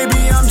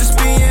 Maybe I'm just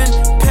being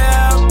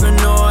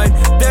paranoid.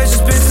 There's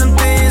just been some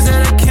things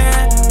that I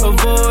can't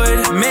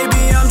avoid.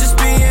 Maybe I'm just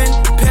being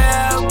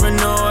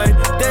paranoid.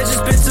 There's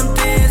just been some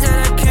things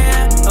that I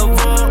can't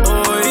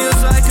avoid.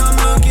 Feels like I'm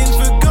looking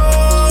for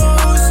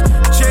ghosts,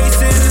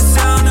 chasing the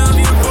sound of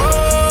your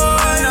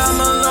voice.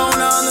 I'm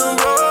alone on the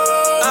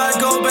road. I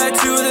go back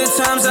to the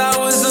times I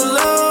was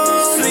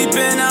alone,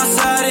 sleeping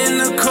outside in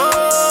the cold.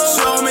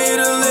 Show me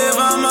to live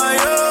on my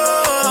own.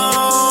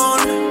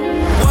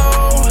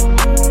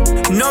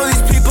 Know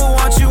these people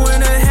want you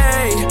in a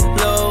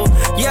halo.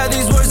 Yeah,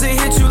 these words, they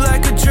hit you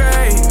like a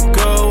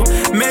Draco.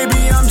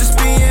 Maybe I'm just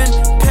being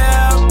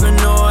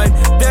paranoid.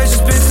 There's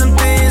just been some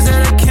things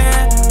that I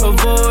can't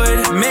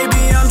avoid.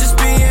 Maybe I'm just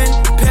being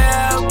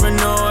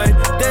paranoid.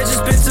 There's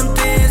just been some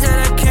things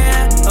that I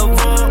can't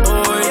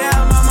avoid.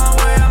 Yeah, I'm on my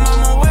way.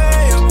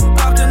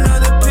 Popped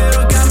another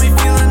pill, got me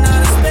feeling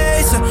out of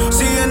space.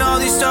 Seeing all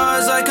these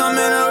stars like I'm in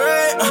a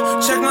ray.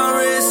 Check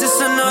my wrist, it's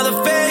another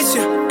face.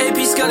 Yeah. AP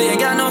Scully, ain't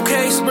got no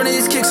case. Running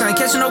these kicks, I ain't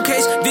catching no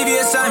case.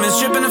 VVS Simons,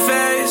 drip in the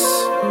face.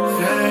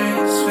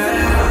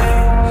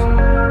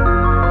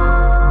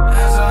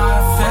 As I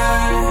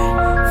fade.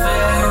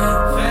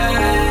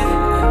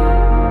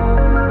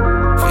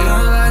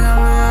 Feeling like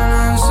I'm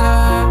on the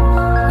side.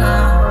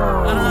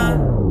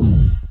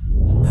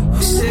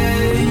 We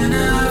say you're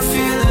not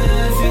feeling.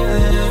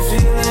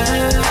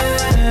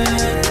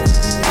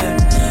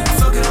 Yeah.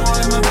 Fucking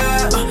away my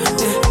bed.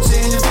 Yeah.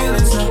 Saying your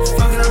feelings.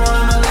 Fucking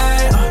around my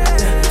leg.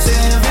 Yeah.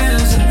 Saying your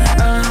feelings. I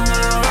don't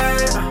wanna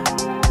wait.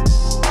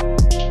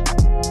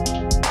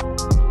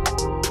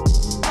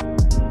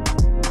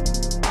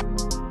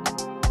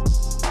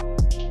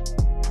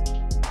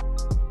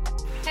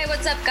 Hey,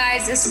 what's up,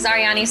 guys? This is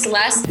Ariane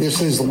Celeste.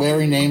 This is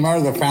Larry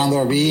Naemar, the founder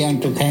of E!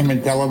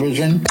 Entertainment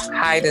Television.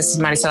 Hi, this is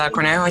Maricela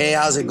Cornell. Hey,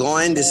 how's it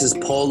going? This is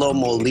Polo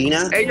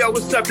Molina. Hey, yo,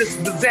 what's up? This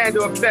is the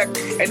Xander Effect,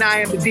 and I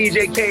am the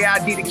DJ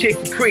KID, the Kick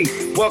the Creek.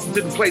 Welcome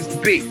to the place to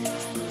be.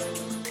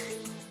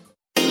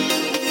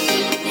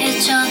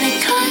 It's all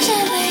because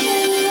of you.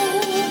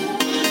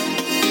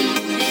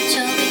 It's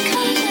all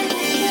because of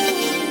you.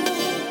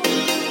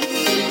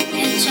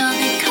 It's all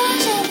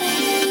because of you.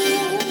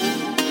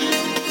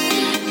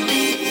 Because of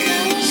you.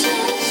 Because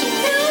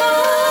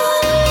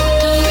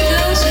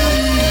of you.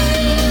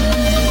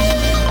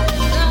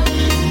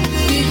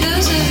 Because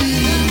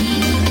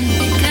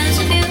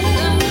of you. Because of you.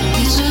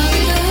 It's all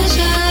because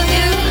of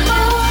you.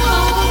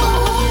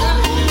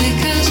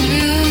 Because of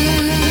you.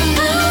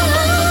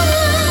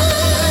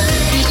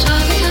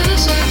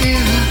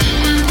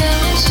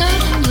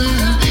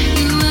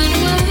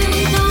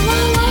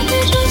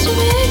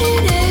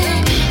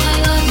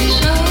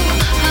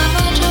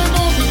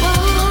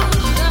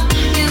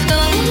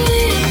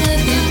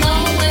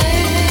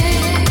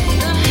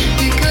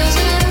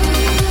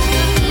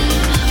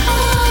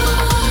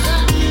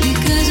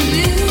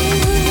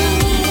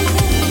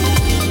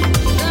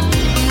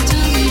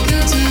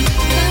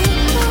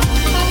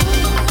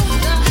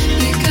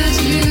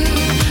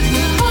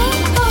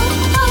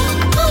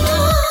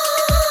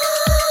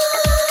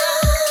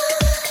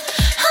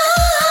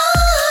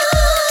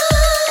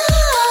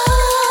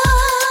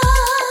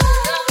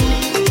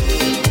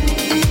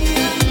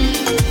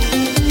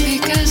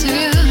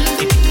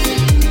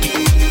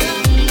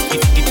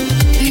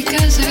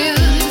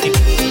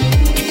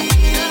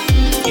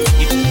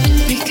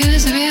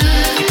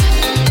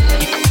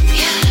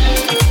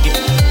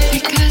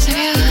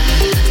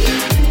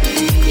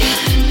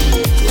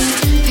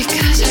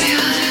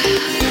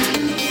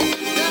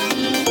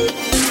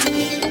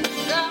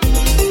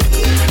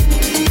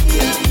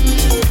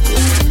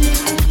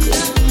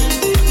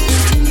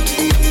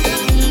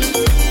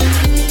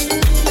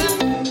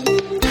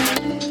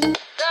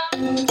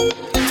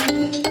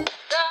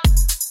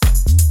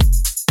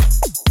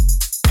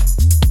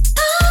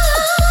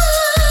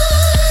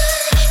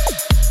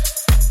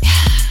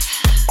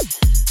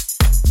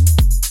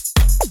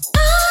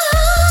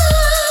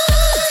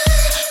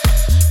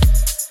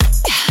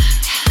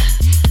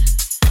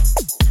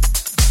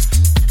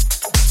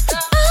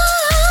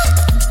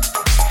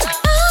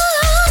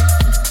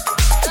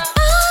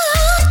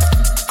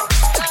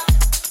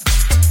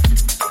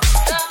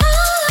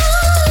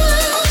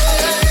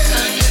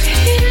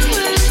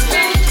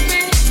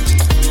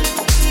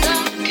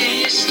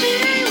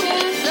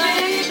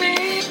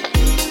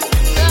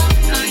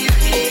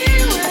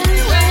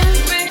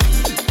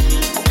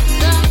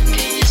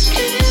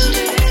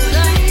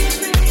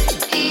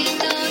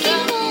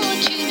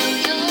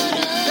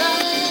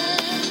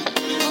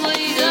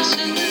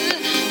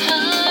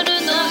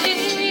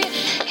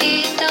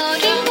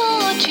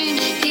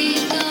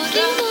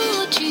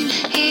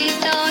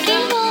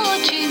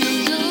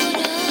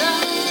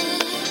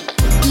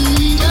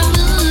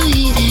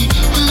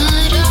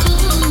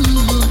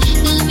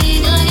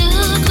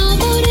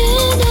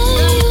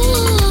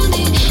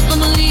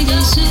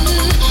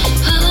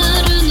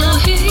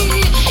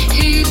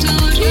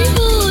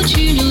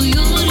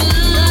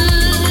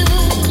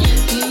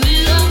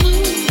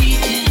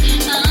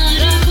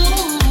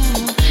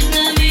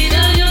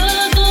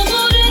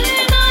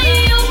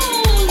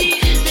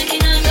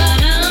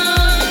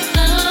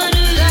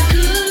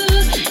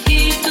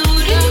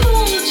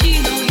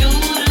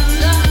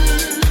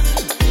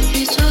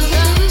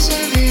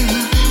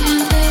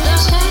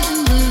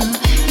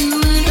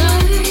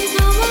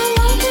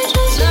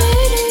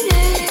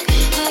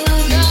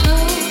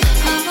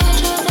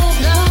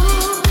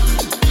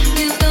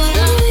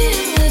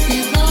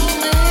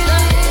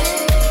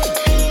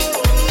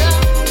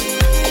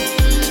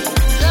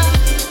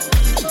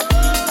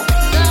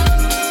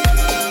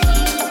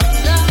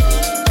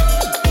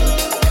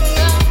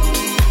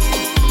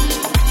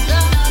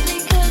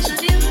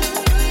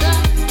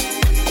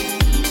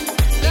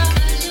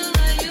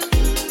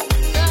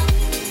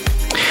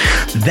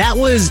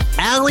 was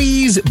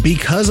Allie's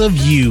Because of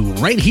You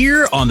right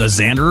here on the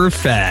Xander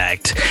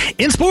Effect.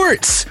 In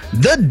sports,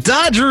 the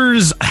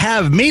Dodgers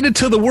have made it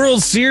to the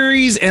World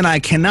Series, and I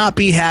cannot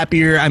be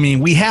happier. I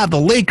mean, we have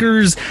the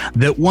Lakers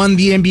that won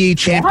the NBA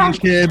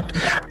championship.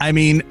 I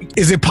mean,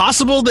 is it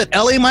possible that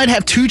LA might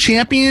have two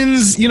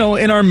champions, in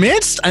our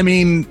midst? I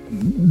mean,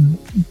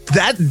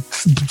 that'd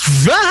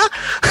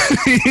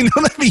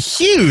be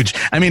huge.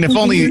 I mean, if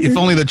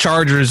only the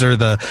Chargers or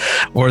the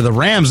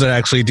Rams would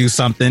actually do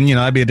something,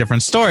 that'd be a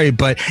different story.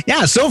 But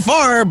yeah, so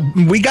far it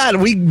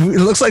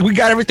looks like we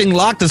got everything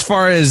locked as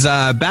far as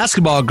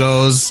basketball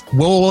goes.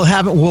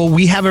 Will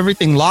we have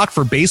everything locked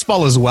for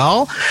baseball as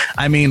well?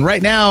 I mean,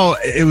 right now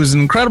it was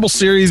an incredible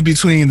series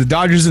between the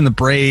Dodgers and the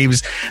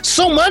Braves,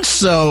 so much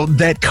so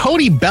that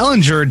Cody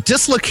Bellinger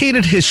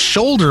dislocated his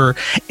shoulder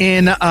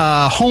in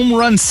a home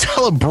run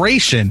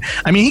celebration.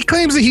 I mean, he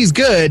claims that he's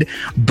good,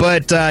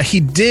 but he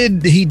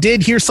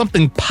did hear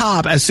something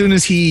pop as soon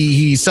as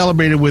he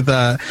celebrated with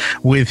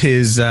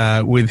his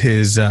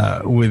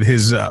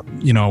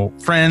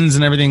friends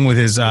and everything, with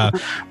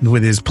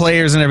his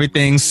players and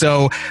everything.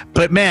 So,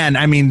 but man,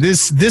 I mean,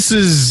 this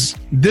is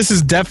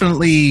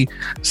definitely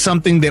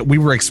something that we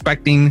were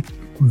expecting.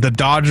 The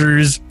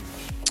Dodgers,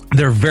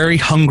 they're very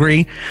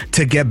hungry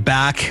to get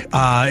back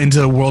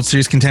into the World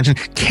Series contention.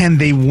 Can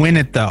they win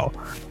it though?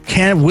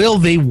 Will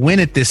they win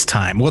it this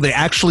time? Will they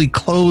actually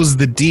close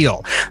the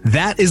deal?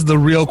 That is the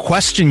real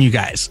question, you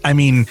guys. I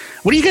mean,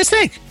 what do you guys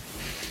think?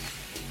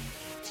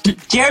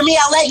 Jeremy,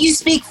 I'll let you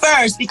speak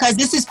first because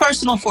this is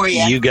personal for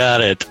you. You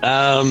got it.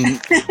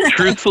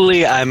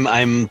 Truthfully,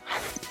 I'm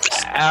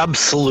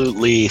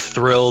absolutely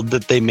thrilled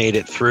that they made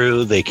it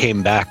through. They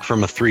came back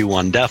from a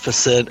 3-1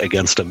 deficit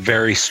against a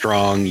very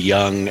strong,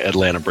 young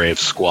Atlanta Braves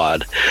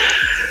squad.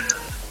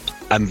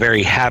 I'm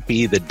very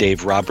happy that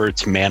Dave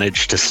Roberts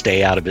managed to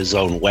stay out of his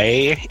own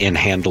way in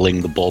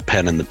handling the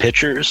bullpen and the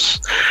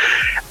pitchers.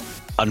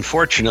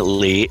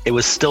 Unfortunately, it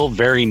was still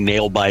very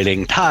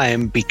nail-biting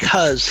time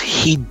because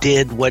he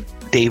did what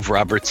Dave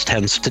Roberts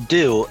tends to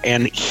do,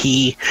 and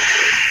he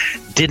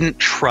didn't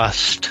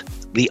trust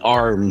the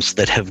arms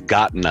that have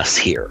gotten us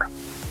here.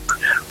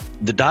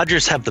 The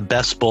Dodgers have the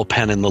best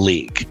bullpen in the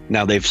league.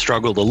 Now, they've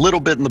struggled a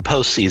little bit in the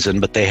postseason,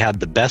 but they had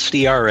the best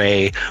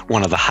ERA,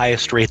 one of the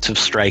highest rates of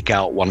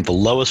strikeout, one of the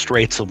lowest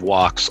rates of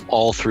walks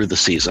all through the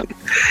season.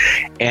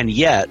 And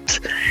yet,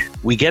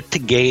 we get to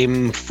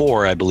game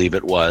 4, I believe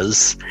it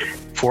was,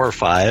 4 or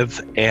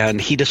 5,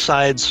 and he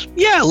decides,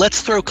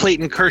 let's throw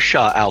Clayton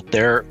Kershaw out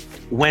there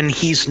when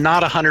he's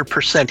not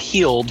 100%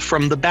 healed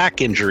from the back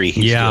injury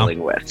he's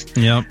dealing with.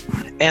 Yep.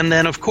 And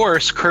then, of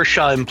course,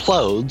 Kershaw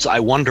implodes. I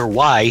wonder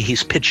why.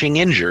 He's pitching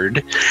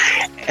injured.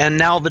 And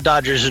now the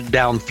Dodgers are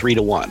down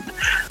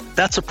 3-1.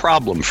 That's a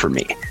problem for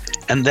me.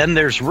 And then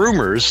there's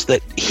rumors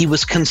that he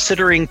was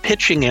considering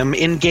pitching him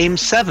in Game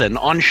 7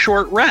 on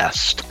short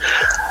rest.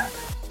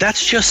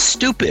 That's just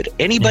stupid.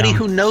 Anybody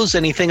who knows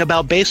anything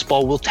about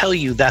baseball will tell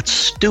you that's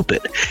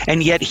stupid.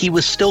 And yet he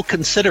was still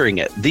considering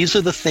it. These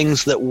are the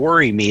things that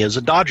worry me as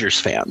a Dodgers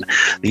fan.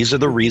 These are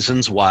the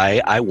reasons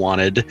why I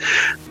wanted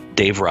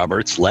Dave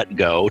Roberts let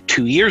go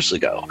 2 years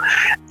ago.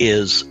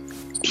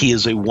 He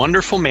is a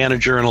wonderful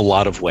manager in a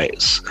lot of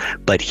ways,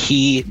 but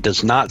he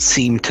does not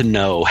seem to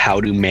know how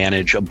to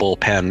manage a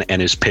bullpen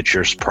and his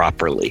pitchers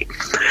properly.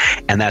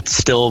 And that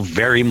still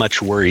very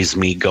much worries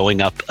me going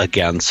up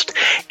against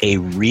a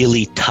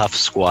really tough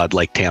squad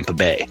like Tampa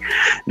Bay.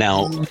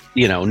 Now,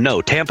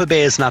 no, Tampa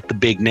Bay is not the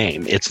big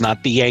name. It's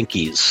not the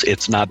Yankees.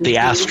 It's not the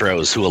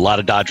Astros, who a lot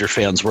of Dodger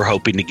fans were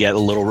hoping to get a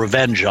little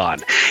revenge on.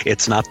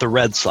 It's not the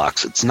Red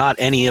Sox. It's not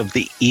any of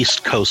the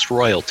East Coast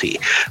royalty.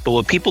 But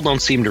what people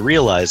don't seem to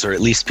realize, or at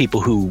least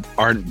people who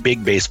aren't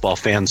big baseball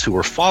fans who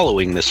were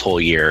following this whole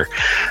year,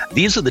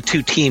 these are the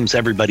two teams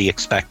everybody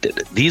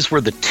expected. These were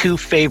the two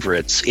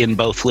favorites in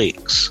both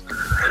leagues.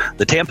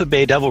 The Tampa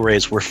Bay Devil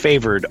Rays were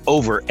favored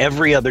over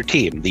every other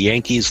team, the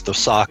Yankees, the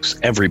Sox,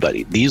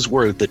 everybody. These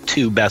were the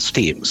two best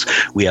teams.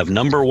 We have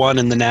number 1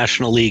 in the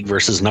National League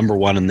versus number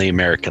 1 in the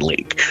American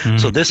League. Mm-hmm.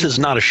 So this is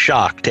not a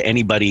shock to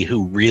anybody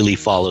who really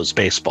follows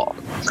baseball.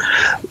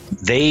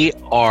 They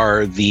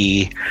are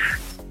the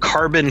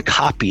carbon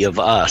copy of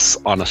us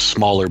on a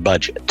smaller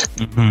budget.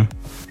 Mm-hmm.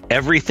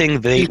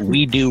 Everything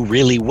we do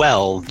really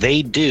well,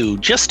 they do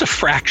just a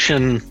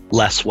fraction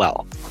less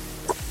well.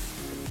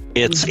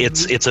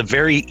 It's a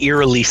very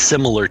eerily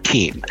similar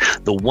team.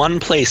 The one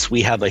place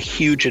we have a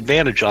huge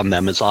advantage on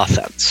them is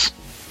offense.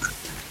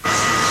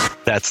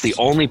 That's the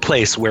only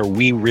place where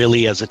we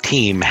really, as a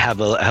team, have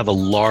a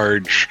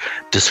large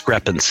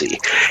discrepancy.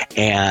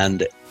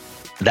 And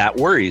that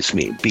worries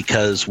me,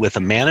 because with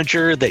a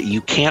manager that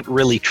you can't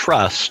really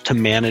trust to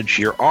manage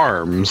your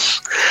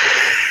arms,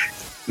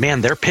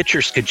 man, their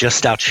pitchers could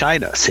just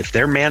outshine us. If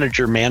their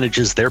manager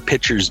manages their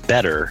pitchers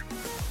better,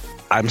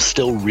 I'm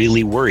still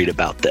really worried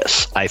about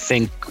this. I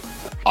think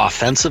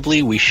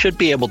offensively, we should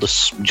be able to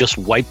just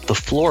wipe the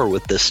floor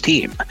with this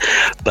team.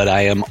 But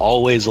I am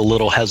always a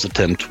little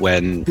hesitant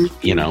when,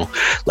 you know,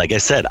 like I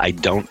said, I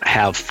don't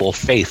have full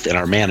faith in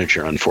our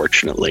manager,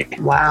 unfortunately.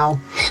 Wow.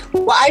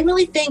 Well, I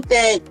really think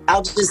that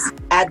I'll just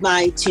add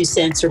my 2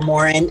 cents or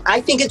more. And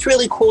I think it's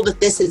really cool that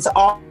this is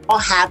all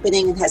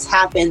happening and has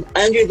happened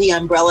under the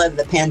umbrella of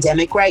the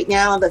pandemic right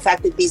now. The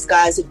fact that these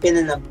guys have been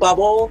in a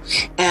bubble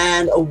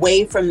and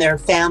away from their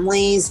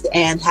families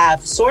and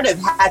have sort of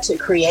had to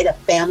create a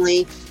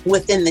family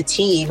within the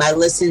team. I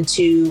listened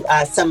to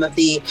some of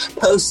the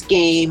post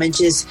game and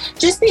just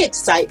the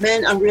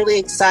excitement. I'm really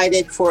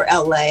excited for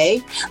LA.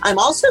 I'm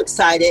also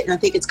excited, and I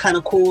think it's kind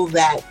of cool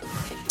that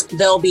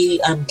they'll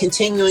be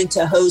continuing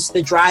to host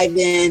the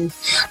drive-in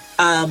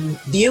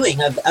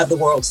viewing of the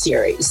World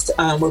Series,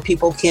 where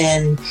people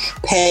can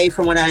pay,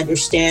 from what I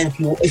understand,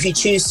 if you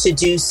choose to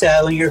do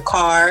so in your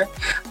car,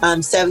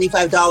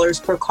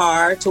 $75 per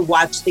car to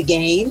watch the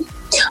game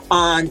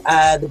on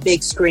the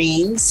big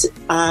screens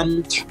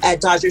at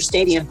Dodger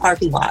Stadium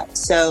parking lot.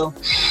 So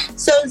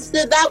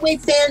that way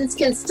fans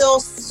can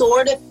still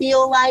sort of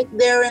feel like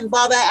they're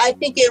involved. I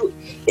think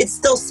it's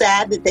still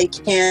sad that they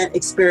can't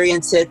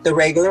experience it the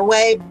regular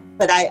way,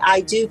 but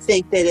I do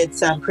think that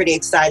it's pretty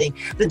exciting.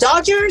 The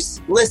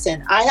Dodgers,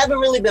 listen, I haven't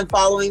really been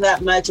following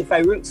that much. If I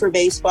root for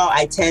baseball,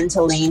 I tend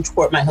to lean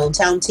toward my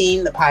hometown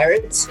team, the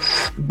Pirates.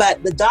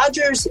 But the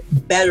Dodgers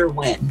better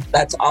win.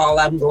 That's all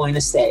I'm going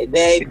to say.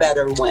 They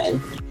better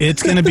win.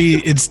 It's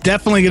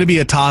definitely going to be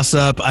a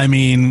toss-up. I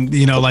mean,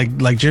 you know,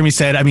 like Jeremy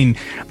said, I mean,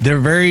 they're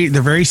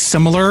very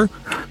similar.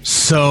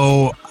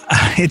 So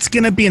it's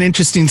going to be an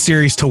interesting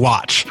series to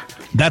watch.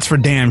 That's for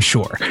damn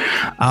sure.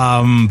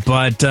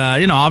 But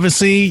you know,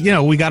 obviously, you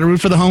know, we got to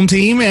root for the home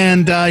team,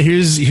 and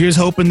here's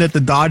hoping that the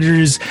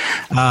Dodgers,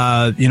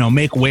 you know,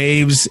 make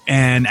waves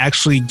and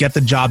actually get the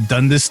job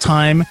done this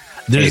time.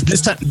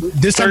 This time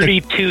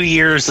 32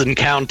 years and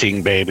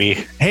counting, baby.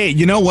 Hey,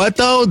 you know what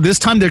though? This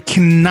time there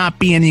cannot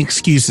be any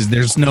excuses.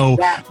 There's not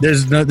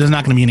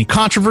going to be any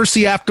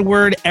controversy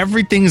afterward.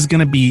 Everything is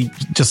going to be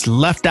just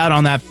left out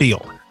on that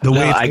field. The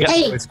way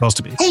it's supposed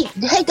to be.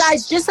 Hey,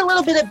 guys, just a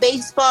little bit of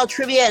baseball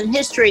trivia and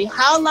history.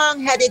 How long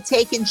had it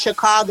taken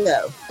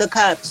Chicago, the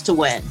Cubs, to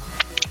win?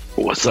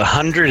 It was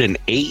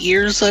 108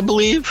 years, I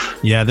believe.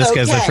 Yeah, this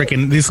guy's a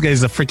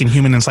freaking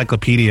human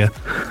encyclopedia.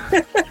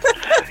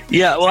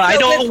 Yeah, well, I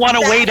don't want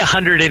to wait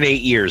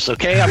 108 years,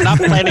 okay? I'm not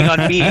planning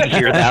on being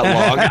here that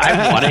long.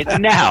 I want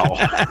it now.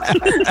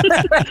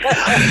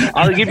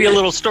 I'll give you a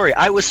little story.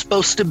 I was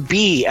supposed to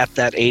be at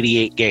that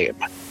 88 game.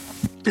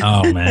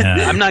 Oh, man.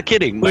 I'm not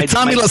kidding. With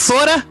Tommy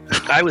Lasorda?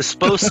 I was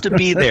supposed to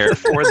be there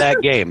for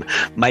that game.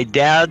 My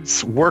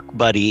dad's work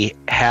buddy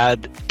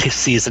had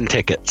season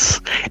tickets,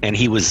 and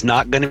he was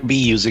not going to be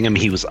using them.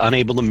 He was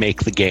unable to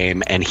make the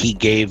game, and he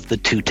gave the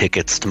 2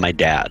 tickets to my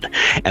dad,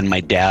 and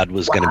my dad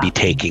was going to be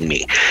taking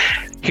me.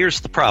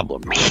 Here's the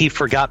problem. He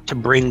forgot to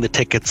bring the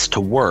tickets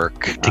to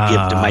work to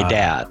give to my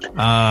dad.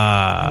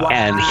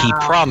 And he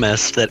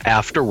promised that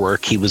after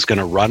work he was going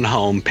to run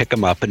home, pick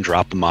him up, and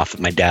drop him off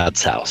at my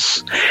dad's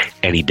house.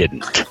 And he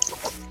didn't.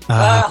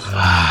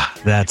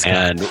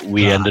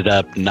 We ended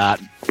up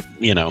not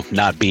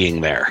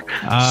being there.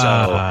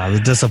 So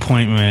the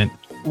disappointment.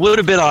 Would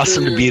have been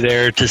awesome to be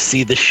there to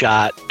see the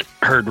shot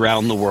heard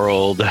around the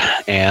world,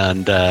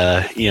 and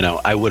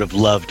I would have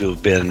loved to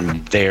have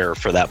been there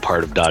for that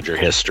part of Dodger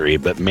history.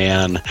 But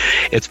man,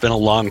 it's been a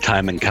long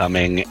time in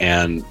coming,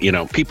 and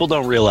people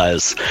don't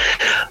realize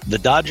the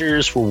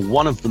Dodgers were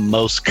one of the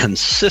most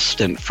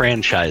consistent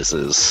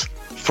franchises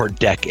for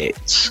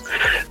decades.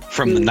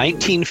 From the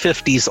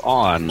 1950s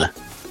on,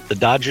 the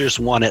Dodgers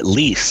won at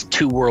least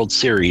 2 World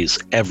Series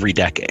every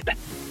decade.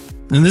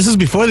 And this is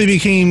before they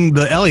became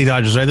the LA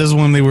Dodgers, right? This is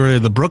when they were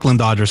the Brooklyn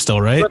Dodgers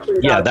still, right?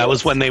 Yeah, that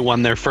was when they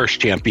won their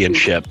first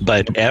championship.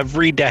 But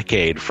every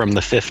decade from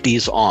the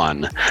 50s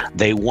on,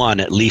 they won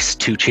at least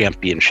 2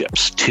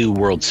 championships, 2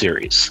 World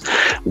Series.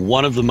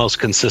 One of the most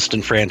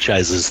consistent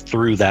franchises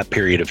through that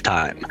period of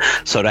time.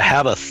 So to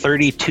have a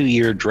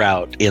 32-year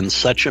drought in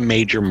such a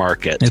major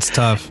market. It's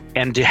tough.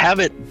 And to have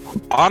it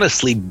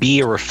honestly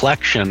be a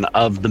reflection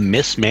of the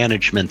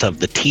mismanagement of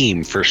the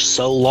team for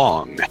so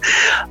long.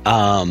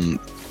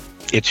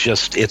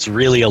 It's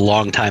really a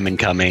long time in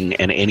coming,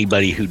 and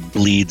anybody who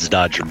bleeds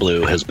Dodger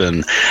blue has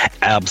been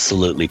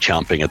absolutely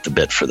chomping at the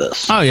bit for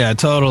this. Oh yeah,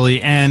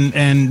 totally.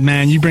 And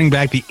man, you bring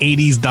back the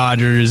 80s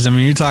Dodgers. I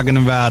mean, you're talking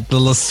about the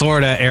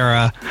Lasorda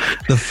era,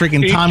 the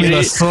freaking Tommy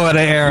Lasorda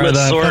era,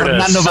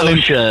 Lasorda, the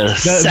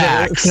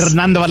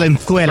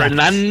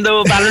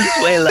Fernando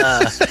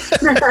Valenzuela.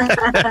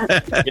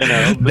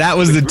 That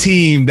was the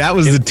team. That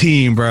was the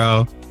team,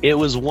 bro. It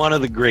was one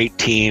of the great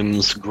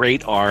teams,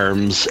 great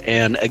arms,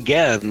 and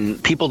again,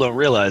 people don't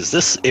realize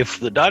this. If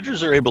the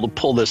Dodgers are able to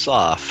pull this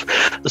off,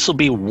 this will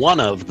be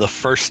one of the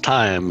first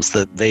times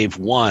that they've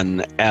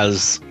won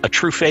as a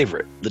true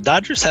favorite. The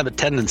Dodgers have a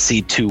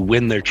tendency to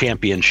win their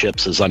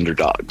championships as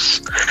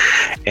underdogs,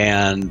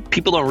 and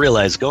people don't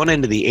realize going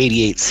into the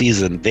 '88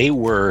 season, they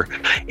were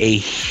a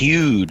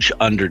huge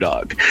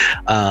underdog.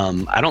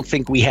 I don't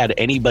think we had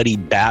anybody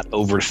bat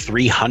over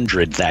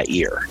 300 that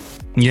year.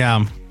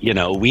 Yeah. You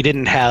know, we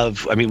didn't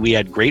have, I mean, we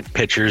had great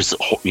pitchers,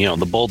 you know,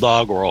 the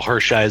Bulldog, Oral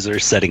Hershiser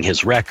setting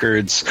his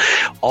records.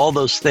 All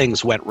those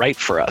things went right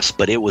for us,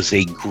 but it was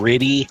a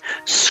gritty,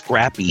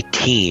 scrappy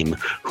team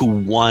who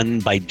won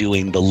by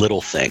doing the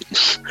little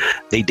things.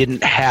 They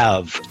didn't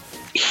have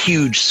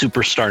huge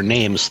superstar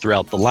names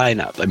throughout the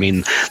lineup. I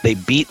mean, they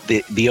beat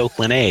the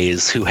Oakland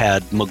A's, who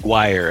had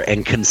McGuire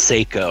and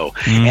Canseco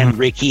and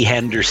Ricky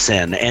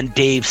Henderson and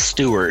Dave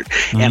Stewart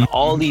and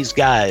all these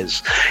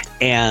guys,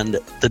 and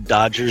the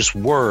Dodgers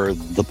were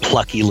the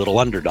plucky little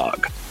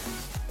underdog.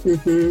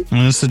 And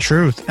that's the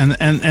truth. And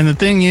the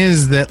thing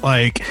is that,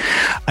 like,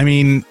 I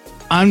mean,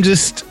 I'm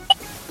just,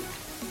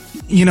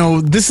 you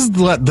know, this is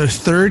the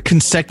third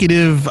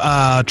consecutive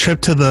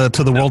trip to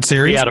the World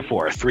Series. 3 out of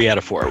 4. 3 out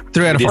of 4.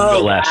 3 out of 4. We didn't go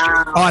last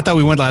year. Oh, I thought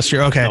we went last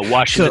year. Okay.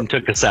 Washington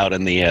took us out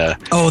in the.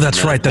 Oh,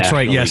 that's right. That's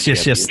right. Yes.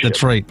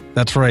 That's right.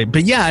 That's right.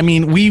 But yeah, I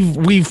mean,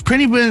 we've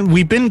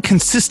been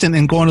consistent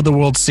in going to the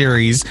World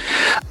Series.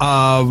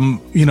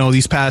 You know,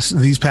 these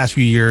past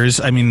few years.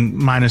 I mean,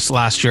 minus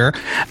last year.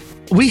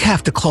 We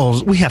have to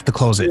close. We have to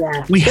close it.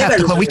 Yeah. We have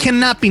to. We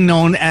cannot be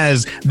known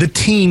as the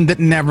team that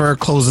never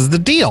closes the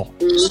deal.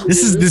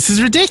 This is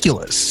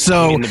ridiculous.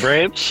 So, you mean the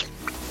Braves?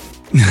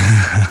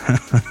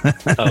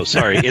 Oh,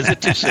 sorry. Is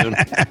it too soon?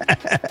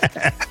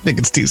 I think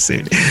it's too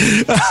soon.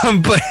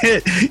 But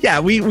yeah,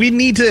 we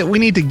need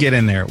to get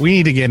in there. We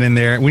need to get in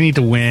there. We need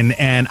to win.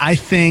 And I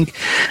think,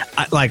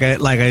 like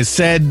I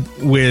said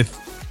with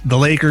the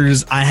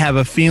Lakers, I have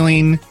a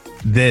feeling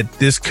that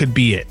this could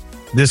be it.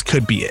 This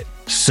could be it.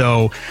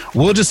 So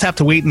we'll just have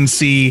to wait and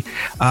see.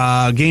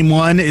 Game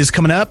 1 is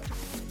coming up.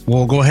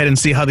 We'll go ahead and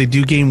see how they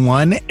do game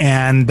 1,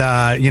 and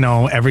you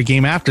know, every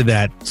game after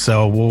that.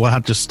 So we'll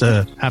have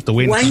to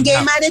wait. One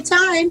game at a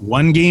time.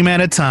 One game at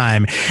a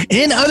time.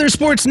 In other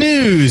sports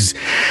news,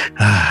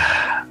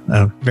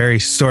 a very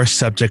sore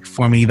subject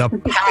for me. The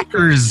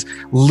Packers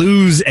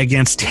lose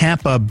against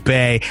Tampa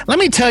Bay. Let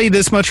me tell you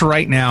this much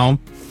right now.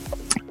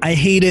 I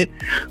hate it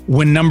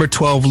when number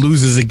 12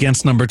 loses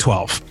against number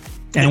 12.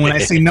 And when I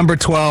say number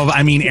 12,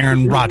 I mean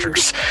Aaron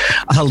Rodgers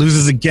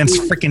loses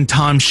against freaking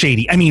Tom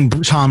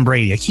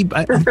Brady. I keep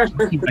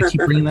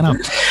bringing that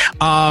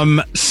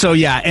up. So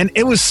yeah, and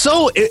it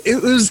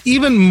was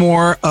even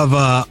more of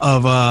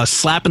a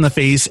slap in the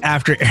face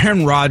after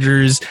Aaron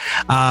Rodgers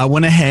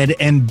went ahead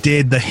and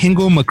did the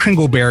Hingle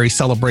McCringleberry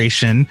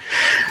celebration.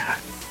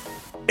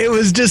 It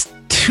was just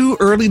too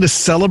early to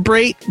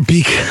celebrate,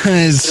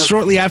 because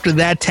shortly after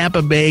that,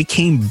 Tampa Bay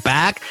came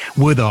back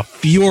with a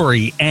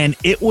fury, and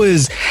it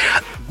was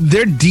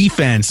their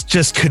defense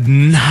just could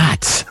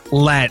not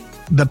let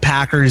the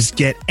Packers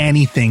get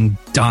anything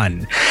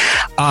done.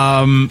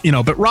 You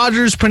know, but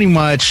Rodgers pretty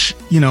much,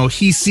 you know,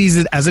 he sees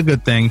it as a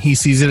good thing. He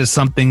sees it as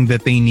something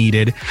that they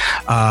needed.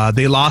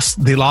 They lost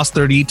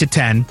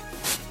 30-10.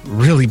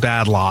 Really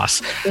bad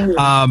loss.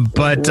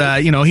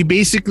 But you know, he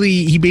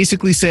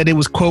basically said it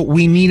was, quote,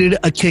 we needed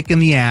a kick in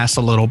the ass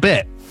a little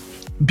bit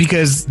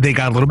because they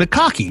got a little bit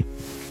cocky.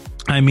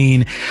 I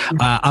mean,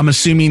 I'm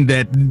assuming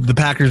that the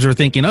Packers are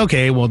thinking,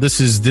 okay, well, this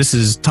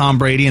is Tom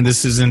Brady and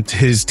this isn't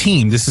his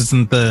team. This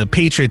isn't the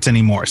Patriots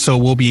anymore. So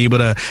we'll be able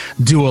to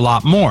do a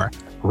lot more.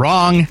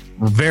 Wrong.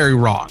 Very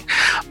wrong.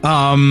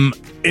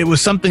 It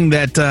was something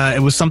that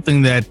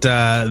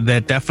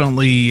that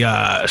definitely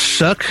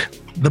shook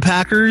the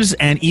Packers,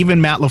 and even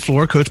Matt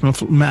LaFleur, Coach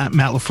Matt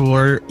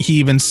LaFleur, he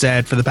even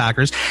said for the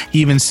Packers, he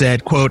even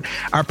said, quote,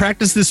 our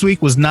practice this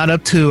week was not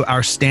up to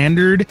our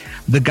standard.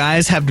 The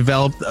guys have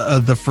developed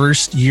the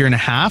first year and a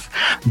half.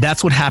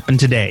 That's what happened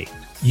today.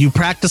 You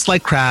practice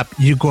like crap.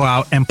 You go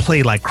out and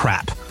play like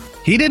crap.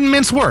 He didn't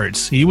mince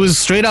words. He was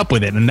straight up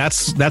with it, and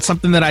that's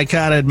something that I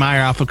kind of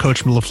admire off of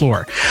Coach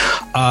LaFleur.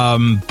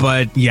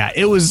 But yeah,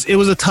 it was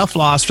a tough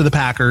loss for the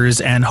Packers,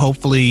 and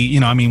hopefully, you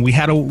know, I mean,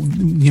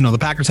 the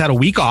Packers had a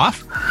week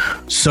off,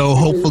 so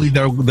hopefully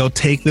they'll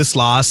take this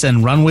loss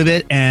and run with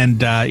it.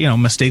 And you know,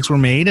 mistakes were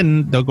made,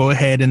 and they'll go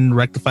ahead and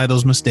rectify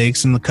those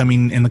mistakes in the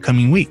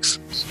coming weeks.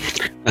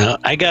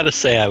 I gotta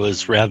say, I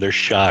was rather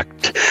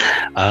shocked.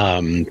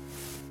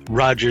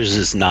 Rodgers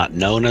is not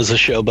known as a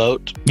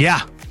showboat.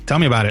 Yeah. Tell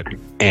me about it.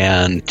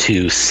 And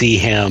to see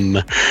him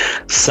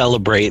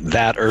celebrate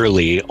that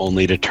early,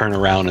 only to turn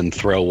around and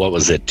throw, what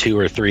was it, 2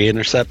 or 3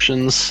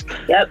 interceptions?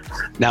 Yep.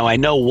 Now, I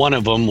know one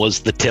of them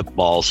was the tip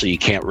ball, so you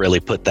can't really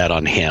put that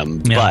on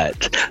him. Yeah.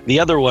 But the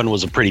other one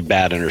was a pretty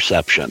bad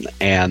interception.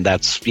 And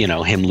that's, you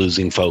know, him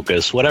losing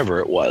focus, whatever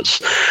it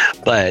was.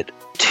 But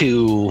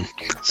to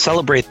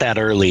celebrate that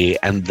early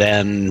and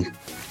then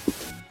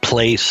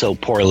play so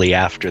poorly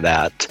after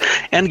that.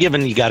 And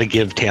given you got to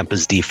give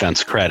Tampa's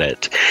defense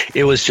credit,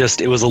 it was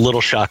a little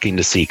shocking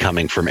to see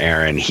coming from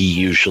Aaron. He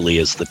usually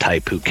is the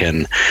type who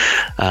can,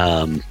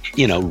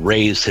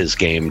 raise his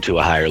game to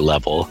a higher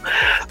level.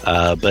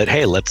 But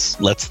hey, let's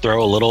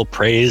throw a little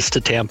praise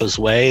to Tampa's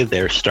way.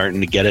 They're starting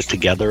to get it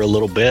together a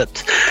little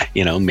bit.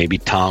 Maybe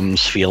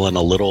Tom's feeling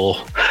a little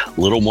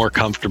more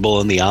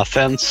comfortable in the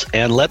offense.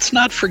 And let's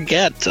not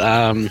forget,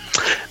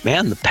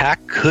 the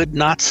Pack could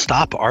not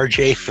stop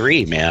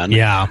RJ3, man.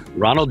 Yeah.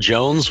 Ronald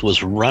Jones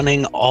was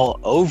running all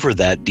over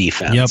that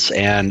defense. Yep.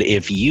 And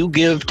if you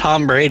give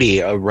Tom Brady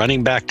a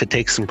running back to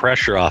take some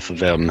pressure off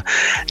of him,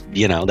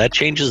 that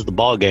changes the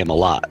ball game a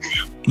lot.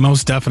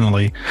 Most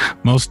definitely.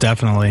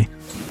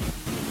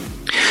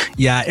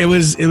 Yeah, it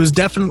was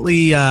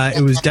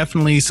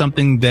definitely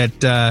something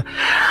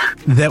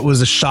that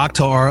was a shock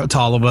to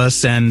all of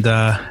us, and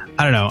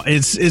I don't know,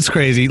 it's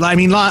crazy. I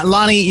mean,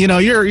 Lonnie,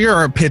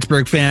 you're a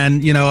Pittsburgh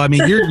fan.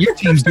 Your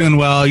team's doing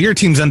well. Your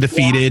team's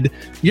undefeated.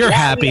 You're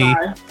happy.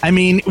 I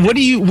mean,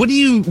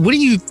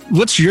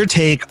 what's your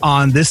take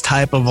on this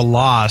type of a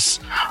loss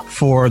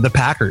for the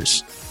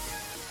Packers?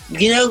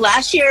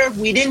 Last year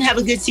we didn't have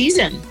a good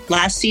season.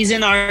 Our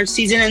season,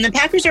 and the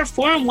Packers are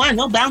 4-1.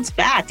 They'll bounce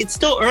back. It's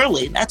still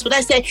early. That's what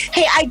I say.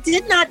 Hey, I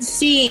did not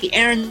see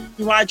Aaron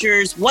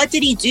Rodgers. What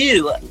did he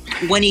do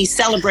when he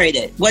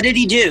celebrated? What did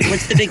he do?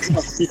 What's the big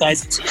deal, you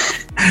guys?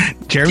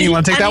 Jeremy, you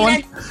want to take that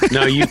one?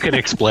 No, you can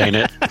explain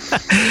it.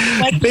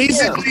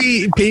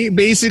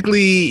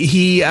 Basically,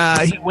 he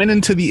went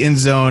into the end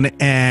zone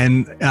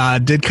and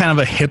did kind of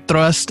a hip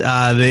thrust.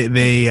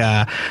 Really?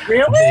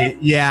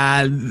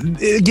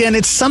 Again,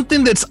 it's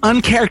something that's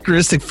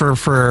uncharacteristic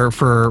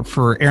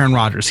for Aaron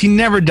Rodgers. He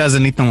never does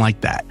anything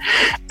like that,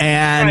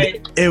 and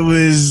it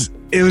was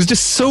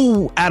just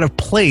so out of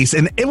place,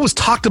 and it was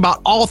talked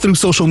about all through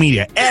social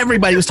media.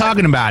 Everybody was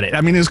talking about it.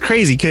 I mean, it was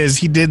crazy because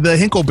he did the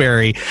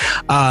Hinkleberry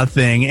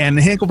thing, and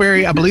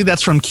Hinkleberry, I believe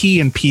that's from Key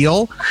and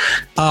Peele,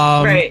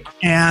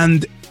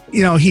 and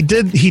he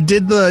did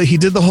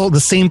the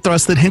same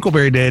thrust that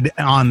Hinkleberry did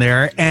on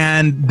there,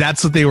 and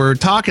that's what they were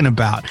talking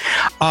about.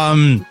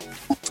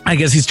 I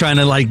guess he's trying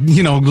to let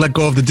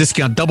go of the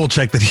discount double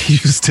check that he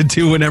used to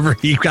do whenever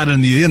he got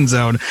in the end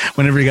zone,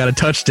 whenever he got a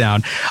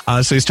touchdown.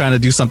 So he's trying to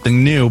do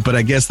something new, but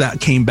I guess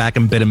that came back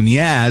and bit him in the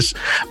ass,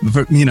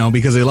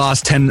 because they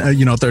lost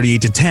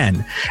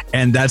 38-10.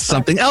 And that's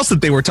something else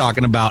that they were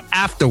talking about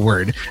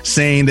afterward,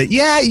 saying that,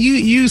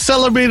 you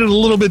celebrated a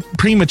little bit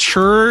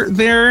premature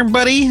there,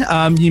 buddy.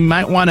 You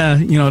might want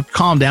to,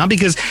 calm down,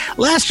 because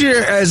last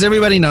year, as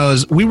everybody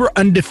knows, we were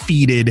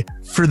undefeated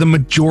for the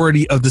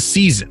majority of the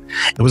season.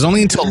 It was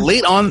only until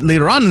later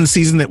on in the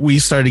season that we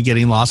started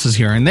getting losses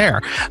here and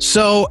there.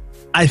 So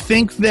I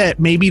think that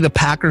maybe the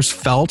Packers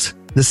felt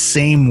the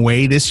same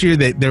way this year,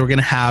 that they were going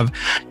to have,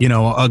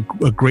 a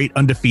great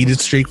undefeated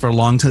streak for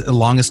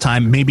longest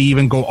time, maybe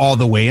even go all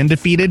the way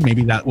undefeated.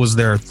 Maybe that was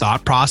their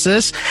thought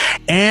process.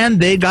 And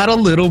they got a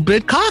little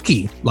bit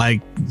cocky,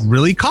 like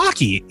really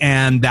cocky.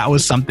 And that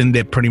was something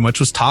that pretty much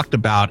was talked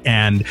about.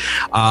 And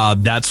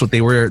that's what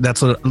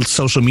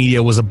social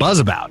media was a buzz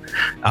about.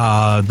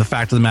 The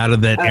fact of the matter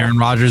that Aaron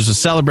Rodgers was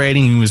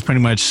celebrating, he was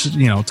pretty much,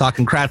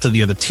 talking crap to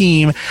the other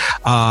team.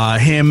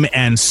 Him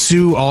and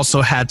Sue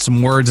also had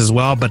some words as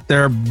well, but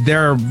their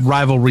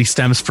rivalry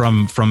stems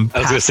from I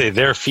was gonna say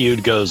their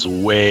feud goes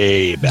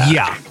way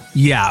back.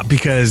 Yeah,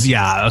 because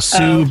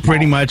Sue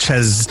pretty much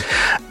has,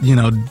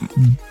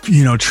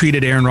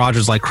 treated Aaron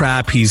Rodgers like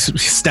crap.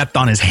 He's stepped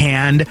on his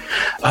hand.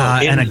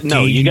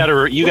 You got to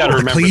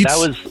remember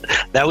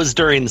that was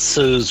during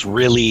Sue's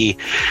he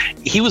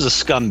was a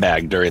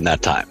scumbag during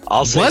that time.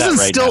 I'll say that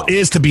right now.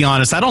 Is, to be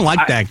honest. I don't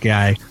like that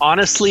guy.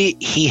 Honestly,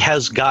 he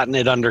has gotten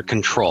it under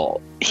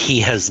control. He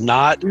has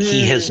not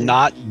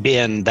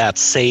been that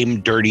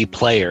same dirty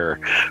player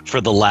for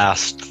the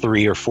last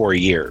 3 or 4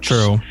 years.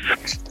 True.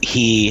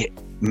 He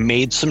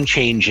made some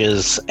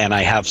changes, and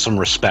I have some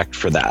respect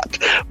for that.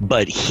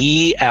 But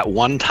he, at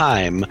one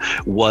time,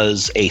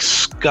 was a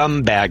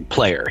scumbag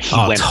player. He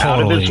went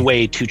out of his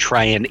way to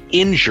try and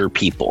injure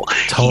people.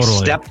 He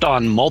stepped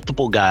on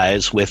multiple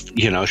guys with,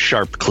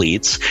 sharp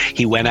cleats.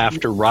 He went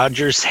after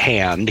Rodgers'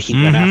 hand. He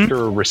went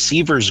after a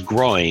receiver's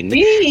groin.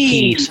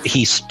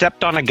 He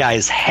stepped on a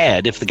guy's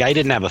head. If the guy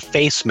didn't have a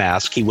face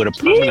mask, he would have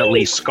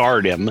permanently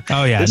scarred him.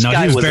 Oh, yeah.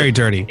 He was very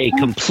dirty. A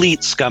complete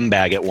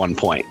scumbag at one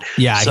point.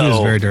 Yeah, he was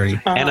very dirty.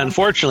 And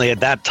unfortunately, at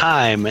that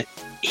time,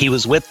 he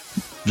was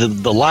with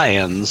the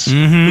Lions,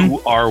 who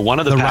are one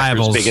of the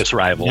Packers' biggest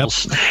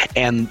rivals. Yep.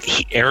 And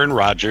Aaron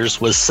Rodgers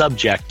was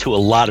subject to a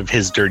lot of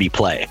his dirty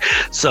play.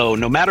 So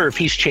no matter if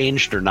he's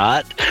changed or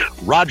not,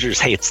 Rodgers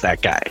hates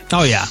that guy.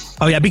 Oh, yeah,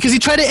 because he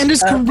tried to end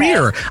his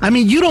career. I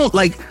mean,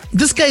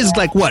 this guy's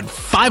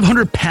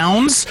 500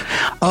 pounds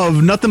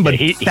of nothing but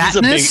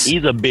fatness.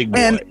 He's a big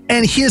boy.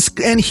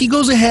 And he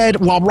goes ahead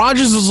while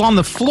Rodgers is on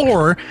the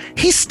floor.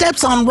 He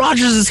steps on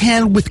Rodgers'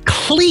 hand with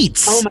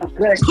cleats. Oh my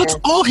goodness. Puts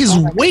all his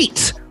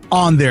weight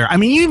on there. I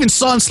mean, you even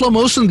saw in slow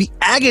motion the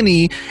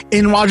agony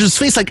in Rogers'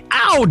 face, like,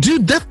 "Ow,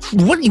 dude!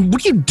 What are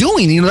you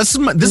doing? You know,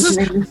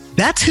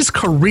 that's his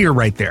career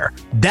right there.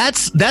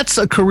 That's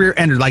a career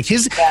ender. Like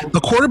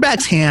the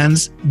quarterback's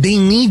hands, they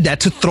need that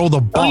to throw the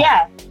ball. Oh,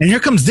 yeah. And here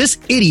comes this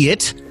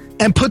idiot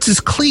and puts his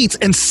cleats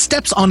and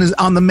steps on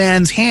the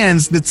man's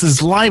hands. That's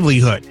his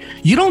livelihood.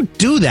 You don't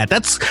do that.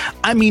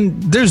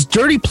 There's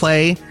dirty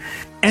play,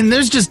 and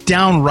there's just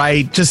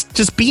downright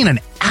just being an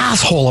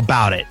asshole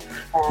about it.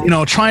 You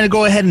know, trying to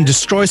go ahead and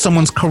destroy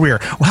someone's career.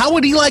 How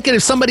would he like it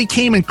if somebody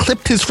came and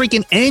clipped his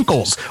freaking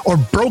ankles or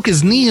broke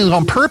his knee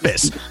on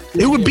purpose?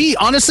 It would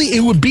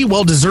be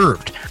well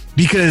deserved.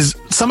 Because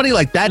somebody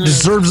like that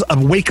deserves a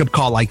wake-up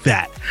call like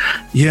that,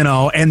 you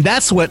know, and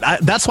that's why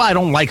I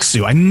don't like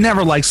Sue. I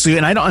never like Sue,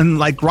 and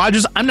like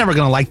Rogers. I'm never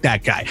gonna like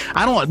that guy.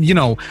 I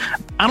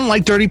don't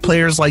like dirty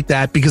players like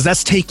that because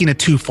that's taking it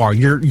too far.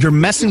 You're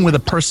messing with a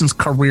person's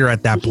career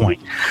at that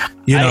point.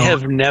 You know? I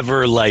have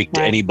never liked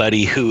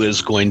anybody who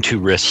is going to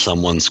risk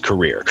someone's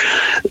career.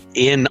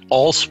 In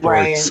all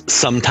sports,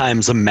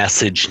 sometimes a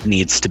message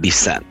needs to be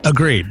sent.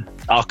 Agreed.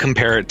 I'll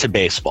compare it to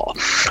baseball.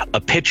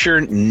 A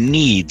pitcher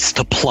needs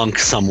to plunk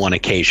someone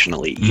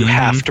occasionally. You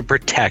have to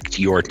protect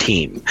your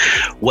team.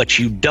 What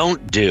you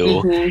don't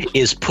do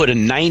is put a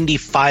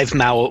 95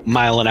 mile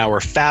an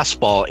hour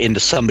fastball into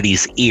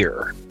somebody's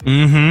ear.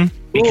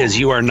 Because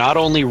you are not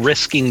only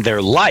risking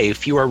their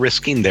life, you are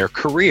risking their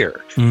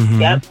career.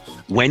 Yep.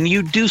 When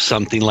you do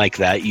something like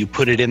that, you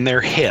put it in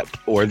their hip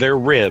or their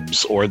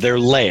ribs or their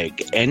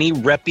leg. Any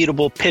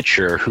reputable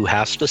pitcher who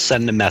has to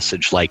send a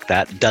message like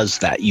that does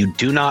that. You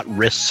do not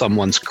risk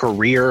someone's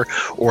career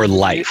or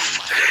life.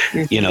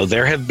 You know,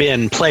 there have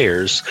been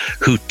players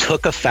who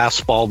took a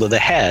fastball to the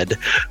head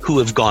who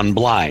have gone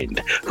blind,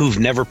 who've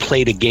never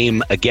played a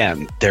game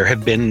again. There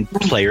have been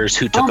players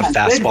who took a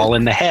fastball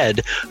in the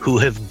head who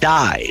have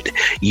died.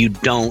 You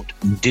don't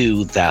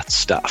do that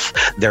stuff.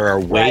 There are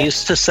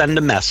ways to send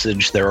a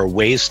message. There are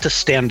ways to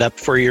stand up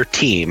for your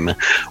team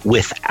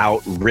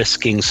without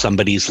risking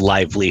somebody's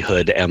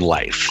livelihood and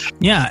life.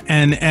 Yeah,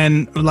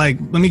 and like,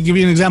 let me give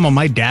you an example.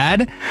 My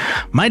dad,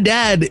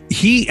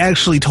 he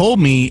actually told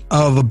me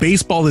of a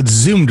baseball that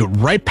zoomed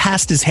right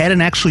past his head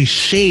and actually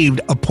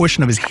shaved a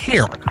portion of his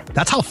hair.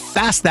 That's how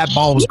fast that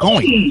ball was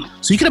going.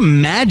 So you can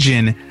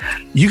imagine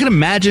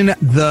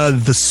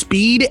the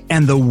speed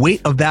and the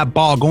weight of that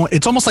ball going.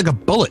 It's almost like a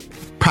bullet,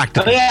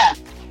 practically. Oh, yeah.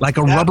 Like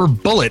a rubber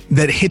bullet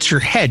that hits your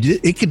head.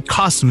 It could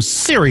cause some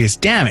serious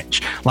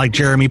damage, like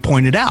Jeremy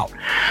pointed out.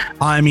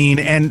 I mean,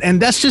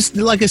 and that's just,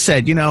 like I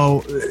said, you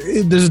know,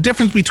 there's a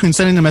difference between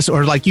sending a message,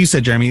 or like you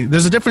said, Jeremy,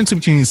 there's a difference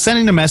between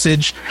sending a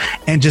message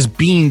and just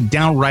being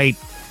downright,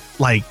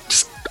 like,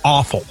 just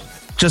awful.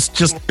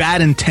 Just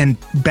bad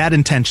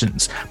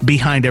intentions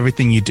behind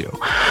everything you do,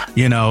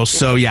 you know.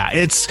 So yeah,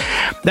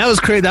 that was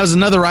crazy. That was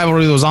another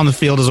rivalry that was on the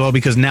field as well,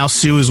 because now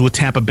Sue is with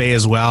Tampa Bay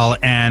as well,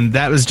 and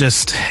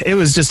it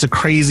was a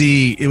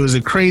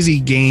crazy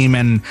game.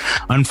 And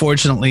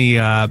unfortunately,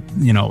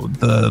 you know,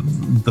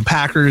 the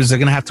Packers are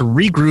gonna have to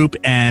regroup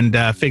and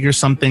figure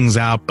some things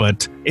out,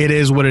 but it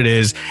is what it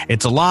is.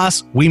 It's a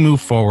loss. We move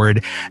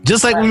forward,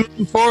 just like we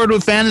move forward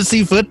with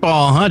fantasy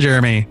football, huh,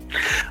 Jeremy?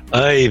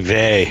 Oy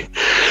vey.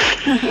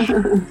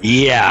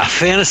 Yeah,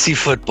 fantasy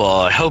football.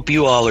 I hope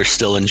you all are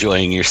still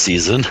enjoying your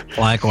season.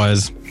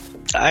 Likewise.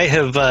 I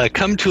have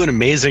come to an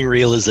amazing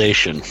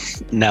realization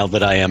now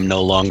that I am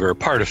no longer a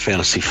part of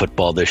fantasy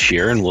football this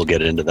year, and we'll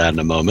get into that in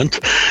a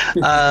moment.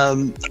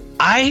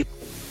 I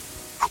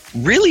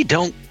really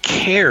don't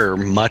care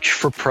much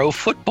for pro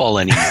football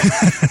anymore.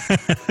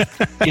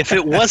 If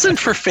it wasn't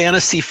for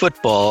fantasy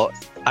football,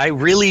 I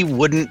really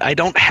wouldn't. I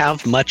don't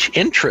have much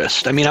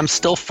interest. I mean, I'm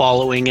still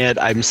following it.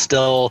 I'm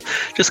still,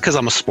 just because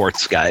I'm a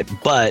sports guy,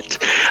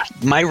 but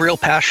my real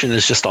passion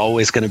is just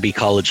always going to be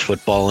college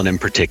football, and in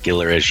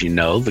particular, as you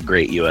know, the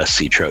great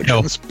USC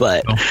Trojans.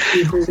 But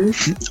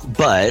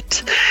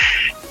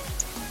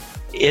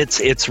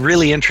it's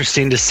really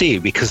interesting to see,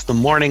 because the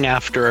morning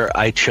after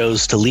I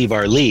chose to leave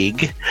our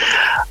league,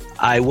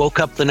 I woke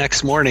up the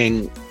next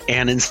morning,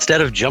 and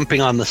instead of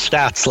jumping on the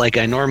stats like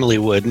I normally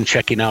would and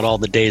checking out all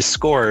the day's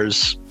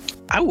scores,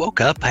 I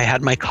woke up, I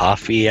had my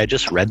coffee, I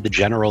just read the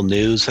general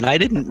news, and I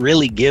didn't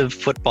really give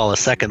football a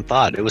second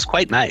thought. It was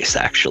quite nice,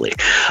 actually.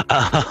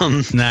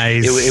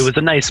 Nice. It was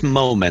a nice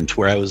moment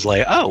where I was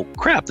like, oh,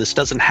 crap, this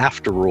doesn't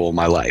have to rule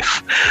my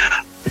life.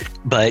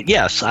 But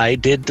yes, I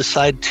did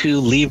decide to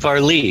leave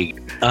our league.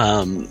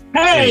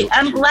 Hey,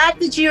 I'm glad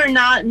that you are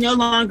no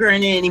longer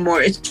in it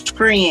anymore. It's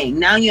freeing.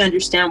 Now you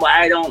understand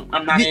why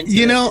I'm not into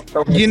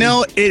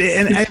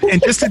it.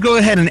 And just to go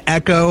ahead and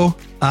echo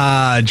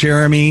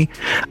Jeremy,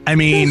 I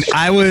mean,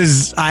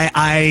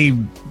 I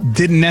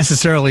didn't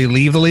necessarily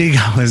leave the league.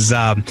 I was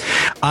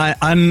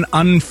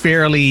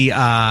unfairly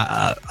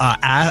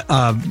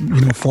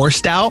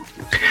forced out.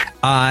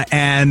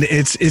 And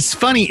it's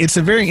funny. It's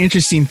a very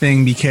interesting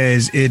thing,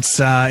 because it's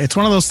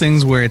one of those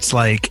things where it's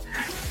like,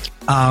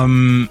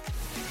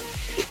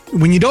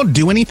 when you don't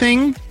do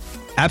anything,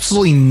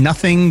 absolutely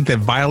nothing that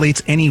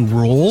violates any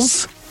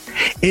rules,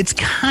 it's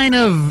kind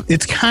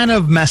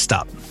of messed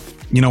up.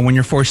 when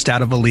you're forced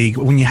out of a league,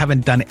 when you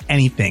haven't done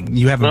anything,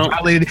 you haven't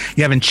violated,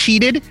 you haven't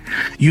cheated,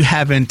 you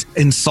haven't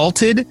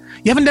insulted,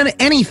 you haven't done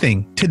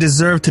anything to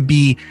deserve to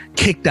be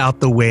kicked out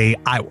the way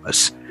I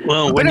was.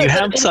 Well, when you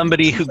have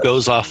somebody who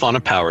goes off on a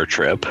power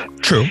trip,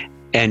 true,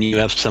 and you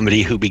have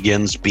somebody who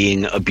begins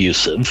being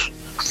abusive,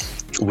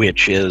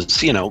 which is,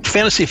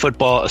 fantasy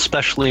football,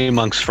 especially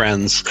amongst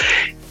friends,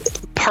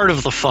 part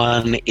of the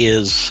fun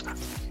is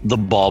the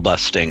ball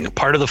busting.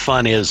 Part of the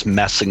fun is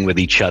messing with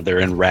each other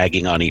and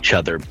ragging on each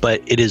other,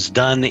 but it is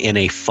done in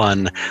a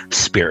fun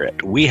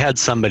spirit. We had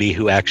somebody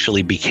who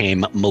actually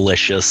became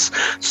malicious,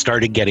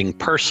 started getting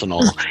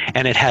personal,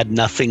 and it had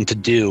nothing to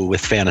do with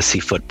fantasy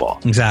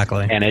football.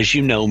 Exactly. And as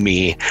you know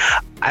me,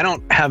 I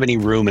don't have any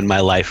room in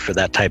my life for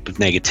that type of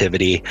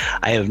negativity.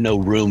 I have no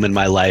room in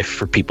my life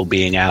for people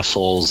being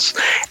assholes,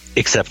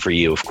 except for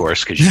you, of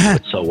course, because you do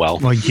it so well.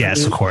 Well,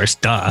 yes, of course,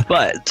 duh.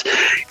 But,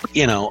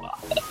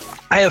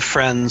 I have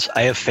friends,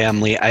 I have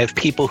family, I have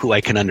people who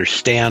I can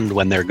understand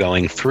when they're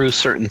going through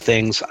certain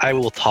things. I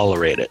will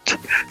tolerate it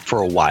for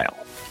a while.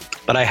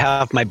 But I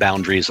have my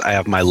boundaries, I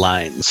have my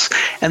lines.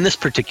 And this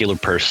particular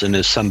person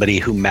is somebody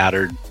who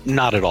mattered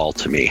not at all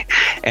to me.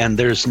 And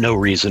there's no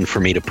reason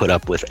for me to put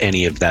up with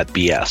any of that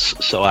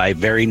BS. So I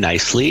very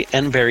nicely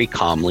and very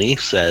calmly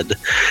said,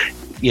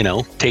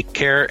 take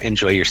care,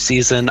 enjoy your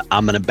season.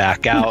 I'm going to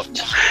back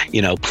out.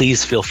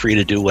 Please feel free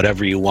to do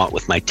whatever you want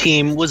with my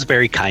team. Was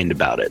very kind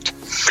about it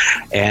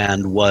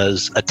and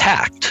was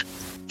attacked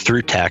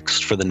through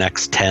text for the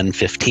next 10,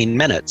 15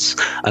 minutes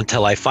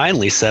until I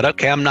finally said,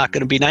 okay, I'm not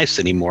going to be nice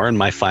anymore. And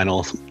my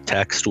final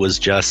text was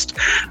just,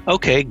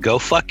 okay, go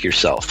fuck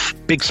yourself.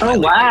 Big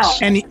smiley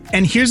face.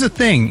 And here's the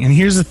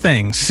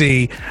thing.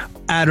 See,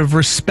 out of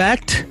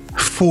respect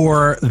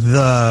for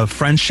the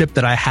friendship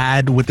that I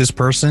had with this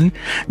person,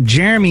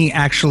 Jeremy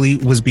actually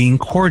was being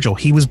cordial.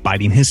 He was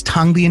biting his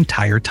tongue the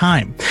entire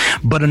time.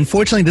 But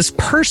unfortunately, this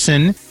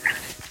person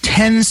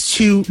tends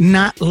to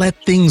not let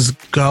things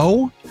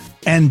go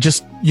and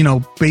just,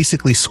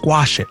 basically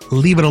squash it,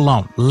 leave it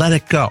alone, let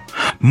it go,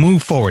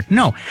 move forward.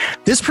 No,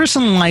 this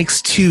person likes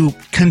to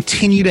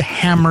continue to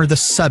hammer the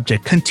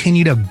subject,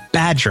 continue to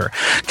badger,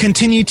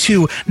 continue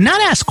to not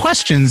ask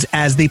questions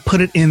as they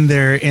put it in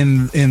their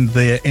in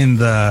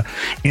the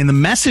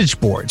message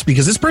boards,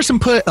 because this person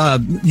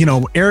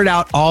aired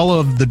out all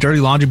of the dirty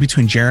laundry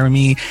between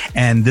Jeremy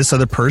and this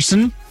other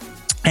person,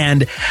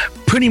 and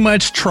pretty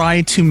much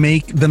try to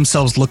make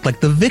themselves look like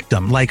the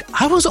victim. Like,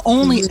 I was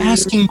only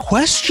asking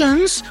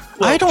questions.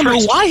 Well, I don't know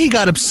why he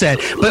got upset.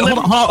 But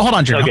hold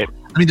on, Jeremy. Okay.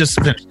 Let me just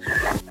finish.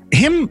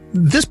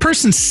 This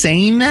person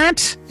saying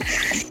that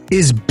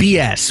is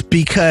BS,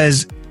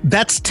 because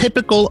that's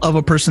typical of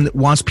a person that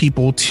wants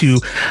people to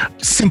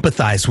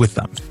sympathize with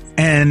them.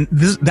 And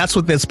that's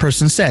what this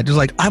person said. It was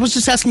like, I was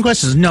just asking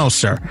questions. No,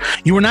 sir.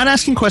 You were not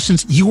asking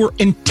questions. You were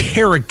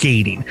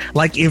interrogating,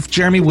 like if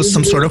Jeremy was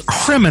some sort of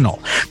criminal.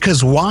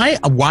 Because why?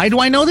 Why do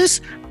I know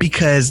this?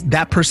 Because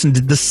that person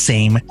did the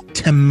same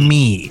to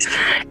me.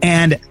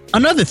 And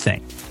another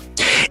thing,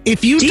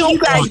 if you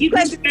don't, you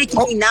guys are making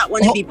me not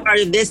want to be part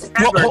of this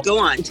ever. Go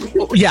on.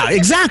 Yeah,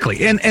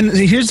 exactly. And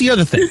here's the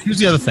other thing.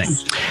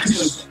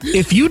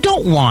 If you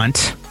don't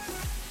want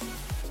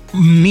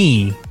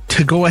me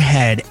to go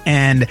ahead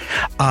and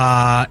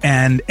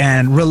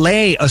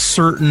relay a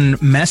certain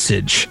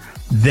message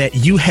that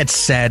you had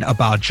said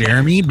about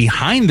Jeremy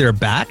behind their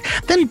back,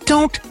 then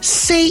don't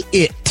say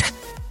it.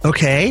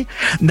 Okay?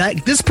 Now,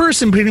 this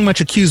person pretty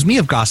much accused me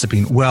of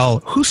gossiping. Well,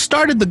 who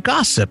started the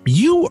gossip?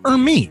 You or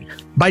me?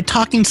 By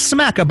talking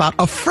smack about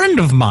a friend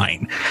of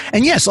mine.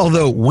 And yes,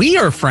 although we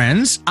are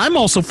friends, I'm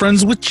also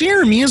friends with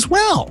Jeremy as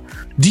well.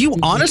 Do you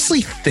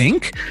honestly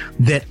think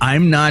that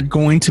I'm not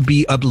going to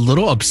be a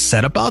little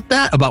upset about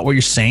that, about what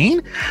you're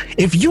saying?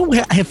 If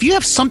you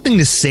have something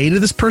to say to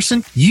this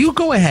person, you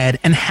go ahead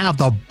and have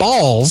the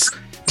balls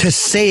to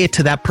say it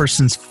to that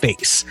person's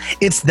face.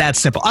 It's that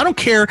simple. I don't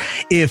care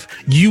if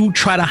you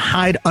try to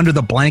hide under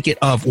the blanket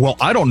of, well,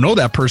 I don't know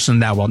that person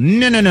that well.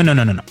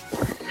 No.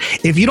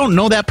 If you don't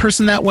know that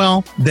person that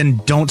well, then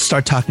don't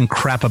start talking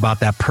crap about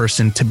that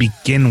person to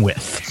begin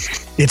with.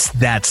 It's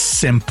that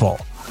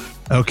simple.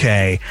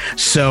 Okay.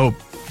 So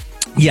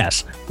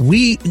yes,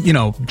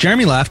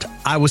 Jeremy left.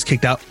 I was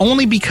kicked out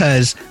only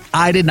because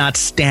I did not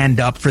stand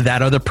up for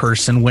that other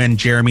person when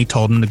Jeremy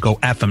told him to go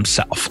F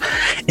himself.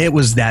 It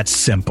was that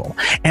simple.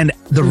 And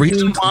the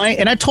reason why,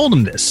 and I told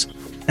him this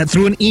and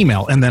through an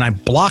email, and then I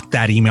blocked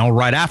that email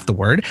right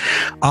afterward.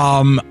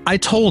 I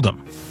told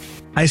him,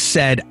 I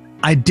said,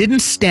 I didn't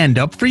stand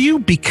up for you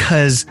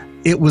because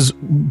it was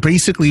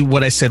basically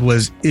what I said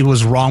was, it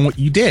was wrong what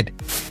you did.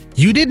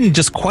 You didn't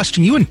just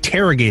question, you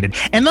interrogated.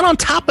 And then on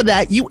top of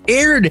that, you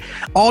aired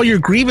all your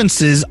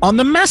grievances on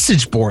the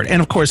message board. And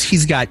of course,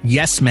 he's got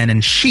yes men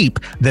and sheep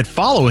that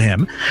follow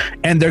him.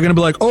 And they're going to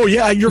be like, oh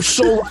yeah, you're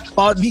so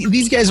right.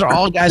 These guys are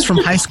all guys from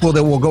high school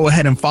that will go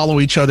ahead and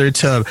follow each other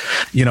to,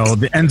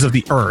 the ends of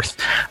the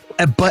earth.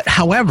 But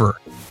however,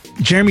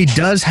 Jeremy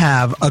does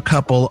have a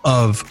couple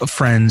of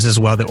friends as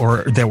well that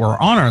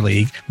were on our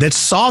league that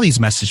saw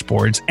these message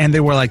boards, and they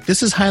were like,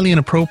 this is highly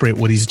inappropriate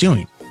what he's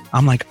doing.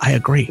 I'm like, I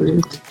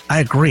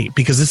agree,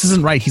 because this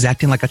isn't right. He's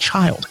acting like a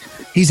child.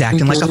 He's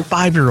acting like a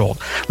 5-year-old,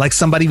 like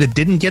somebody that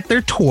didn't get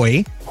their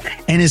toy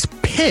and is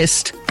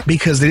pissed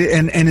because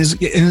and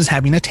is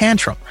having a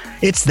tantrum.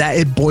 It's that,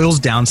 it boils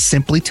down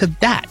simply to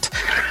that.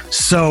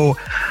 So,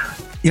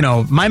 you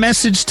know, my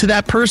message to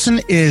that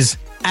person is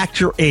act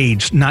your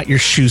age, not your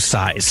shoe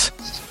size.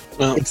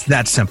 Well, it's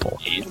that simple.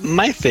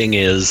 My thing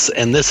is,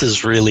 and this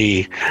is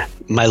really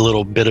my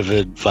little bit of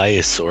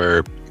advice,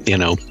 or, you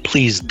know,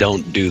 please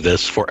don't do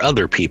this for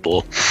other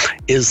people,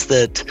 is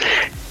that,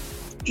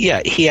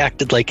 yeah, he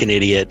acted like an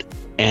idiot.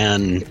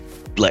 And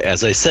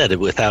as I said,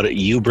 without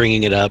you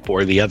bringing it up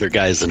or the other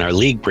guys in our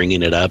league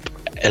bringing it up,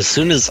 as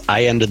soon as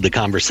I ended the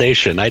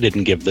conversation, I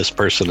didn't give this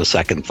person a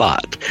second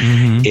thought.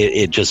 Mm-hmm.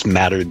 It just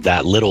mattered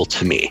that little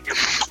to me.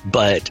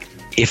 But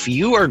if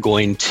you are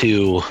going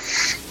to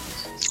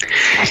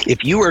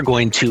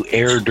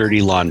air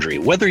dirty laundry,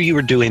 whether you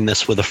are doing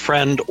this with a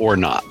friend or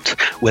not,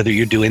 whether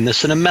you're doing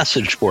this in a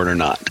message board or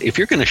not, if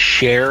you're going to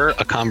share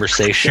a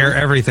conversation, share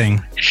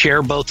everything,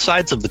 share both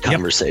sides of the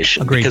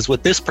conversation. Yep, because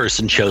what this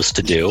person chose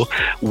to do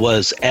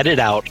was edit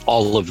out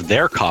all of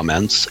their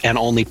comments and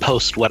only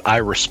post what I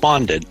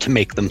responded to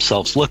make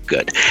themselves look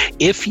good.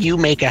 If you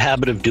make a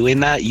habit of doing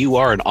that, you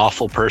are an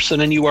awful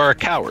person and you are a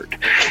coward.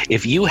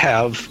 If you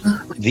have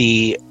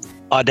the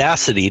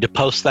audacity to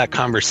post that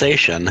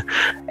conversation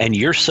and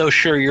you're so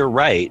sure you're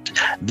right,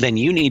 then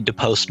you need to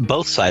post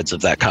both sides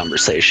of that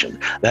conversation.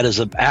 That is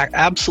an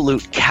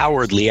absolute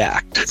cowardly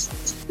act.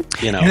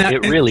 You know,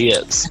 it really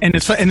is. And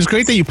it's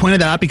great that you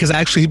pointed that out, because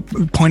I actually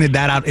pointed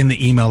that out in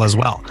the email as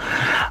well.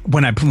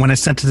 When I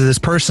sent it to this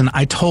person,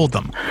 I told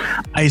them,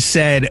 I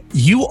said,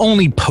 you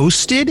only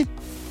posted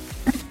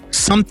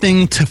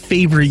something to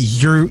favor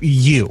you.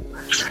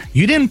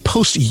 You didn't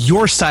post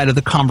your side of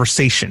the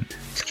conversation.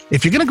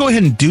 If you're going to go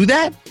ahead and do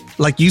that,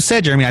 like you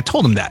said, Jeremy, I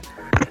told him that.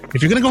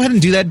 If you're going to go ahead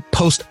and do that,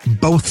 post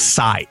both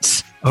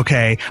sides,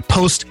 okay?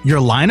 Post your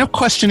line of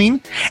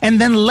questioning,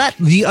 and then let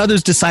the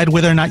others decide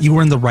whether or not you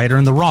were in the right or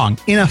in the wrong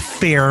in a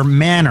fair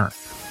manner.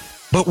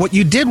 But what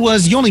you did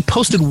was you only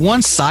posted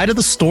one side of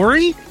the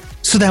story,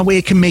 so that way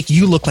it can make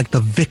you look like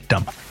the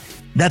victim.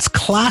 That's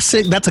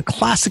classic. That's a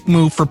classic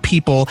move for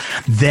people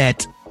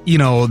that, you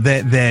know,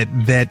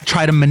 that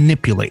try to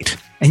manipulate.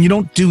 And you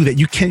don't do that.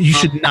 You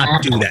should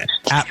not do that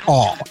at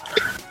all.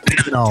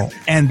 No.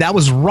 And that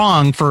was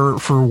wrong for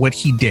what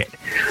he did.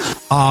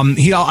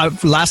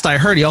 Last I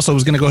heard, he also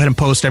was going to go ahead and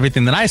post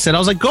everything that I said. I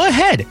was like, go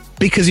ahead,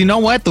 because you know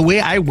what? The way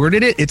I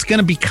worded it, it's going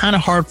to be kind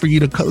of hard for you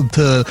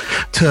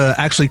to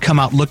actually come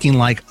out looking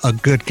like a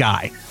good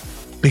guy.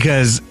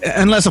 Because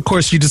unless, of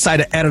course, you decide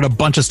to edit a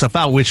bunch of stuff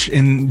out, which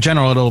in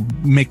general, it'll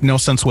make no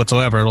sense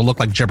whatsoever. It'll look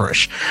like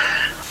gibberish.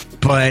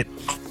 But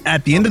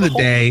at the end of the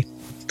day,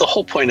 the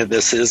whole point of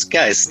this is,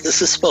 guys,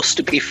 this is supposed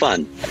to be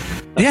fun.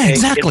 Okay? Yeah,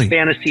 exactly. It's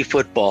fantasy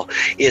football.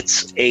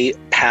 It's a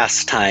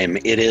pastime.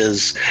 It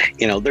is,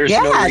 you know, there's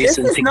no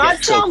reason to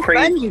get so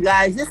crazy. Fun, you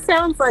guys. This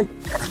sounds like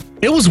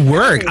it was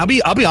work. I'll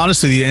be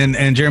honest with you,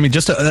 and Jeremy,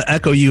 just to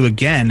echo you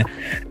again,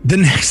 the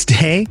next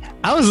day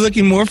I was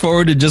looking more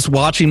forward to just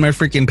watching my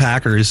freaking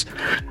Packers.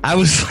 I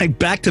was like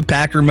back to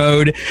Packer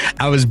mode.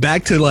 I was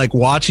back to like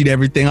watching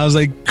everything. I was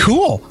like,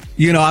 cool.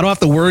 You know, I don't have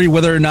to worry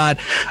whether or not,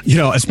 you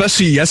know,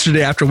 especially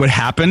yesterday after what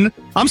happened.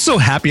 I'm so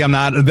happy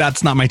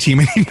that's not my team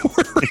anymore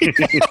right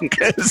now,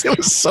 because it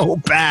was so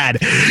bad.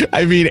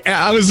 I mean,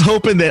 I was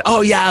hoping that,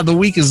 oh yeah, the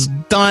week is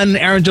done.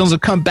 Aaron Jones will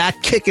come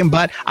back kicking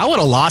butt. I would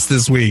have lost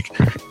this week.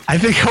 I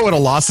think I would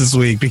have lost this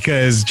week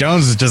because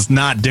Jones is just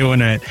not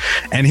doing it.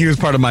 And he was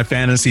part of my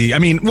fantasy. I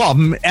mean, well,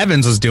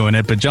 Evans was doing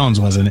it, but Jones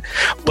wasn't.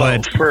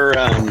 But well,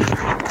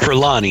 for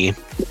Lonnie,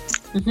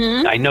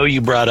 mm-hmm. I know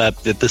you brought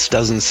up that this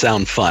doesn't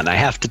sound fun. I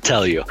have to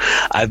tell you,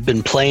 I've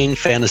been playing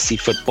fantasy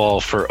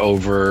football for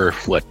over,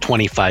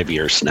 25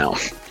 years now.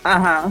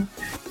 Uh-huh.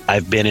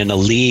 I've been in a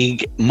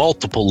league,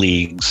 multiple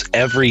leagues,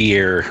 every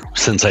year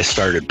since I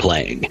started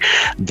playing.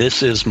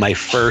 This is my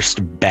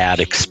first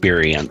bad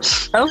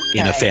experience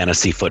in a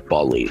fantasy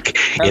football league.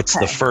 Okay. It's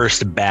the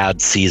first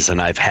bad season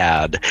I've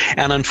had.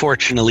 And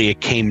unfortunately, it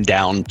came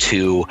down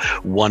to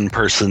one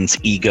person's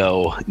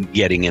ego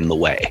getting in the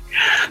way.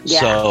 Yeah.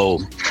 So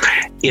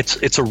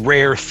it's a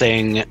rare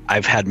thing.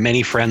 I've had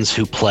many friends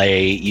who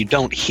play. You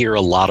don't hear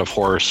a lot of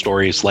horror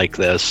stories like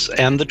this.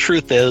 And the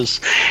truth is,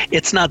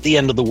 it's not the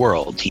end of the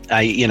world.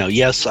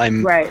 Yes,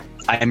 I'm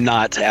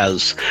not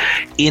as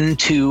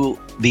into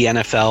the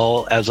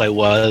NFL as I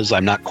was.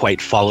 I'm not quite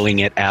following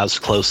it as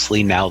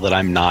closely now that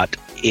I'm not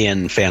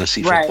in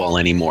fantasy football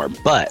anymore.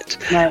 But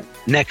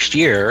next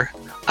year,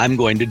 I'm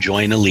going to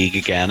join a league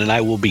again, and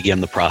I will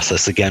begin the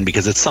process again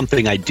because it's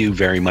something I do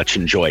very much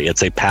enjoy.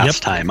 It's a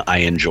pastime I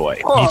enjoy.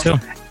 Cool. Me too.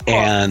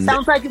 And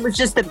sounds like it was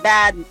just a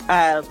bad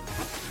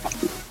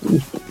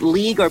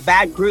league or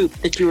bad group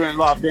that you were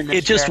involved in.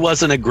 It just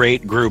wasn't a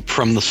great group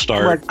from the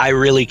start. I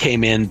really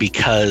came in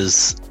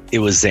because it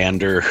was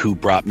Xander who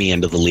brought me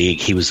into the league.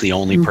 He was the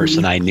only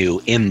person I knew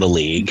in the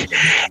league.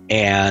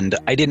 And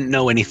I didn't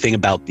know anything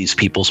about these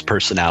people's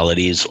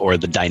personalities or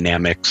the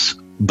dynamics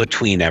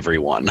between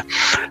everyone.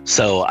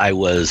 So I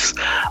was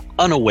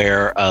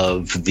unaware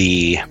of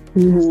the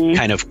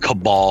kind of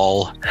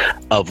cabal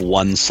of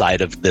one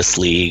side of this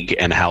league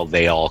and how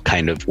they all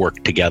kind of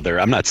work together.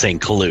 I'm not saying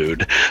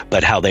collude,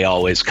 but how they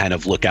always kind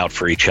of look out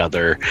for each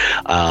other.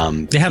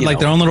 They have like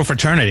their own little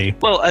fraternity.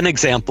 Well, an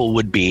example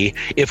would be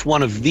if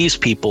one of these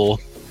people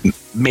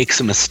makes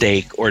a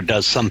mistake or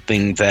does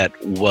something that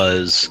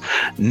was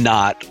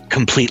not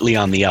completely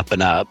on the up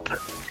and up,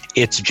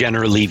 it's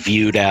generally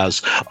viewed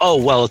as, oh,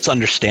 well, it's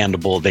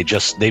understandable. They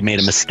made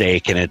a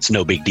mistake and it's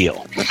no big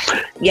deal.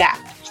 Yeah.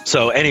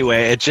 So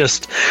anyway, it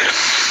just,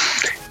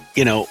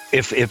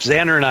 if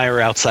Xander and I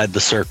are outside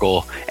the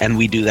circle and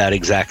we do that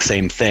exact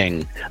same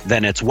thing,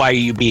 then it's, why are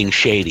you being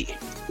shady?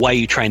 Why are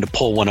you trying to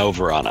pull one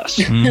over on us?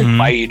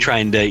 Why are you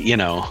trying to,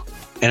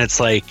 and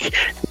it's like,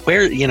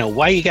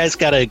 why you guys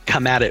got to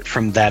come at it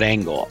from that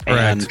angle?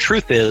 Correct. And the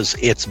truth is,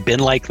 it's been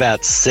like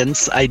that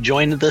since I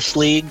joined this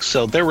league.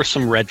 So there were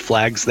some red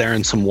flags there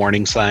and some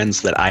warning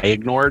signs that I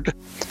ignored.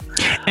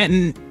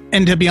 And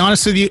to be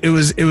honest with you, it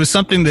was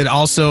something that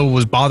also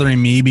was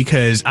bothering me,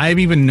 because I've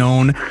even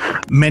known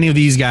many of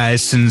these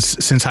guys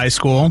since high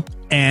school.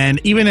 And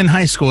even in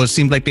high school, it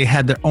seemed like they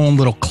had their own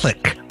little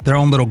clique, their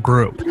own little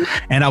group,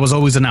 and I was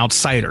always an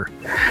outsider.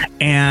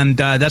 And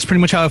that's pretty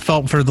much how I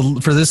felt for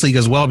this league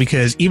as well,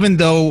 because even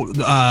though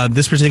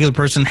this particular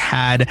person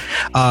had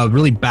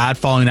really bad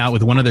falling out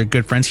with one of their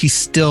good friends, he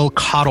still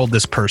coddled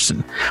this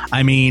person.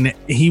 I mean,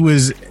 he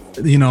was,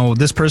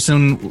 this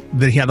person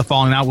that he had the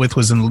falling out with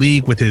was in the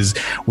league with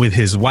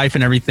his wife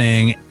and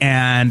everything,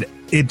 and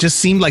it just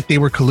seemed like they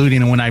were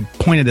colluding. And when I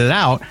pointed it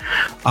out,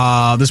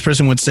 this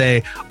person would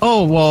say,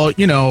 oh, well,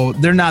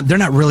 they're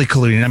not really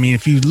colluding. I mean,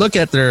 if you look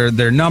at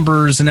their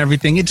numbers and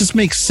everything, it just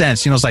makes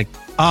sense. It's like,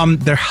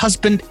 they're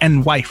husband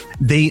and wife.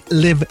 They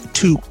live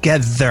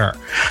together.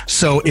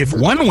 So if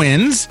one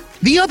wins,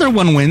 the other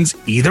one wins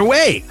either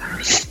way.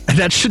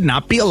 That should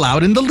not be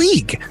allowed in the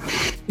league,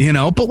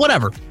 but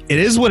whatever. It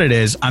is what it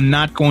is. I'm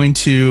not going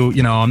to,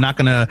 I'm not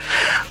going to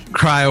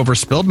cry over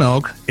spilled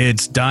milk.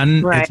 It's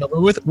done. Right. It's over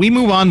with. We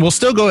move on. We'll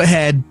still go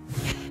ahead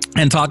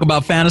and talk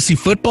about fantasy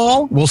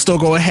football. We'll still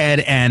go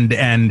ahead and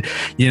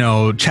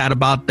chat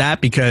about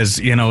that, because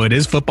it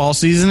is football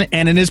season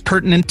and it is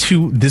pertinent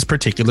to this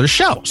particular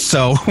show.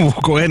 So we'll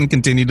go ahead and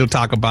continue to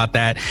talk about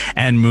that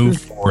and move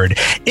forward.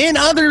 In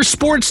other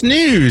sports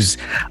news,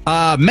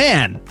 the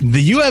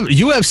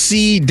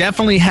UFC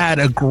definitely had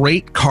a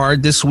great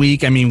card this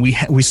week. I mean,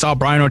 we saw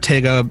Brian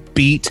Ortega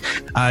beat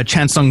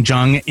Chan Sung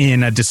Jung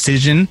in a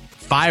decision,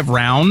 5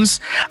 rounds.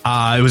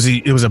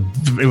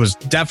 It was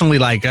definitely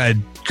like a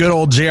good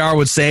old JR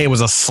would say, it was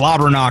a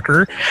slobber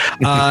knocker.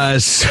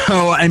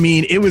 So I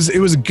mean, it was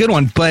a good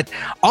one, but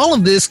all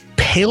of this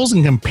pales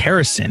in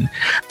comparison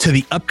to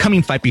the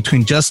upcoming fight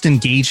between Justin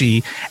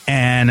Gaethje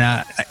and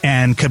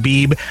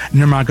Khabib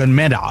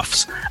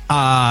Nurmagomedov's.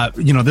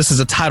 This is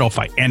a title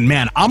fight, and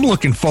man, I'm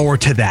looking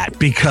forward to that,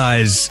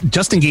 because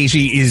Justin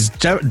Gaethje is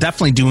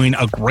definitely doing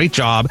a great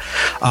job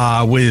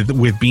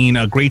with being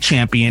a great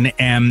champion,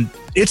 and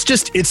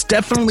it's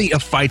definitely a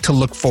fight to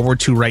look forward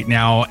to right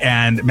now.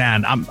 And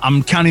man,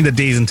 I'm counting the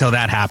days until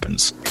that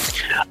happens.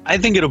 I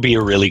think it'll be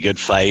a really good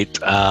fight.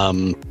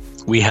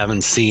 We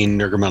haven't seen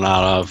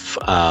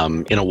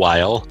Nurmagomedov in a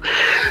while,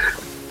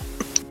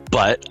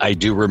 but I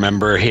do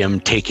remember him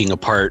taking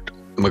apart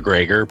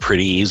McGregor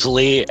pretty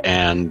easily,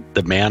 and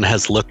the man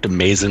has looked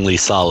amazingly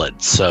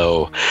solid.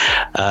 So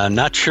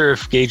not sure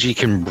if Gaethje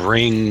can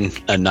bring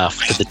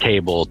enough to the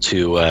table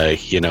to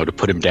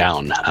put him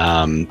down.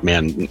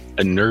 Man,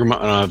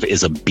 Nurmagomedov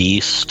is a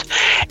beast,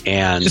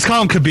 and just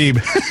call him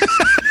Khabib.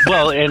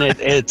 Well, and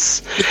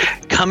it's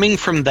coming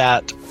from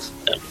that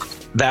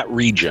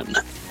region.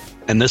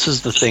 And this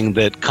is the thing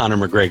that Conor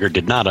McGregor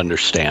did not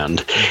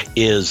understand,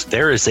 is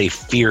there is a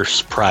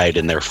fierce pride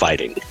in their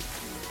fighting.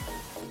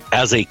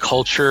 As a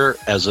culture,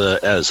 as an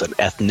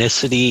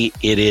ethnicity,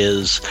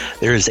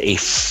 there is a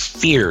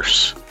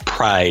fierce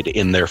pride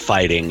in their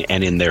fighting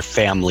and in their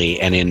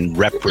family and in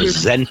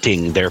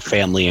representing their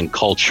family and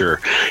culture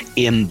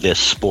in this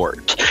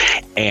sport.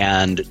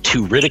 And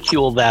to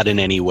ridicule that in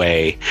any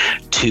way,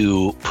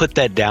 to put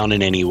that down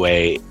in any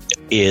way,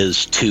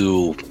 is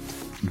to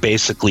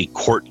basically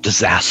court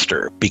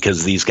disaster,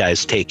 because these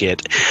guys take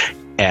it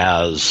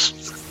as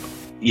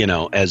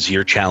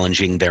you're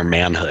challenging their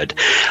manhood.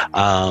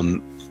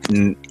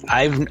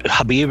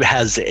 Khabib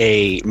has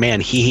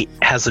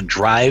a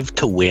drive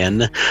to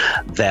win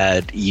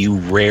that you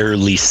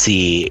rarely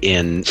see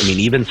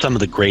even some of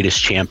the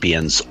greatest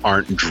champions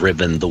aren't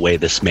driven the way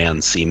this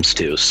man seems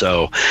to.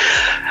 So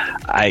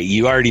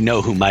you already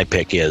know who my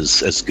pick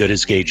is. As good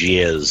as Gaethje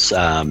is,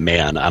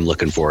 man, I'm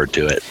looking forward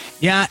to it.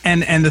 Yeah,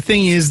 and the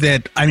thing is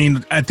that, I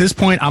mean, at this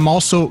point, I'm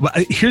also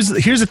here's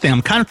the thing.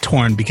 I'm kind of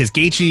torn, because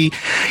Gaethje,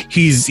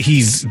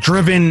 he's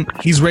driven,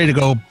 he's ready to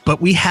go, but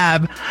we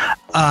have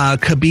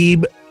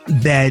Khabib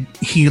that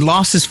he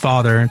lost his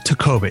father to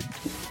COVID,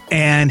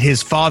 and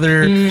his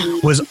father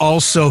was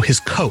also his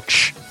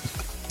coach.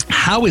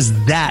 How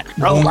is that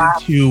going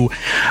to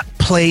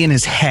play in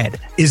his head?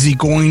 Is that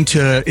going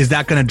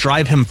to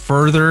drive him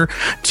further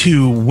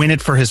to win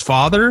it for his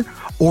father?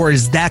 Or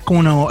is that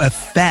going to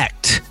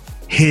affect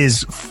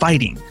his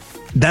fighting?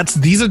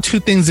 These are two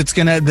things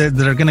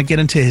that are gonna get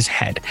into his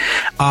head.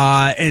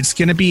 It's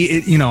gonna be,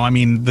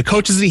 the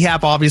coaches that he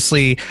have,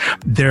 obviously,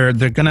 they're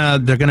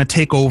gonna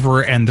take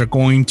over and they're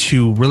going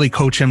to really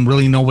coach him,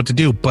 really know what to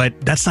do. But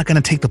that's not gonna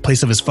take the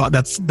place of his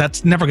father.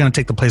 That's never gonna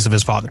take the place of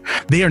his father.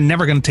 They are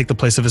never gonna take the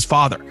place of his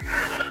father.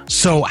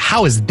 So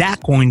how is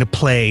that going to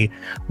play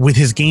with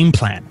his game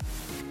plan?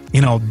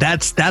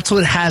 That's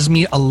what has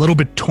me a little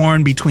bit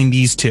torn between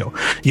these two.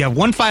 You have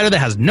one fighter that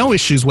has no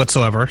issues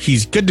whatsoever.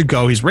 He's good to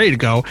go. He's ready to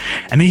go.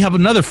 And then you have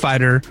another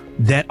fighter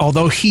that,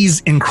 although he's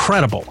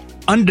incredible,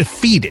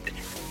 undefeated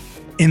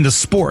in the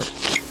sport,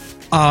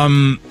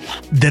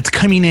 that's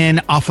coming in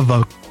off of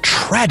a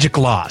tragic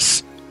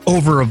loss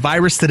over a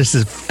virus that has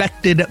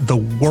affected the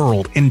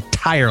world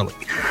entirely.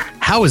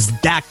 How is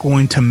that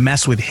going to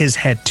mess with his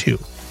head too?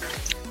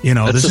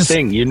 That's the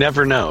thing. You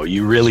never know.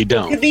 You really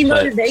don't. It could be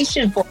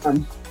motivation for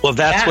him. Well,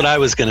 that's what I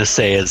was going to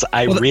say is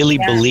I really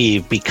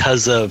believe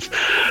because of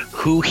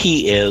who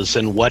he is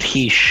and what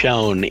he's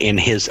shown in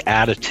his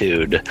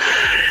attitude,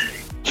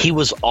 he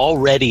was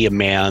already a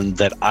man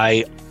that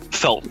I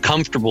felt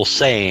comfortable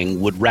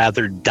saying would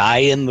rather die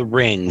in the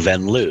ring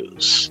than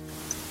lose.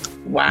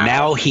 Wow.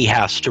 Now he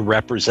has to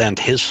represent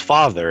his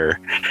father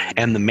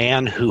and the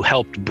man who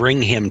helped bring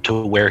him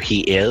to where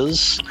he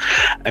is.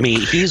 I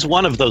mean, he's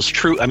one of those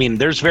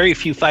there's very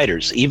few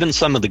fighters, even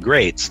some of the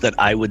greats, that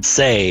I would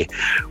say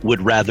would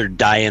rather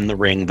die in the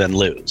ring than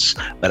lose.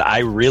 But I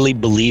really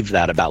believe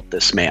that about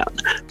this man.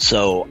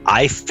 So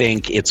I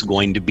think it's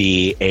going to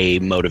be a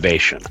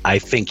motivation. I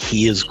think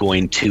he is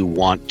going to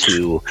want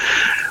to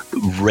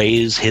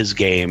raise his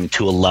game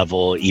to a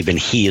level even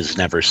he has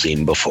never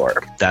seen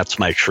before. That's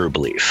my true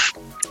belief.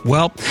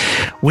 Well,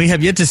 we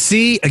have yet to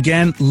see.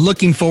 Again,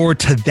 looking forward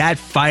to that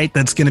fight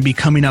that's going to be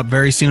coming up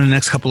very soon in the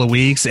next couple of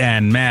weeks.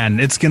 And man,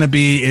 that's going to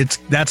be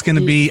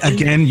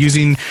again,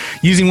 using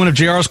one of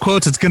JR's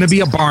quotes, it's going to be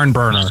a barn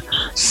burner.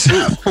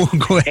 So we'll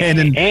go ahead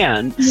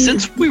and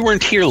since we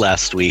weren't here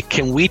last week,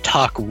 can we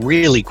talk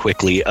really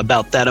quickly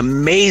about that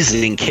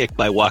amazing kick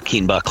by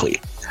Joaquin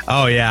Buckley?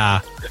 Oh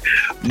yeah.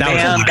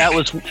 That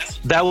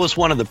was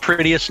one of the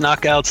prettiest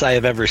knockouts I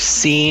have ever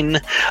seen.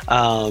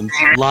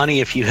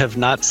 Lonnie, if you have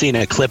not seen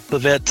a clip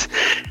of it,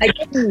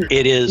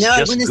 it is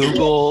just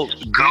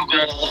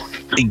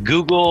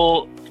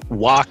Google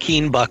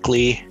Joaquin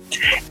Buckley,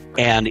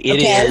 and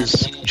it is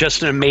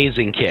just an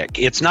amazing kick.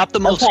 It's not the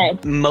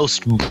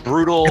most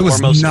brutal or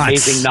most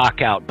amazing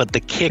knockout, but the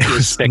kick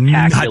is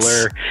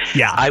spectacular. Nuts.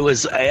 Yeah,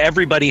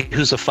 everybody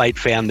who's a fight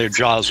fan, their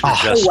jaws were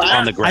just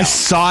on the ground. I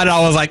saw it. I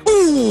was like,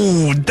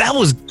 "Ooh, that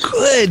was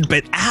good,"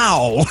 but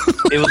ow!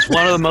 It was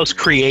one of the most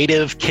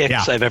creative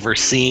kicks I've ever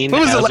seen.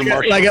 What was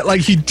it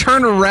like he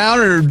turned around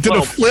or did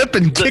a flip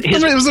and kicked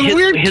him? It was a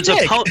weird kick.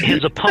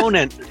 His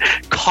opponent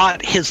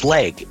caught his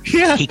leg.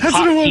 Yeah, he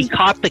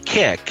caught the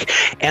kick,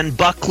 and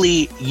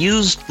Buckley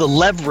used the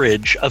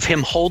leverage of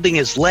him holding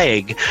his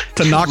leg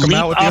to knock him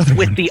out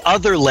with the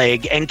other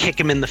leg and kick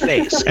him in the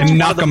face. And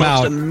knock him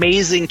out.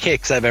 Amazing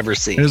kicks I've ever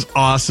seen. It was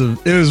awesome.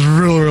 It was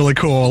really, really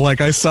cool. Like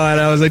I saw it,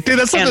 I was like, dude,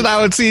 that's something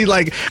I would see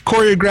like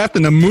choreographed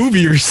in a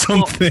movie or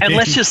something. Well, and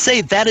let's just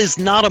say that is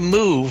not a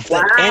move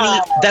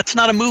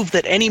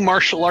that any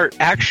martial art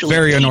actually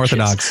very teaches.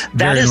 Unorthodox.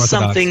 That is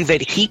something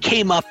that he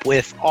came up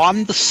with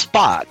on the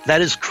spot.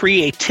 That is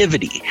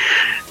creativity.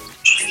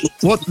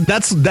 Well,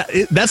 that's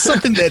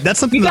something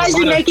that you guys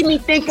are making me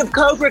think of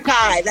Cobra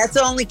Kai. That's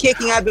the only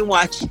kicking I've been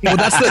watching. Well,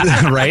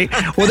 that's right.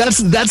 Well,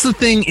 that's the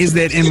thing is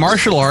that in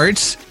martial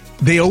arts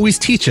they always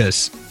teach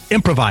us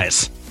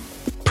improvise,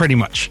 pretty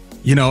much.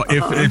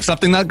 If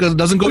something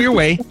doesn't go your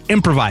way,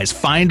 improvise.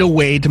 Find a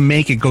way to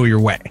make it go your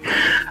way.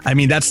 I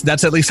mean, that's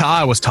at least how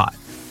I was taught.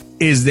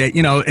 Is that,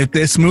 if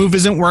this move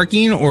isn't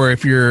working or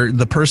if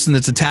the person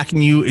that's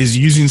attacking you is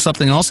using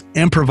something else,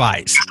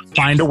 improvise.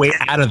 Find a way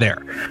out of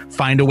there.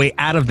 Find a way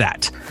out of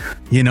that,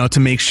 to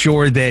make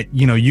sure that,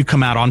 you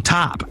come out on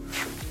top.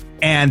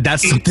 And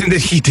that's something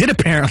that he did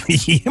apparently.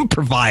 He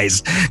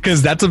improvised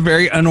because that's a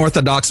very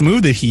unorthodox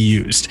move that he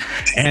used.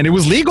 And it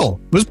was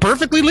legal. It was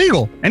perfectly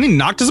legal. And he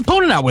knocked his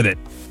opponent out with it.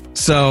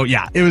 So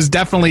yeah, it was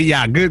definitely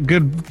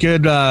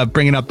good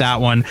bringing up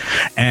that one.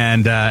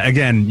 And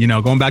again,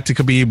 going back to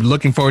Khabib,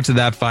 looking forward to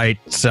that fight.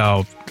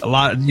 So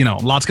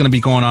lots going to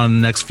be going on in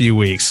the next few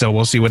weeks. So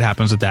we'll see what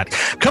happens with that.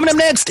 Coming up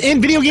next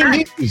in video game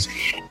news,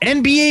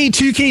 NBA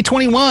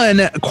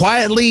 2K21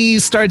 quietly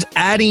starts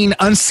adding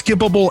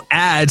unskippable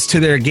ads to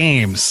their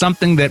games,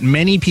 something that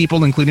many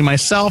people, including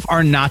myself,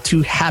 are not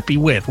too happy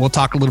with. We'll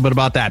talk a little bit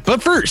about that.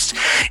 But first,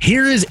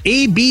 here is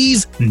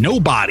AB's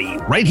Nobody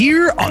right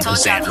here on the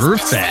Xander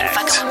Effect.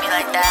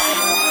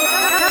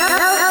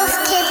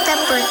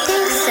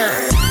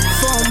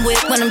 Phone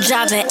whip when I'm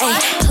driving,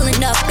 ayy.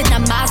 Pulling up in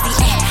that Mazda,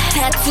 ayy.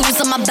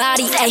 Tattoos on my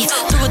body, ayy.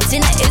 Through a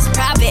dinner is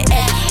private,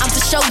 ayy. I'm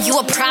for sure you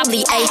a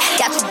probably, ayy.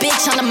 Got your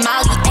bitch on the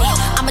molly, ayy.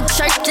 I'm a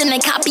church and they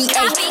copy,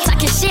 ayy.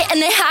 Talking shit and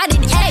they hide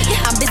it, ayy.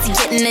 I'm busy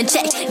getting a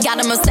check. Got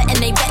them upset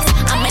and they vex.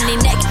 I'm in on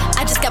their neck.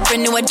 I just got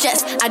brand new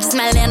address. I just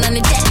might land on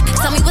the deck.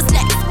 Tell me what's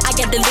next. I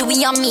got the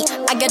Louis on me.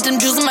 I got them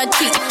jewels on my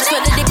teeth.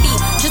 Swear that they beat.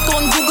 Just go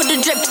and Google the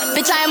drip.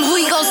 Bitch, I am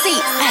who you gon' see.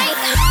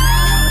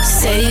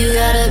 Say you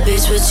got a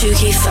bitch, but you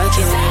keep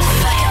fucking with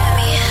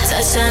me.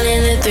 Touchdown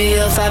in the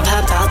 305,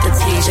 hop out the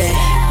TJ.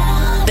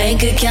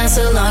 Bank account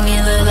so long,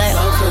 you look like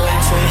Oprah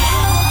Winfrey.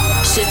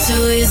 Shit too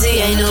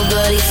easy, ain't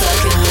nobody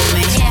fucking with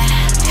me.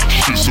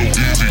 Shit so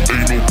easy,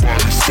 ain't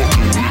nobody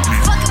fucking with me.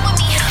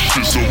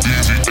 Shit so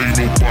easy, ain't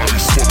nobody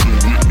fucking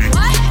with me.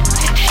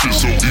 Shit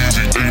so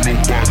easy, ain't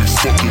nobody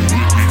fucking with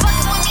me.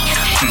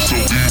 Shit so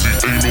easy,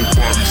 ain't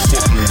nobody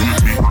fucking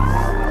with me.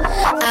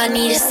 I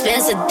need a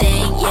Spencer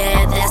thing,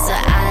 yeah, that's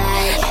what I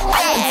like.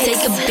 And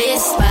take a bitch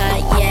spot,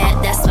 yeah,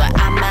 that's what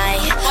I might.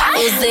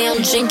 Jose,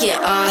 I'm drinking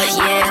all,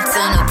 yeah,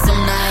 turn up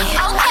tonight.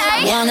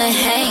 Wanna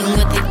hang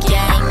with the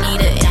gang,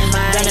 need an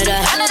invite. Run it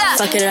up,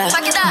 fuck it up,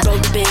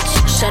 broke bitch,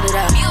 shut it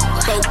up.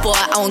 Broke boy,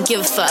 I don't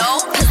give a fuck.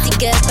 Pussy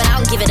good, but I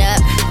don't give it up,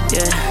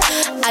 yeah.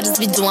 I just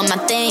be doing my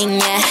thing,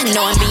 yeah.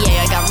 No NBA,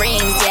 I got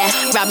rings, yeah.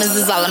 Robins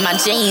is all in my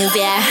jeans,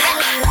 yeah.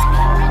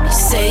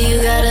 Say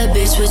you got a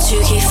bitch, but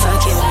you keep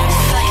fucking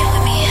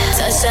with me.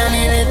 Touchdown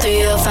in the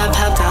 305,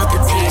 pop out the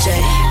TJ.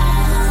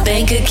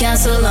 Bank account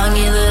so long,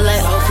 you look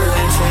like Oprah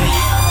Winfrey.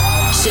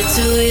 Shit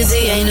too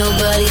easy, ain't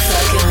nobody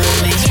fucking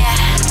with me.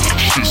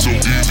 Shit so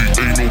easy,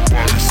 ain't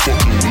nobody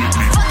fucking with me.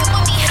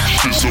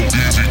 Shit so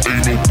easy,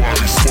 ain't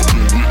nobody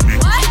fucking with me.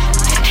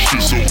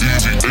 Shit so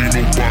easy, ain't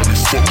nobody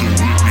fucking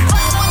with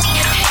me.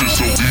 Shit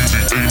so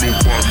easy, ain't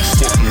nobody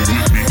fucking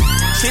with me.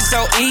 Shit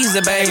so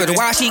easy, baby. The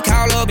why she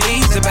call up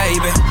easy,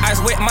 baby. Ice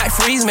wet might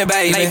freeze me,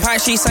 baby. Late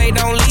pipe, she say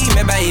don't leave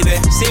me, baby.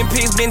 Sin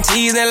pigs been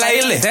teasing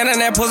lately. That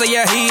and that pussy,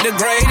 yeah, he the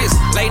greatest.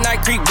 Late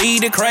night creep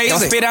be the crazy. Don't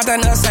spit out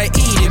that nut, say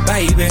eat it,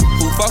 baby.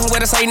 Who fucking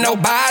with us, say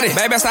nobody.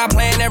 Baby, stop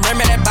playing that rim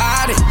in that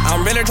body.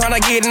 I'm really tryna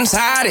get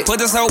inside it.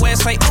 Put this whole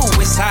wet, say ooh,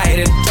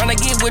 excited. Tryna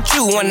get with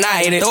you one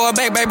night. Throw it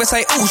back, baby,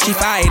 say ooh, she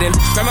fighting.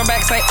 Grab my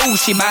back, say ooh,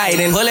 she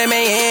biting. Pulling me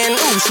in,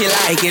 ooh, she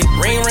like it.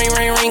 Ring, ring,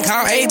 ring, ring,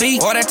 call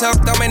AB. Or that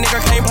tough dumb nigga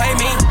can't play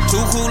me.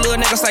 Too cool little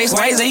nigga say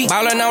Swayze.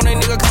 Ballin' on that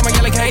nigga call me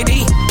yellow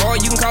KD. Or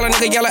you can call a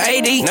nigga yellow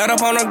AD. Nut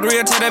up on the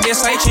grill till that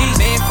bitch say cheese.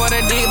 Beg for the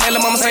dick, make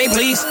the mama say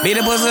please. Beat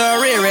the pussy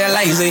real, real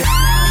lazy.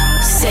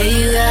 Say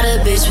you got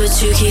a bitch, but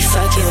you keep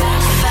fucking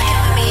with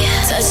me.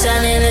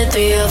 Touchdown in the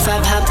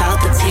 305, hop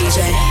out the TJ.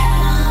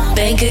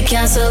 Bank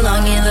account so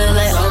long, you look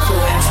like Oprah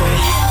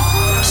Winfrey.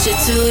 Shit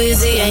too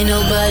easy, ain't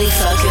nobody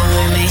fucking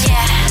with me.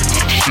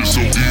 Shit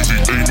so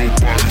easy, ain't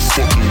nobody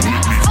fucking with me.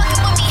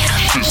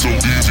 Shit so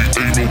easy,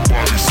 ain't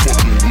nobody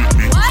fucking with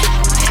me.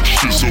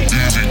 Shit so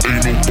easy,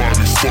 ain't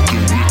nobody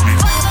fucking with me.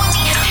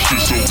 Shit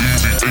so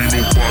easy, ain't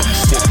nobody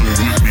fucking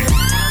with me.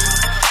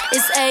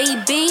 It's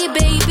AB,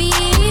 baby.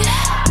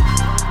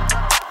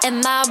 And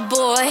my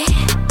boy,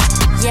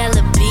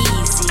 Yellow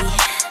Beezy.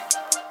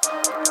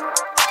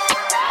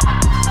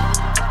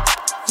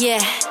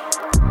 Yeah,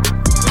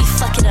 we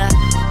fuck it up.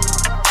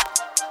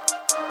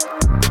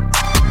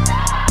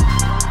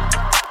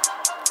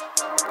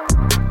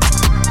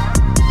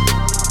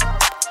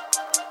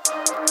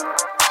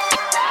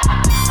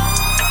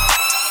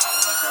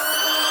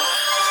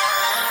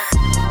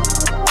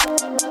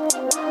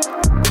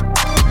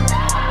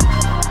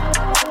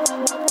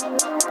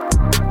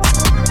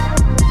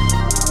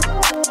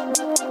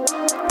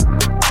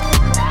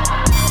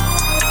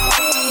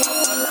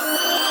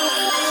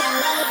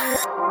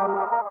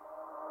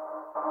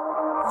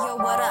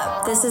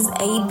 This is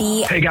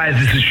AB. Hey guys,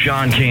 this is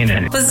Sean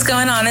Kanan. What's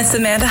going on? It's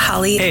Amanda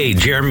Holly. Hey,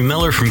 Jeremy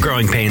Miller from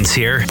Growing Pains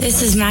here.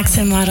 This is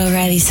Maxim Model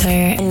Riley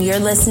Sawyer. And you're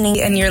listening.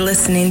 And you're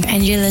listening.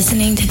 And you're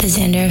listening to the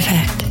Xander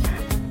Effect.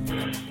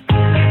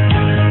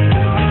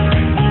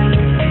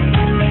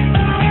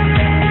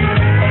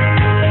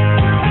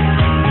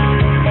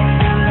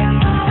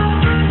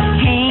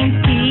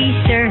 Pink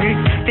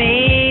t-shirts,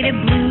 faded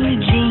blue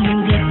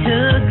jeans. It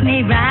took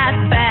me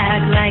right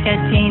back like a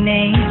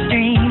teenage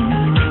dream.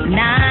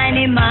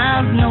 90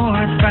 miles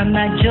north from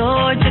the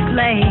Georgia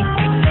place,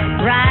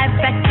 right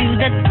back to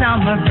the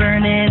summer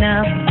burning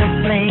up the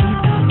place.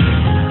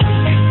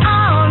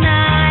 All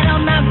night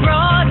on the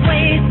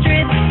Broadway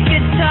strip,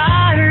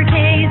 guitar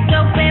case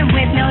open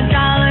with no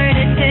dollar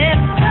to tip.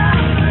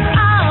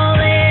 All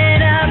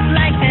lit up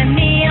like the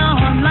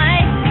neon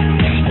lights.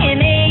 In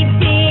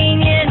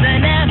 18 years I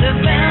never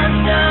felt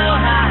so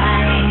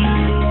high.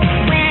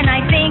 When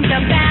I think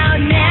about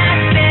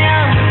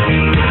Nashville,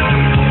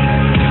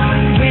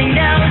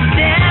 windows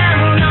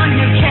down on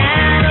your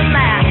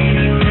Cadillac,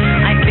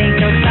 I think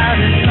about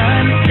the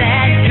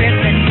sunset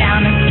dripping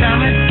down the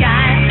summer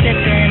sky.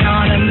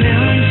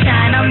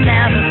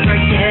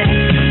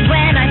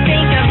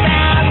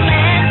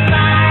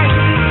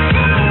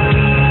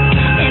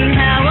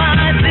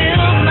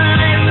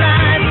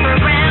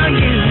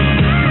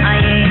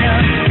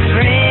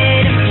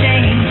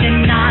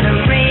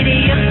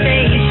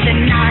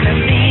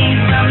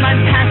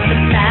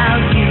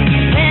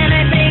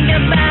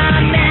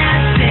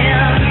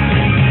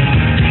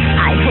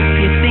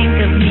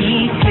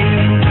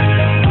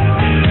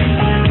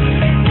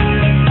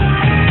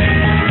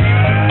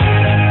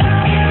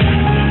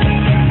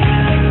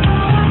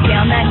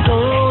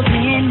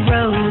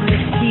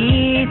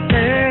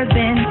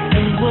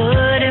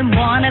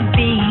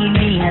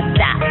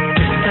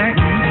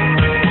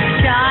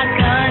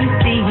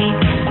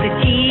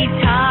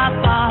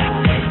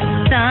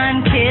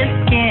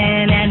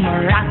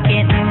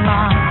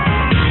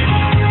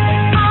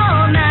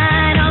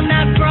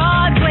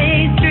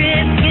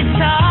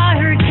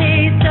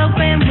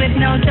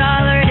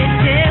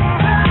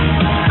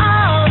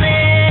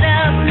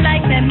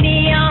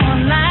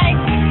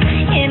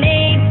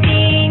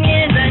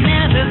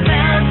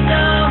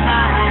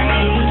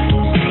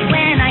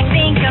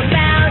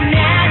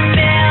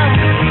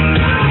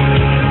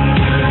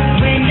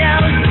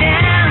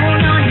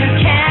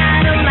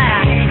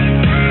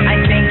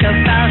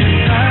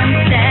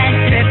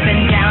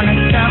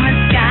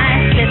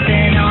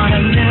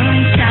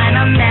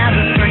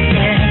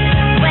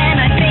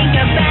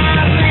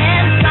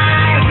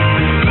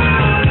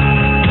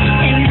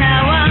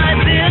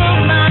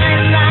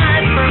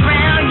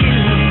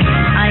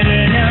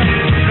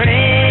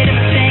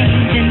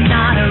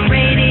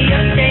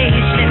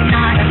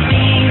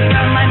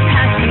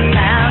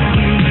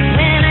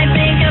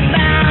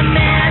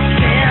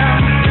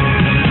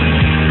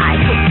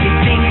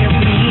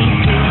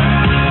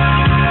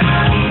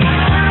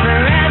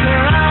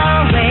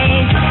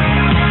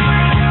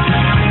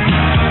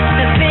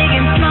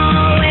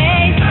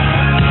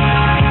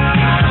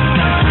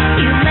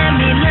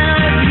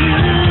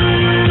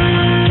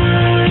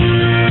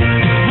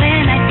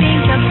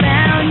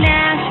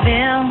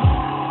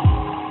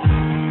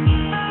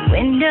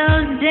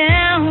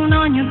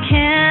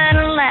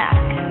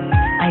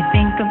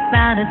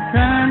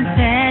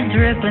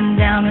 rolling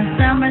down a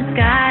summer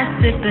sky,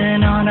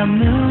 sipping on a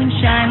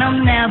moonshine I'll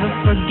never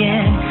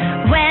forget.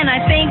 When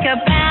I think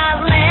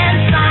about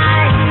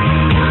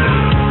landslides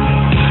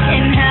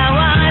and how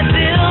I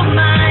built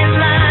my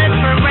life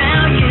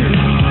around you,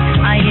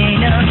 I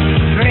ain't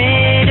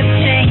afraid of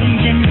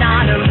change, and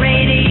not a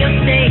radio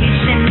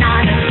station,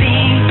 not a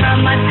thing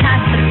from my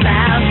past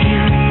about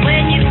you.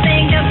 When you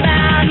think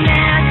about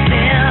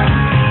Nashville,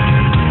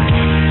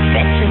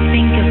 bet you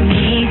think of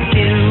me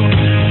too.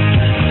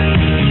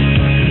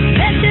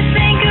 Bet you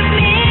think of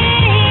me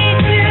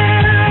too.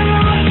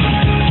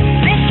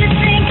 Bet you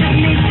think of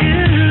me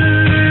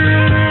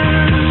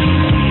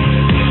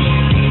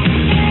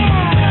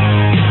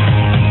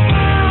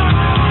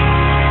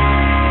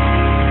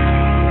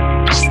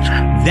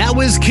That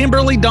was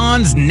Kimberly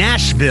Dawn's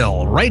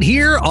Nashville, right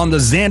here on the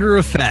Xander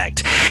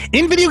Effect.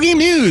 In video game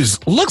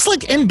news, looks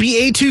like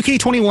NBA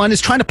 2K21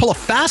 is trying to pull a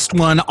fast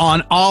one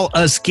on all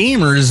us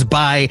gamers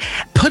by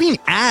putting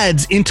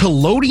ads into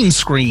loading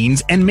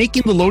screens and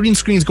making the loading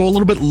screens go a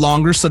little bit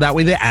longer so that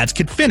way the ads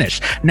could finish.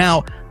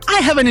 Now, I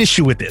have an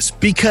issue with this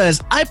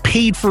because I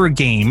paid for a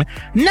game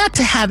not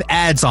to have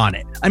ads on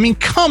it. I mean,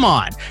 come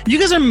on. You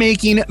guys are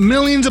making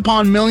millions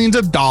upon millions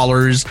of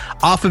dollars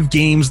off of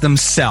games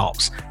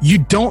themselves. You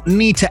don't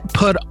need to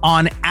put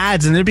on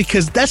ads in there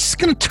because that's just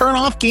going to turn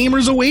off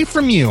gamers away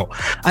from you.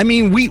 I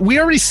mean, we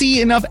already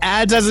see enough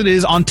ads as it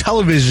is on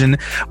television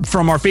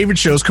from our favorite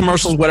shows,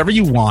 commercials, whatever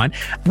you want.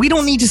 We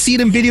don't need to see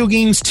it in video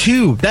games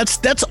too. That's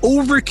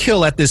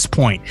overkill at this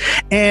point.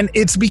 And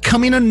it's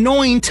becoming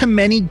annoying to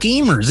many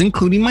gamers,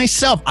 including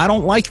myself. I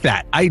don't like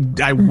that. I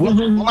will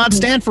not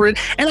stand for it,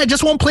 and I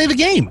just won't play the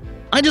game.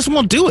 I just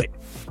won't do it.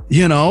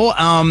 You know,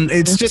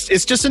 it's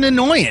just an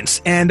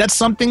annoyance, and that's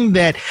something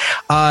that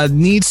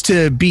needs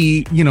to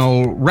be,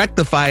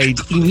 rectified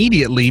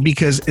immediately,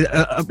 because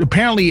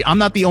apparently I'm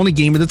not the only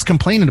gamer that's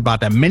complaining about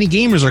that. Many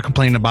gamers are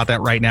complaining about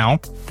that right now.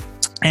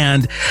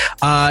 And,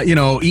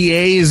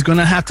 EA is going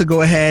to have to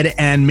go ahead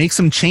and make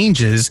some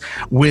changes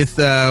with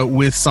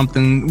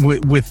something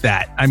with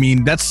that. I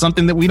mean, that's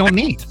something that we don't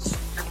need.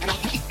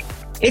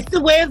 It's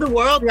the way of the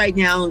world right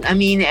now. I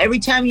mean, every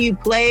time you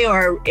play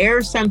or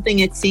air something,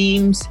 it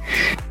seems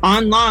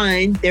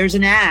online, there's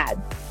an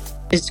ad.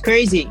 It's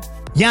crazy.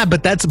 Yeah,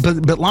 but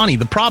Lonnie,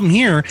 the problem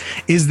here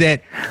is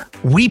that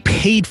we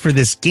paid for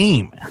this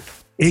game.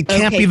 It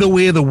can't be the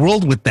way of the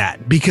world with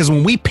that, because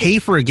when we pay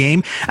for a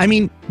game, I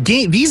mean,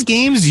 these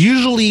games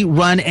usually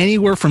run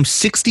anywhere from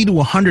 $60 to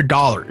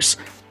 $100.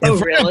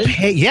 Really?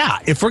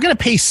 If we're going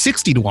to pay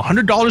 $60 to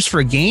 $100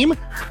 for a game,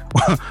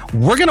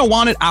 we're going to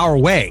want it our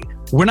way.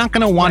 We're not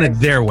going to want it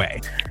their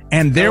way.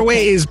 And their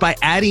way is by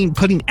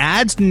putting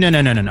ads.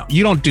 No.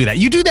 You don't do that.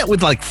 You do that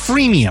with like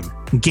freemium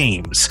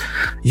games,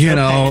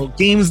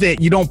 games that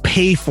you don't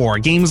pay for,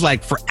 games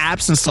like for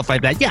apps and stuff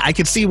like that. Yeah, I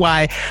could see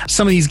why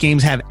some of these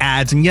games have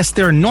ads, and yes,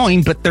 they're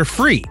annoying, but they're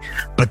free.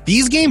 But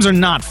these games are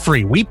not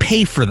free. We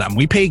pay for them.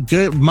 We pay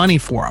good money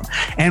for them,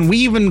 and we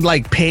even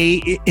like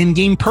pay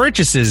in-game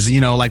purchases.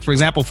 Like for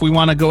example, if we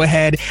want to go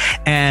ahead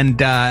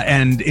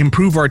and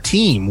improve our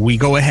team, we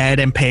go ahead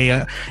and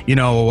pay,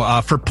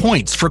 for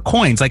points, for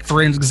coins. Like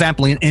for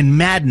example, in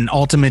Madden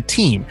Ultimate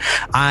Team,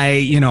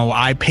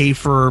 I pay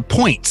for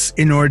points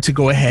in order to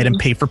go ahead and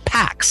pay for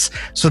packs,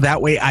 so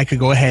that way I could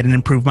go ahead and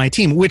improve my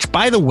team, which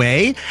by the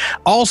way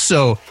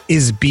also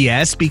is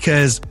BS,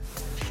 because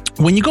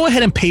when you go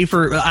ahead and pay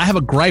for, I have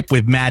a gripe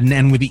with Madden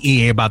and with the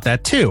EA about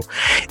that too,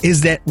 is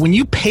that when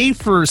you pay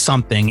for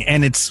something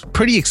and it's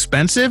pretty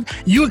expensive,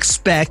 you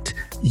expect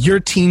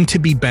your team to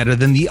be better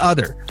than the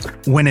other.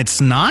 When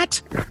it's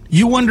not,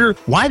 you wonder,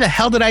 why the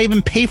hell did I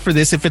even pay for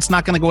this if it's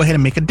not going to go ahead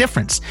and make a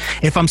difference,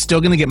 if I'm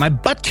still going to get my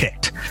butt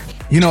kicked?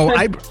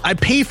 I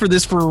pay for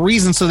this for a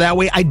reason, so that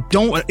way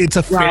it's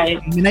a fair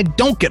game and I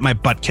don't get my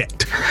butt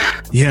kicked,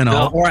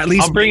 or at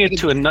least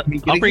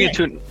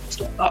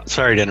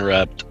sorry to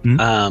interrupt.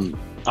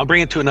 I'll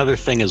bring it to another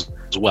thing as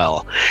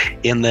well,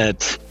 in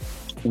that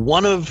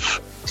one of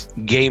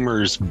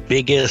gamers'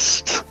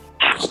 biggest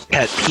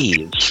pet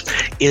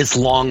peeves is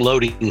long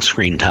loading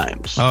screen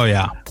times. Oh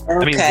yeah.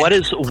 I mean,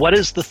 what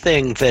is the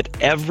thing that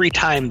every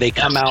time they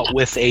come out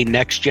with a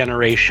next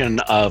generation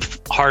of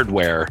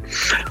hardware,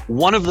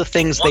 one of the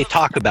things they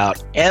talk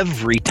about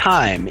every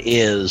time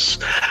is,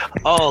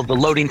 the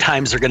loading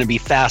times are going to be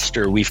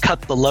faster. We've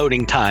cut the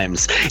loading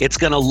times. It's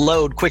going to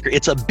load quicker.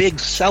 It's a big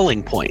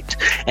selling point.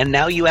 And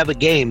now you have a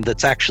game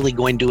that's actually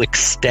going to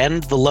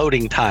extend the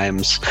loading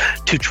times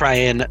to try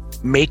and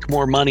make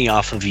more money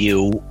off of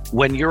you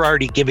when you're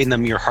already giving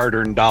them your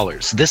hard-earned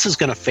dollars. This is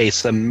going to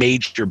face a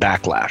major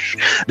backlash.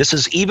 This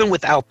is, even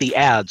without the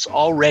ads,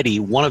 already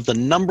one of the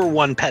number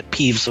one pet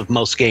peeves of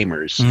most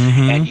gamers.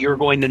 And you're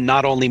going to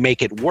not only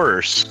make it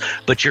worse,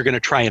 but you're going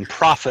to try and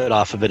profit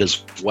off of it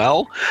as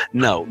well.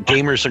 No,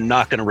 gamers are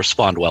not going to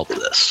respond well to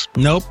this.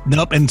 Nope.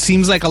 And it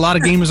seems like a lot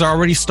of gamers are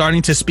already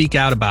starting to speak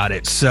out about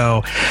it.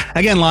 So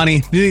again,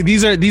 Lonnie,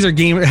 these are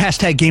gamer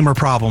 #gamer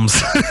problems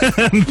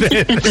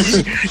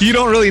that you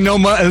don't really know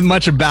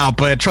much about,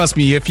 but trust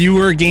me, if you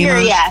were a gamer,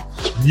 Yeah.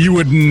 you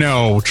would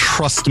know.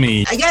 Trust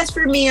me. I guess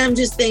for me, I'm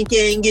just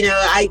thinking,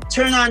 I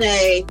turn on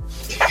a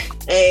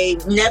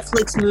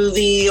Netflix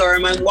movie, or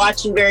I'm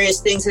watching various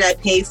things that I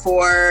pay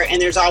for,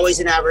 and there's always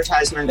an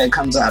advertisement that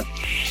comes up.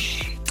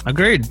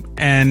 Agreed.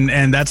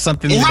 And that's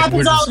something it that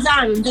happens all the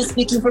time. I'm just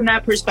speaking from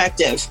that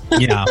perspective.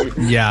 Yeah.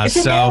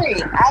 It's So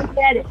annoying. I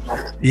get it.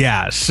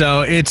 yeah,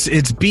 so it's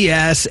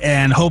BS,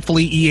 and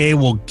hopefully EA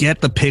will get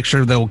the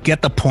picture, they'll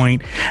get the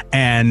point,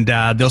 and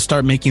they'll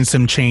start making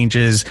some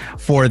changes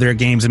for their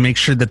games and make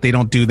sure that they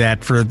don't do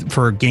that for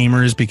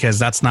gamers, because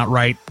that's not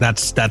right.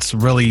 That's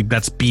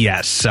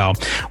BS. So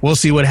we'll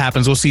see what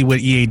happens. We'll see what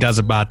EA does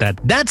about that.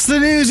 That's the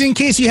news. In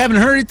case you haven't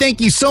heard it,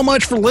 thank you so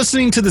much for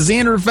listening to the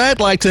Xander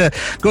Effect. I'd like to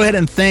go ahead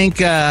and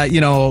thank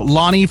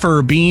Lonnie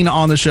for being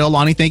on the show.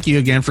 Lonnie, thank you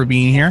again for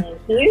being here.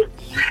 Thank you.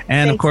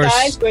 And Thanks, of course,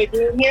 guys. Great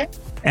being here.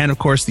 And of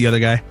course, the other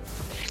guy.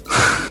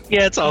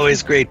 Yeah, it's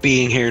always great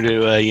being here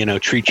to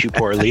treat you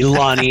poorly,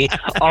 Lonnie.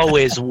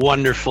 Always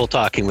wonderful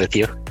talking with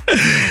you.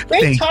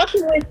 Great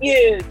talking with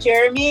you,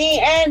 Jeremy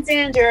and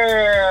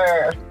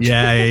Xander.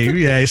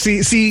 Yeah.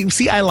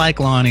 See, I like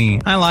Lonnie.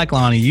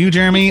 You,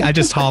 Jeremy, I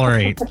just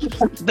tolerate.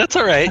 That's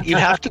all right. You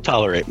have to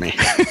tolerate me.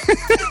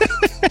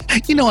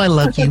 I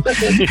love you.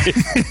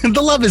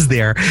 The love is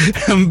there.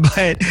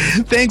 But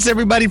thanks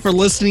everybody for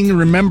listening.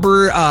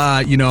 Remember,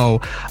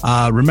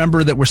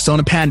 remember that we're still in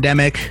a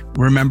pandemic.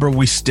 Remember,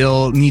 we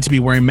still need to be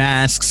wearing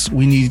masks.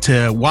 We need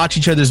to watch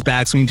each other's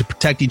backs. We need to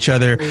protect each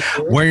other.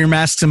 Wear your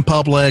masks in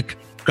public.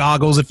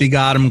 Goggles if you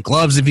got them,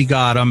 gloves if you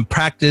got them.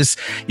 Practice,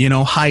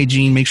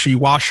 hygiene. Make sure you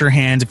wash your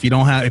hands. If you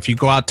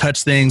go out,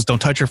 touch things, don't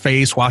touch your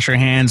face. Wash your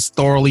hands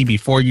thoroughly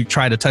before you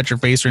try to touch your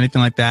face or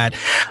anything like that.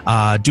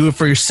 Do it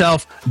for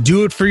yourself.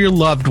 Do it for your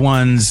loved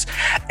ones.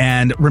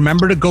 And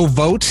remember to go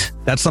vote.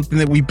 That's something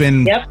that we've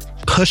been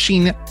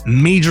pushing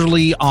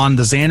majorly on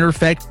the Xander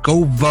Effect.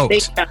 Go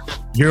vote.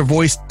 Your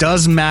voice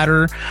does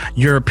matter.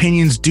 Your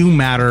opinions do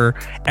matter.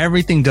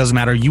 Everything does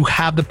matter. You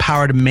have the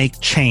power to make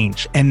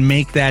change and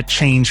make that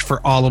change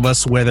for all of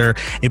us, whether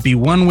it be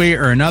one way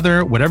or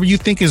another. Whatever you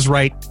think is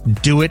right,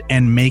 do it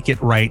and make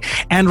it right.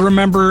 And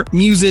remember,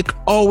 music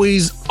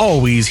always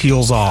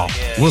heals all.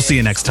 We'll see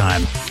you next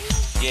time.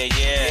 Yeah.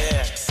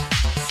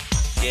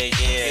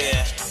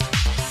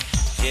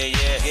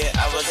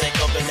 I was like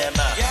open that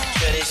mouth.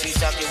 Sure that she's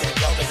talking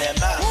and open that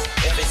mouth.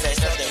 If it says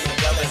something, we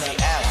open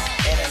it out.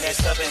 And then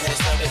there's something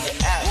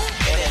it out.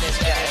 And then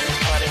it's got it, it's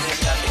part of it,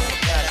 something we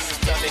got it.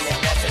 Something that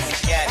nothing we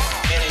got it.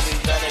 And then we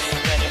done it, we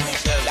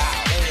go.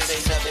 And it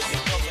say something, we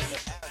open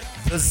it out.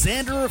 The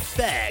Xander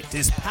Effect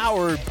is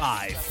powered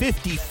by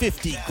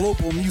 50/50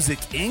 Global Music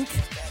Inc.,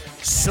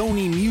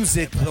 Sony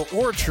Music The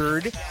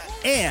Orchard,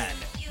 and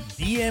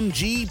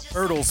BMG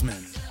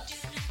Bertelsmann.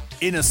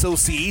 In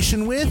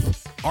association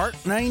with Art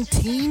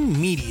 19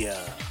 Media.